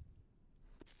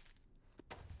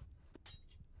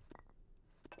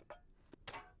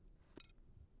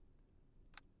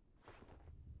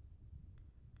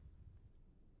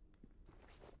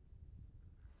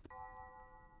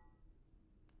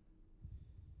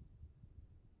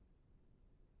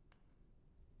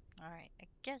 Alright, I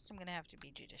guess I'm gonna have to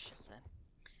be judicious then.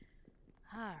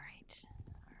 Alright,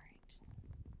 alright.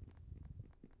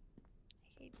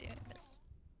 I hate doing this.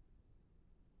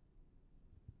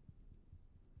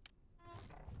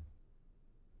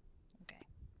 Okay.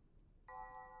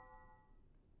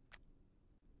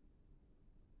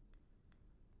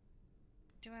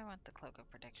 Do I want the Cloak of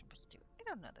Protection +2? I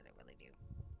don't know that I really do.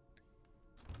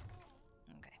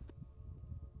 Okay.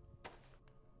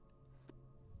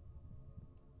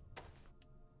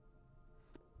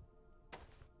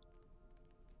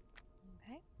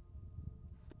 Okay.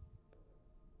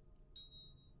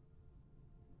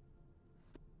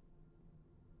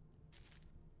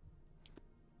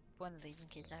 One of these in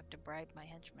case I have to bribe my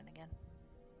henchman again.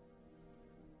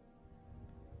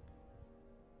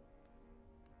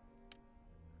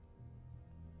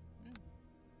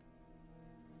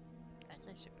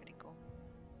 That's actually pretty cool.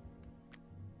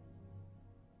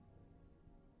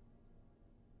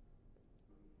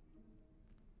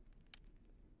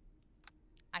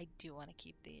 I do want to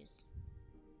keep these.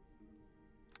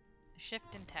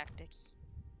 Shift in tactics.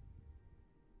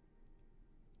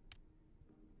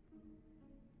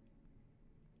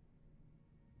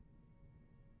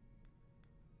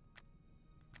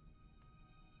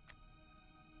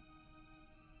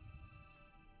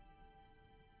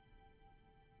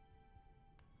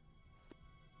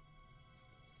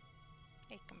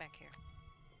 Hey, come back here.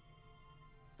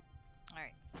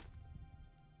 Alright.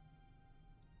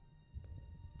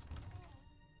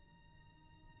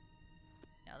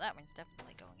 Now that one's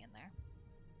definitely going in there.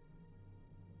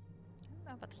 I don't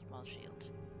know about the small shield.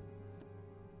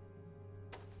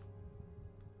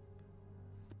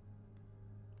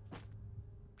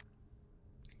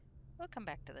 We'll come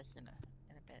back to this in a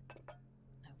bit.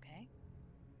 Okay.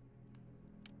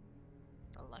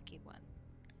 The lucky one.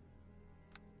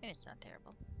 And it's not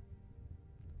terrible.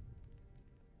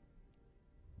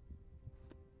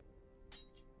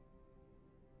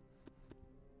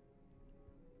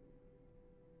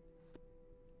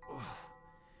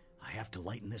 I have to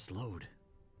lighten this load.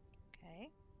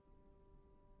 Okay.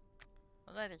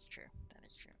 Well, that is true. That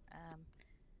is true.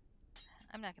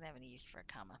 I'm not gonna have any use for a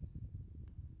comma.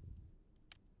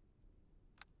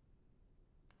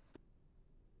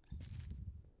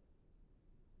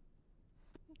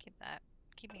 Keep that.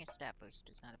 Keeping a stat boost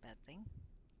is not a bad thing.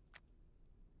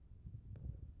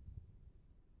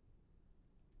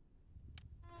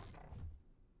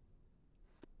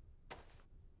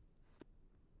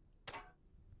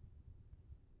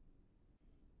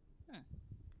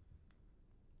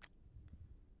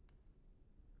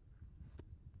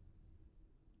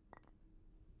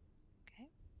 Okay.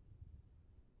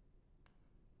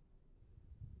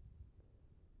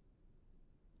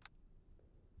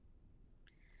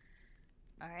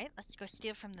 Alright, let's go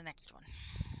steal from the next one.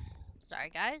 Sorry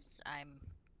guys, I'm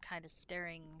kind of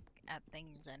staring at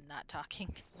things and not talking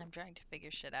because I'm trying to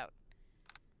figure shit out.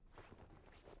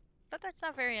 But that's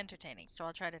not very entertaining, so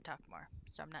I'll try to talk more,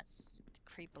 so I'm not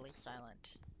creepily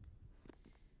silent.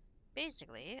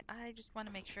 Basically, I just want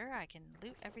to make sure I can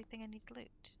loot everything I need to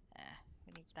loot.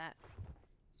 Who needs that?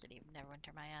 City of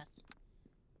Neverwinter, my ass.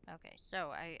 Okay,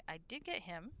 so I did get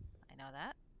him. I know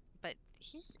that. But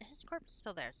his corpse is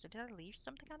still there, so did I leave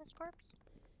something on his corpse?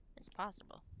 It's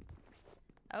possible.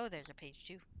 Oh, there's a page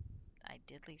 2. I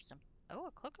did leave some... Oh,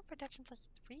 a cloak of protection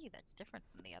 +3. That's different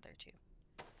than the other two.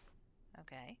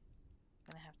 Okay.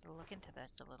 Gonna have to look into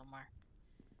this a little more.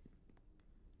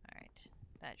 Alright.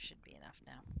 That should be enough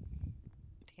now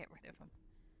to get rid of him.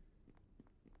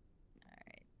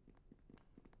 Alright.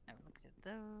 I've looked at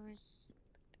those.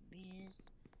 Looked at these.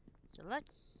 So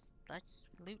let's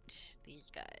loot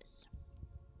these guys.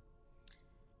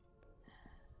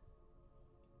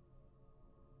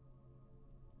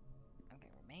 Okay,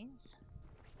 remains.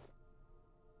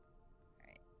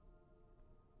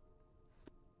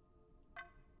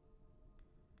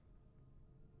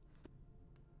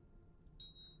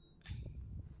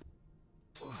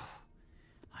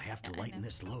 I have to Yeah, lighten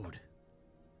this load.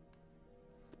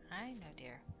 I know,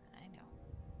 dear. I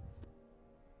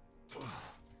know.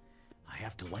 I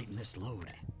have to lighten this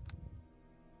load.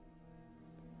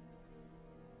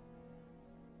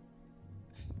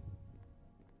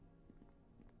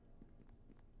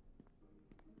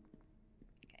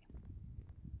 Okay.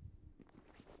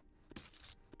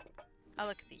 I'll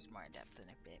look at these more in depth in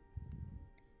a bit.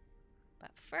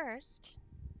 But first...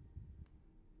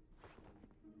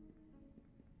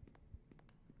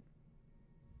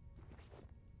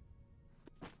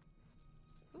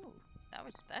 Ooh,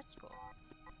 that's cool.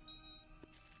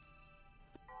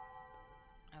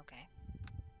 Okay.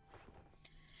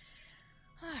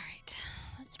 Alright,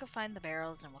 let's go find the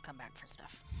barrels and we'll come back for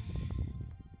stuff.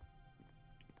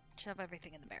 Shove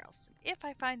everything in the barrels. If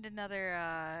I find another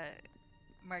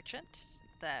merchant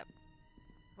that...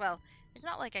 Well, it's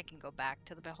not like I can go back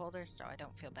to the Beholder, so I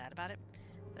don't feel bad about it.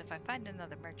 But if I find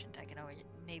another merchant, I can always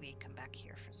maybe come back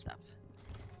here for stuff.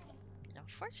 Because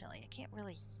unfortunately, I can't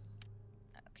really...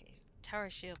 Okay, Tower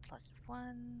Shield +1.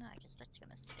 I guess that's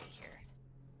gonna stay here.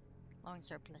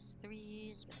 Longsword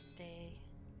 +3 is gonna stay.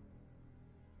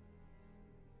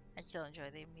 I still enjoy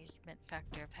the amusement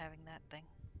factor of having that thing.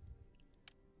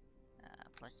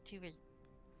 +2 is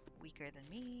weaker than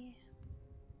me.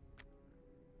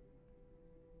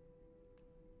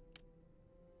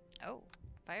 Oh,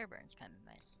 Fireburn's kind of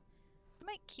nice. I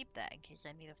might keep that in case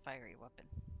I need a fiery weapon.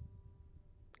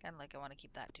 Kind of like I want to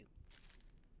keep that too.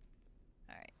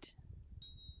 Alright.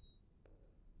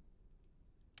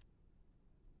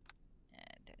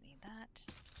 Don't need that. that.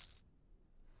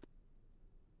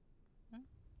 Hmm?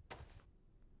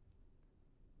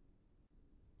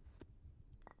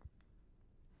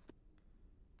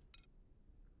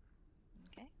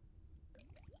 Okay.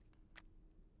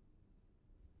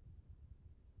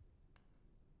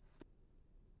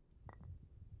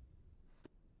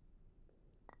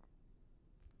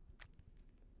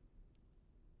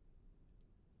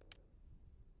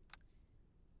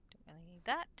 Don't really need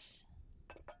that.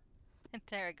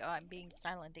 There we go. I'm being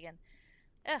silent again.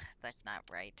 Ugh, that's not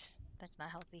right. That's not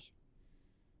healthy.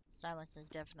 Silence is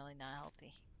definitely not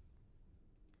healthy.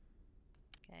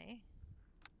 Okay.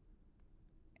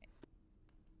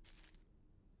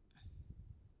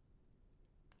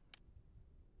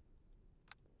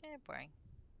 Boring.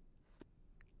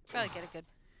 Probably get a good I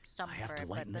sum have for to it,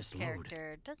 but lighten this this load.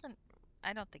 character doesn't.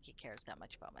 I don't think he cares that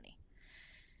much about money.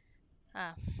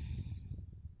 Ah,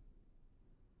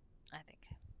 I think.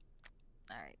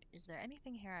 Alright, is there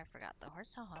anything here I forgot? The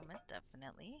horse helmet,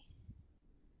 definitely.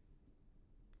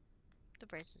 The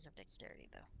braces of dexterity,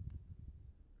 though.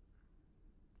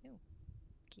 Ooh,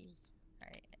 keys.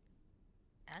 Alright,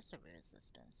 acid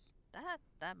resistance.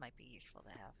 That might be useful to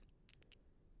have.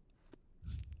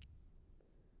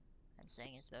 I'm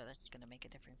saying as though that's gonna make a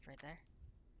difference right there.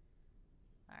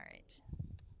 Alright.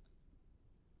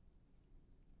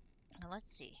 Now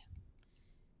let's see.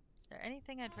 Is there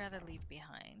anything I'd rather leave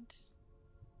behind?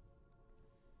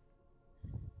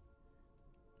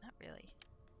 Not really.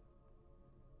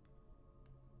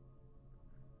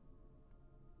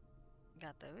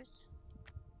 Got those.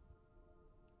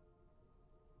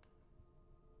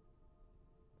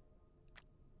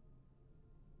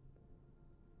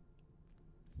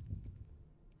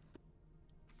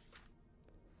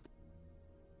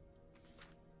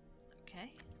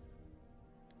 Okay.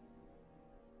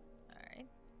 Alright.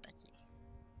 Let's see.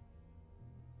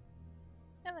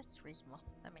 Yeah, that's reasonable.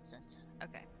 That makes sense.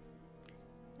 Okay.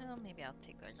 Well, maybe I'll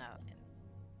take those out and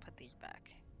put these back.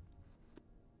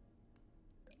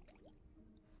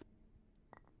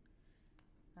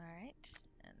 Alright.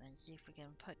 And then see if we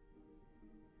can put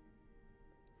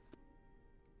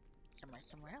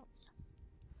somewhere else.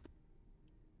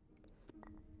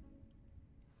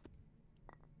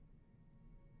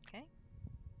 Okay.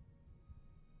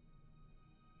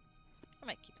 I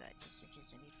might keep that just in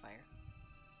case I need fire.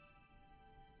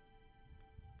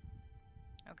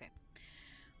 Okay.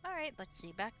 Alright, let's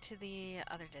see. Back to the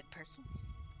other dead person.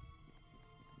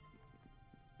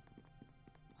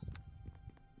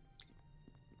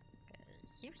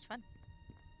 He was fun.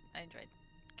 I enjoyed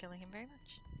killing him very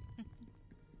much.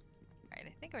 Alright,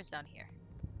 I think I was down here.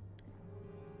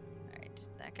 Alright,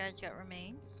 that guy's got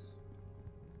remains.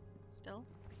 Still.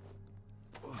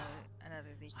 Another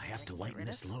of these I things have to can get lighten rid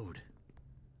this of. load.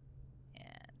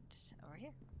 And over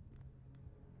here.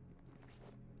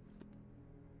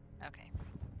 Okay.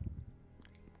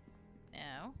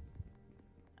 Now,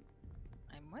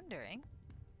 I'm wondering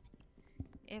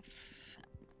if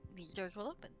these doors will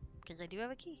open, because I do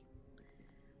have a key.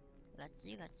 Let's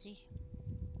see, let's see.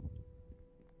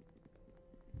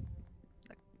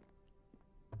 Look.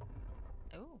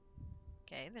 Oh,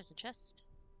 okay, there's a chest.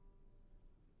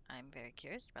 I'm very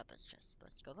curious about this chest.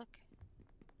 Let's go look.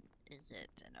 Is it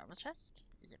a normal chest?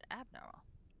 Is it abnormal?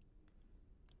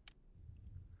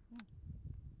 Hmm.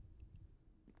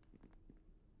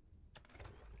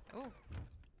 Oh,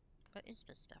 what is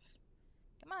this stuff?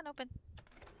 Come on, open.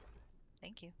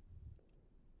 Thank you.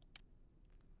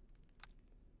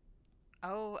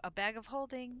 Oh, a bag of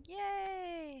holding.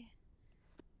 Yay!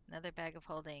 Another bag of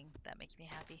holding. That makes me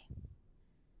happy.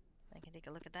 I can take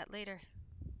a look at that later.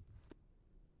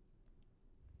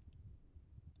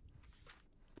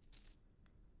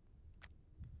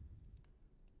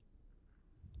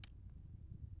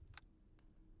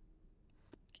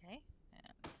 Okay,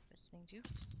 and this thing too.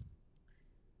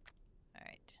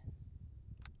 Alright.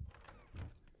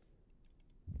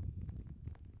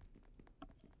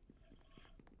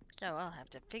 So I'll have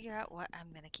to figure out what I'm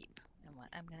gonna keep and what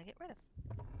I'm gonna get rid of.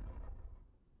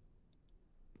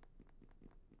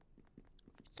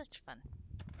 Such fun.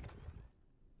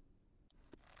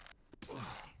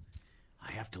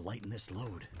 I have to lighten this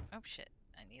load. Oh shit,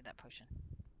 I need that potion.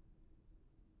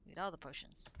 Need all the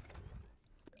potions.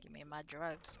 Give me my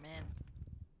drugs, man.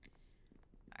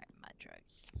 Alright, my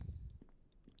drugs.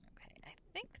 Okay, I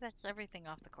think that's everything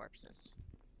off the corpses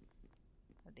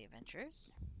of the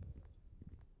adventurers.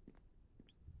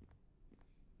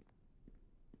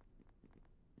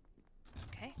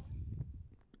 Okay.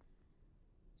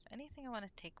 So anything I want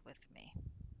to take with me?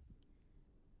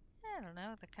 I don't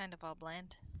know, they're kind of all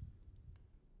bland.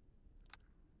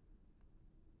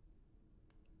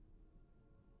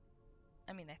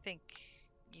 mean, I think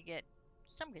you get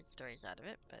some good stories out of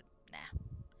it, but nah.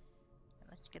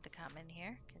 Let's get the comma in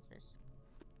here, because there's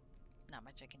not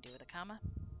much I can do with a comma.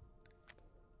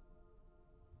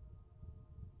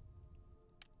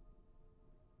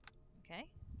 Okay.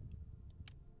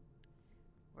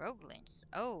 Rogue links.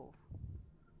 Oh.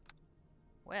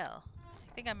 Well,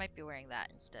 I think I might be wearing that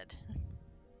instead.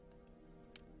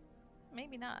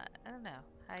 Maybe not. I don't know.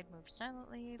 Hide, move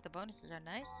silently. The bonuses are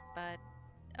nice, but...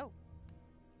 Oh.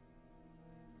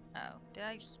 Oh. Did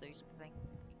I just lose the thing?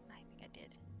 I think I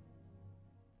did.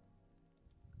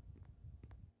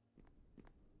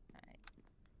 Alright.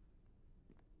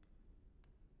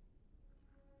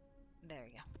 There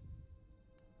we go.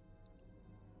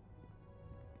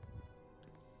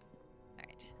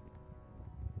 Alright.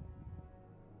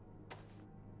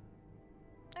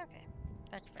 Okay.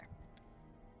 That's fair.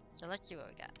 So let's see what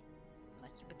we got.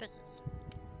 Let's see what this is.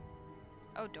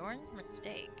 Oh, Doran's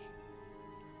mistake.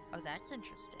 Oh, that's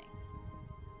interesting.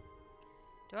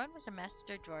 Doran was a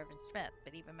master dwarven smith,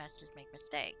 but even masters make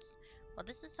mistakes. While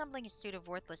disassembling a suit of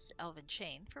worthless elven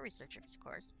chain, for researchers of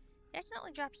course, he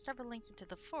accidentally dropped several links into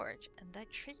the forge, and that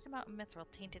trace amount of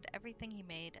mithril tainted everything he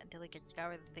made until he could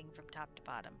scour the thing from top to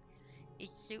bottom. Each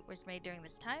suit was made during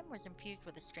this time was infused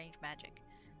with a strange magic,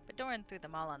 but Doran threw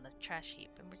them all on the trash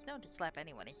heap and was known to slap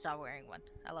anyone he saw wearing one.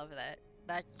 I love that.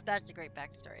 That's a great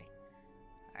backstory.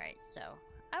 Alright, so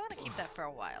I want to keep that for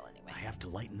a while anyway. I have to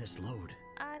lighten this load.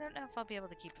 I don't know if I'll be able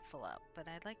to keep it full up, but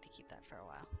I'd like to keep that for a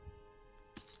while.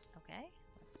 Okay,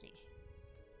 let's see.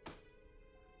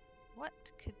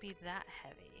 What could be that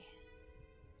heavy?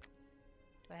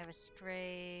 Do I have a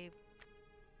stray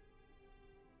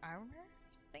armor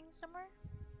thing somewhere?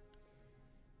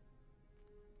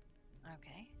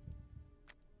 Okay.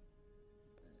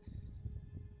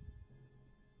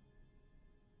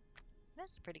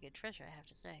 That's a pretty good treasure, I have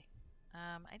to say.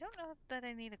 I don't know that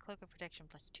I need a cloak of protection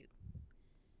 +2.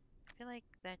 I feel like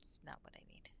that's not what I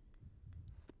need.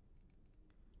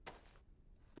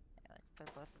 Okay, let's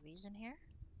put both of these in here.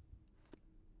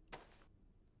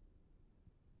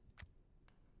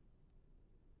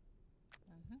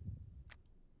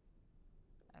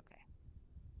 Okay.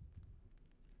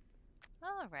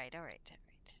 Alright.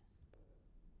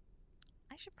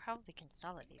 I should probably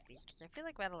consolidate these because I feel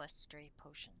like we had a lot of stray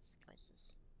potions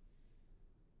places.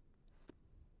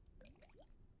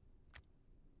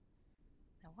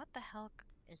 Now what the hell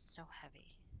is so heavy?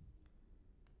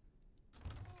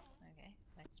 Okay,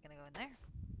 that's gonna go in there.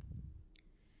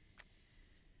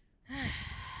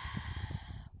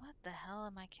 What the hell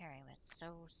am I carrying that's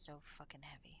so fucking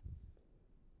heavy?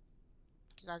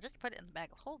 Because I'll just put it in the bag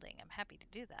of holding. I'm happy to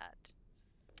do that.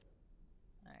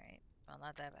 Alright. Well,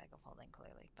 not that bag of holding,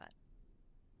 clearly, but...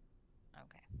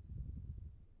 Okay.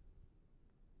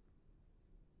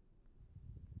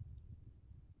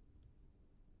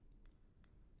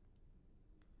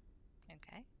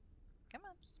 Okay. Come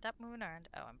on, stop moving around.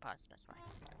 Oh, I'm paused, that's fine.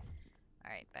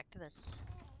 Alright, back to this.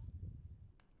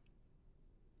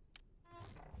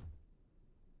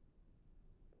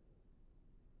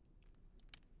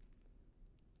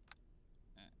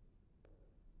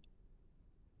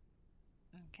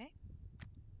 Okay.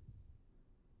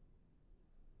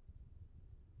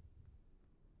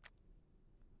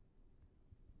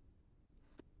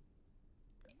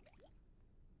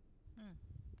 Hmm.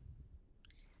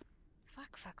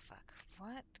 Fuck.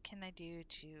 What can I do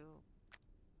to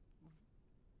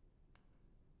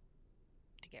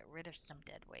get rid of some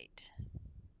dead weight?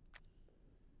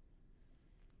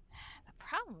 The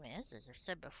problem is, as I've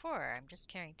said before, I'm just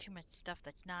carrying too much stuff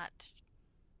that's not...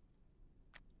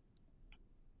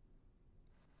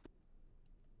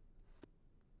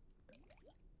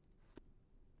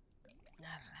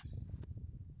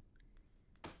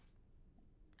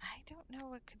 I don't know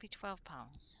what could be 12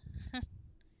 pounds.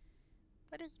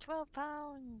 What is 12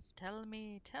 pounds? Tell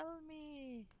me.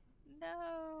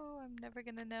 No, I'm never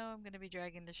gonna know. I'm gonna be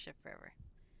dragging this ship forever.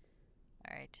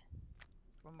 Alright.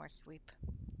 One more sweep.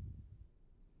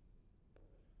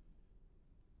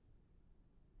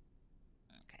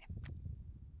 Okay.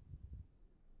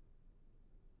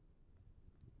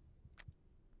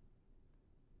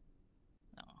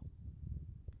 No.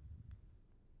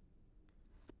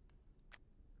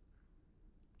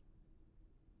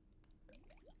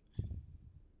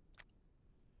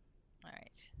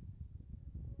 Alright.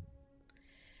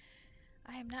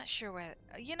 I am not sure where...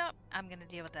 You know, I'm gonna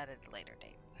deal with that at a later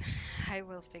date. I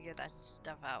will figure that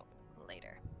stuff out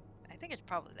later. I think it's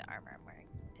probably the armor I'm wearing.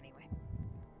 Anyway.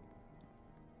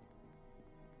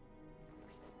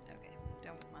 Okay,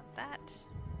 don't want that.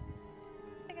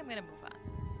 I think I'm gonna move on.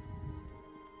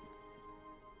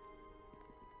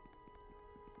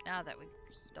 Now that we've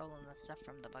stolen the stuff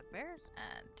from the bugbears,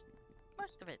 and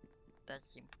most of it does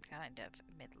seem kind of,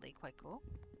 admittedly, quite cool.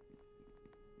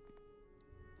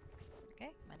 Okay,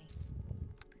 money.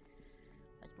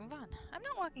 Let's move on. I'm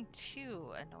not walking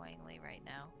too annoyingly right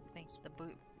now, thanks to the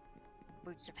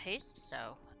boots of haste,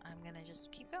 so I'm gonna just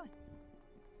keep going.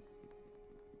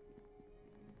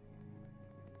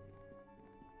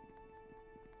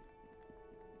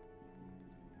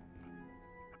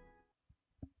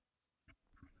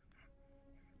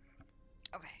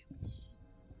 Okay.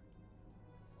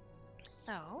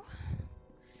 So,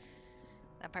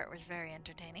 that part was very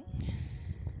entertaining.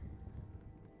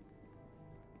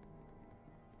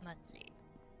 Let's see.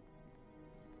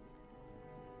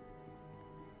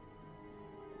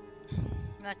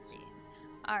 Let's see.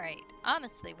 All right.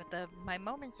 Honestly, with my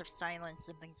moments of silence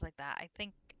and things like that, I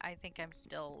think I'm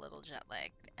still a little jet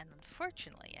lagged, and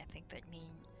unfortunately, I think that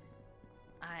means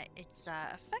it's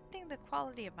affecting the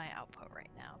quality of my output right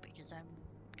now because I'm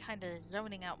kind of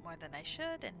zoning out more than I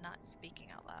should and not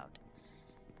speaking out loud.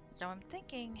 So I'm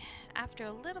thinking after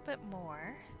a little bit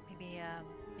more, maybe I'm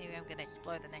gonna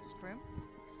explore the next room.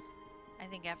 I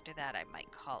think after that I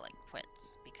might call it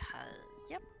quits because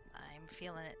yep, I'm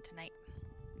feeling it tonight.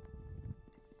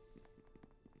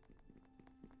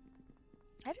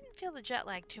 I didn't feel the jet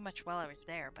lag too much while I was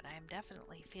there, but I am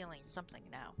definitely feeling something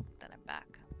now that I'm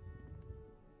back.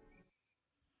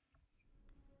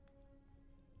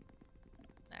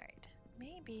 Alright,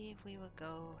 maybe we will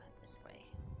go this way.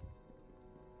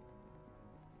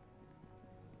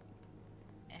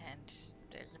 And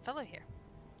there's a fellow here.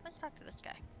 Let's talk to this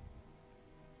guy.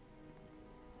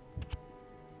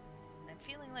 And I'm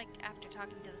feeling like after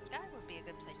talking to this guy would be a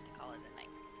good place to call it a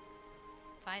night.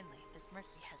 Finally, this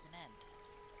mercy has an end.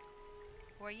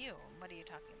 Who are you, and what are you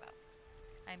talking about?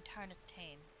 I am Tarnus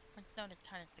Tane, once known as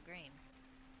Tarnus the Green.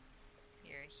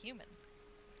 You're a human.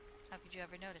 How could you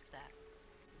ever notice that?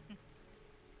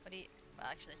 What do you... Well,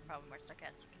 actually, it's probably more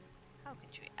sarcastic. How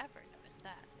could you ever notice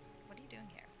that? What are you doing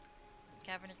here? This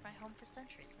cavern is my home for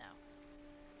centuries now.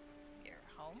 Your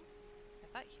home? I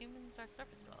thought humans are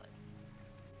surface dwellers.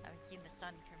 I haven't seen the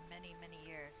sun for many, many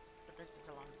years, but this is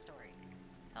a long story.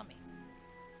 Tell me.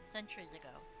 Centuries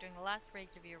ago, during the last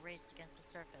raids of your race against the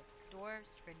surface,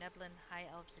 dwarves, Verneblin, high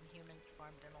elves, and humans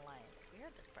formed an alliance. We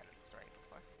heard this part of the story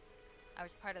before. I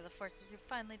was part of the forces who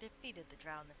finally defeated the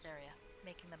drow in this area,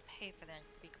 making them pay for their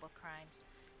unspeakable crimes.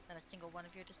 Not a single one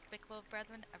of your despicable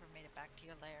brethren ever made it back to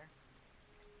your lair.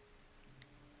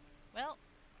 Well,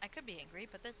 I could be angry,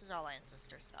 but this is all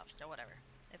ancestor stuff, so whatever.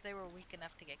 If they were weak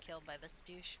enough to get killed by this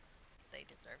douche, they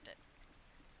deserved it.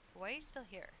 Why are you still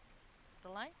here? The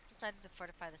Alliance decided to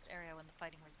fortify this area when the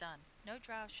fighting was done. No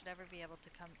drow should ever be able to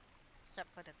come set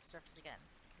foot at the surface again,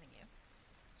 including you.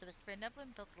 So the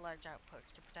Verneblin built a large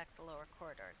outpost to protect the lower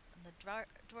corridors, and the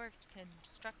dwarves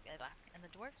constructed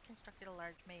a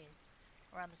large maze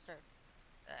around the surface.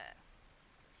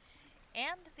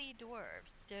 And the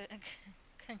dwarves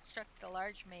constructed a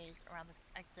large maze around the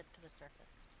exit to the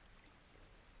surface.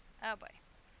 Oh boy.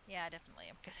 Yeah, definitely.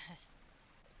 I'm gonna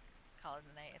call it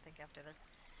a night, I think, after this.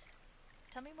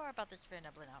 Tell me more about this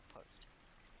Verneblin outpost.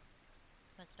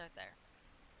 Let's start there.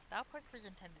 The outpost was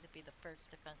intended to be the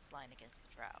first defense line against the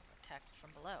drow, attacks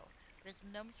from below. But as the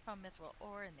gnomes found mithril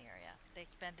ore in the area, they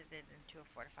expanded it into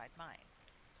a fortified mine.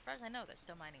 As far as I know, they're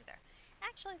still mining there.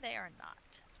 Actually, they are not.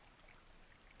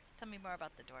 Tell me more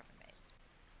about the dwarven maze.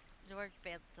 The dwarves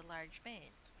built a large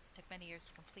maze. It took many years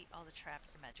to complete all the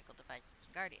traps and magical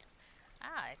devices and guardians.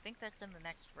 I think that's in the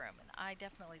next room, and I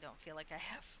definitely don't feel like I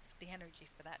have the energy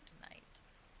for that tonight.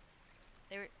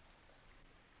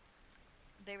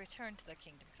 They returned to their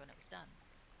kingdoms when it was done.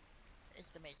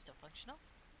 Is the maze still functional?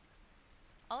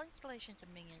 All installations and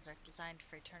minions are designed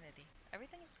for eternity.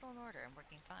 Everything is still in order and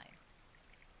working fine.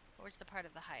 What was the part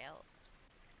of the High Elves?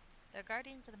 They're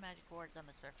guardians of the magic wards on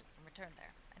the surface and returned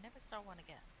there. I never saw one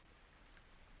again.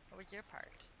 What was your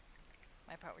part?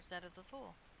 My part was that of the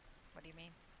fool. What do you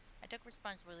mean? I took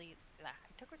responsibility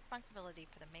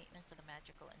for the maintenance of the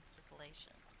magical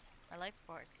installations. My life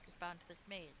force is bound to this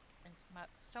maze, and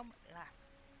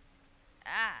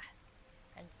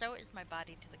and so is my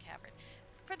body to the cavern.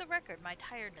 For the record, my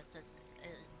tiredness is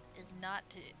not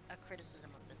a criticism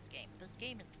of this game. This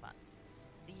game is fun.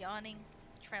 The yawning,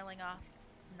 trailing off,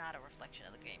 not a reflection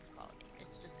of the game's quality.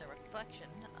 It's just a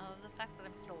reflection of the fact that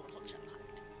I'm still a little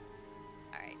jet-lagged.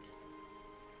 Alright.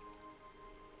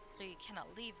 So you cannot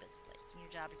leave this place, and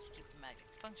your job is to keep the magic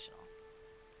functional.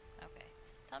 Okay.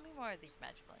 Tell me more of these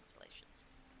magical installations.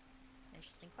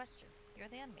 Interesting question. You're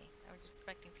the enemy I was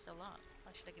expecting for so long.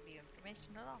 Why should I give you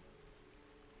information at all?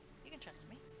 You can trust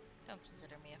me. Don't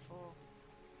consider me a fool.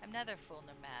 I'm neither a fool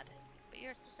nor mad. but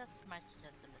your success is my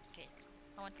success in this case.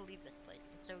 I want to leave this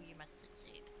place, and so you must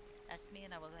succeed. Ask me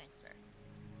and I will answer.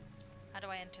 How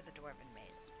do I enter the Dwarven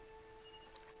Maze?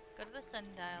 Go to the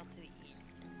sundial to the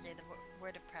east and say the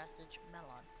word of passage,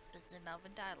 Melon. This is an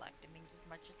elven dialect. It means as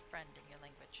much as friend in your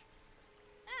language.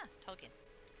 Ah, Tolkien.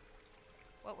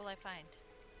 What will I find?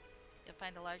 You'll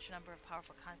find a large number of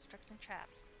powerful constructs and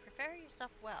traps. Prepare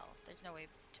yourself well. There's no way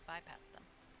to bypass them.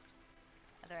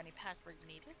 Are there any passwords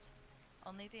needed?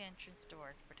 Only the entrance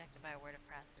doors protected by a word of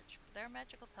passage, but there are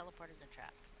magical teleporters and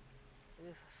traps.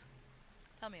 Oof.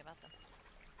 Tell me about them.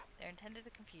 They're intended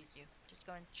to confuse you. Just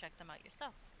go and check them out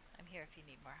yourself. I'm here if you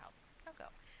need more help. Now go.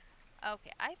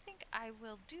 Okay, I think I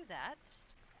will do that,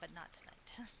 but not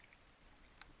tonight.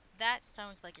 That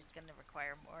sounds like it's going to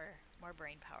require more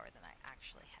brain power than I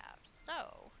actually have.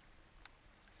 So,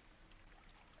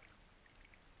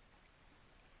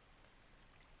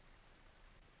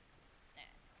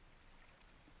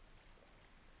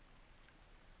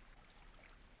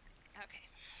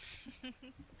 okay.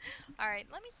 All right,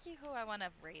 let me see who I want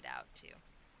to raid out to,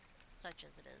 such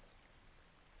as it is,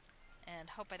 and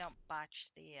hope I don't botch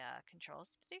the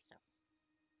controls to do so.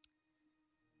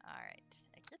 All right,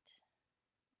 exit.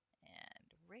 And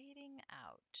raiding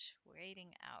out.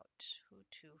 Raiding out. Who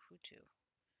to? Who to?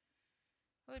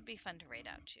 Who would be fun to raid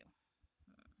out to?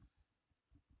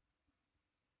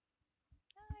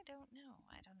 I don't know.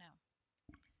 I don't know.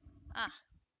 Ah.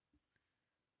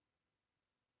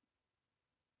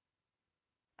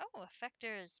 Oh,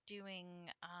 Effector is doing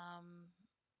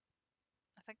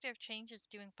Effector of Change is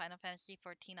doing Final Fantasy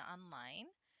XIV Online.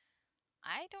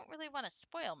 I don't really want to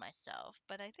spoil myself,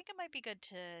 but I think it might be good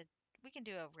to we can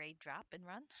do a raid drop and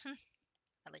run.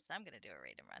 At least I'm gonna do a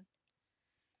raid and run.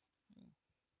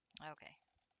 Okay.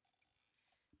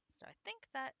 So I think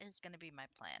that is gonna be my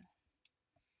plan.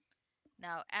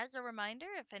 Now, as a reminder,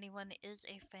 if anyone is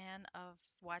a fan of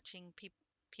watching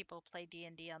people play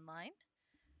D&D online,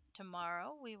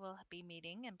 tomorrow we will be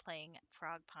meeting and playing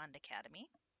Frog Pond Academy.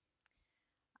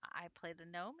 I play the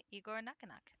gnome, Igor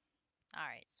Nakanak. All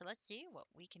right, so let's see what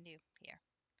we can do here.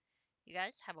 You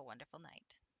guys have a wonderful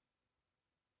night.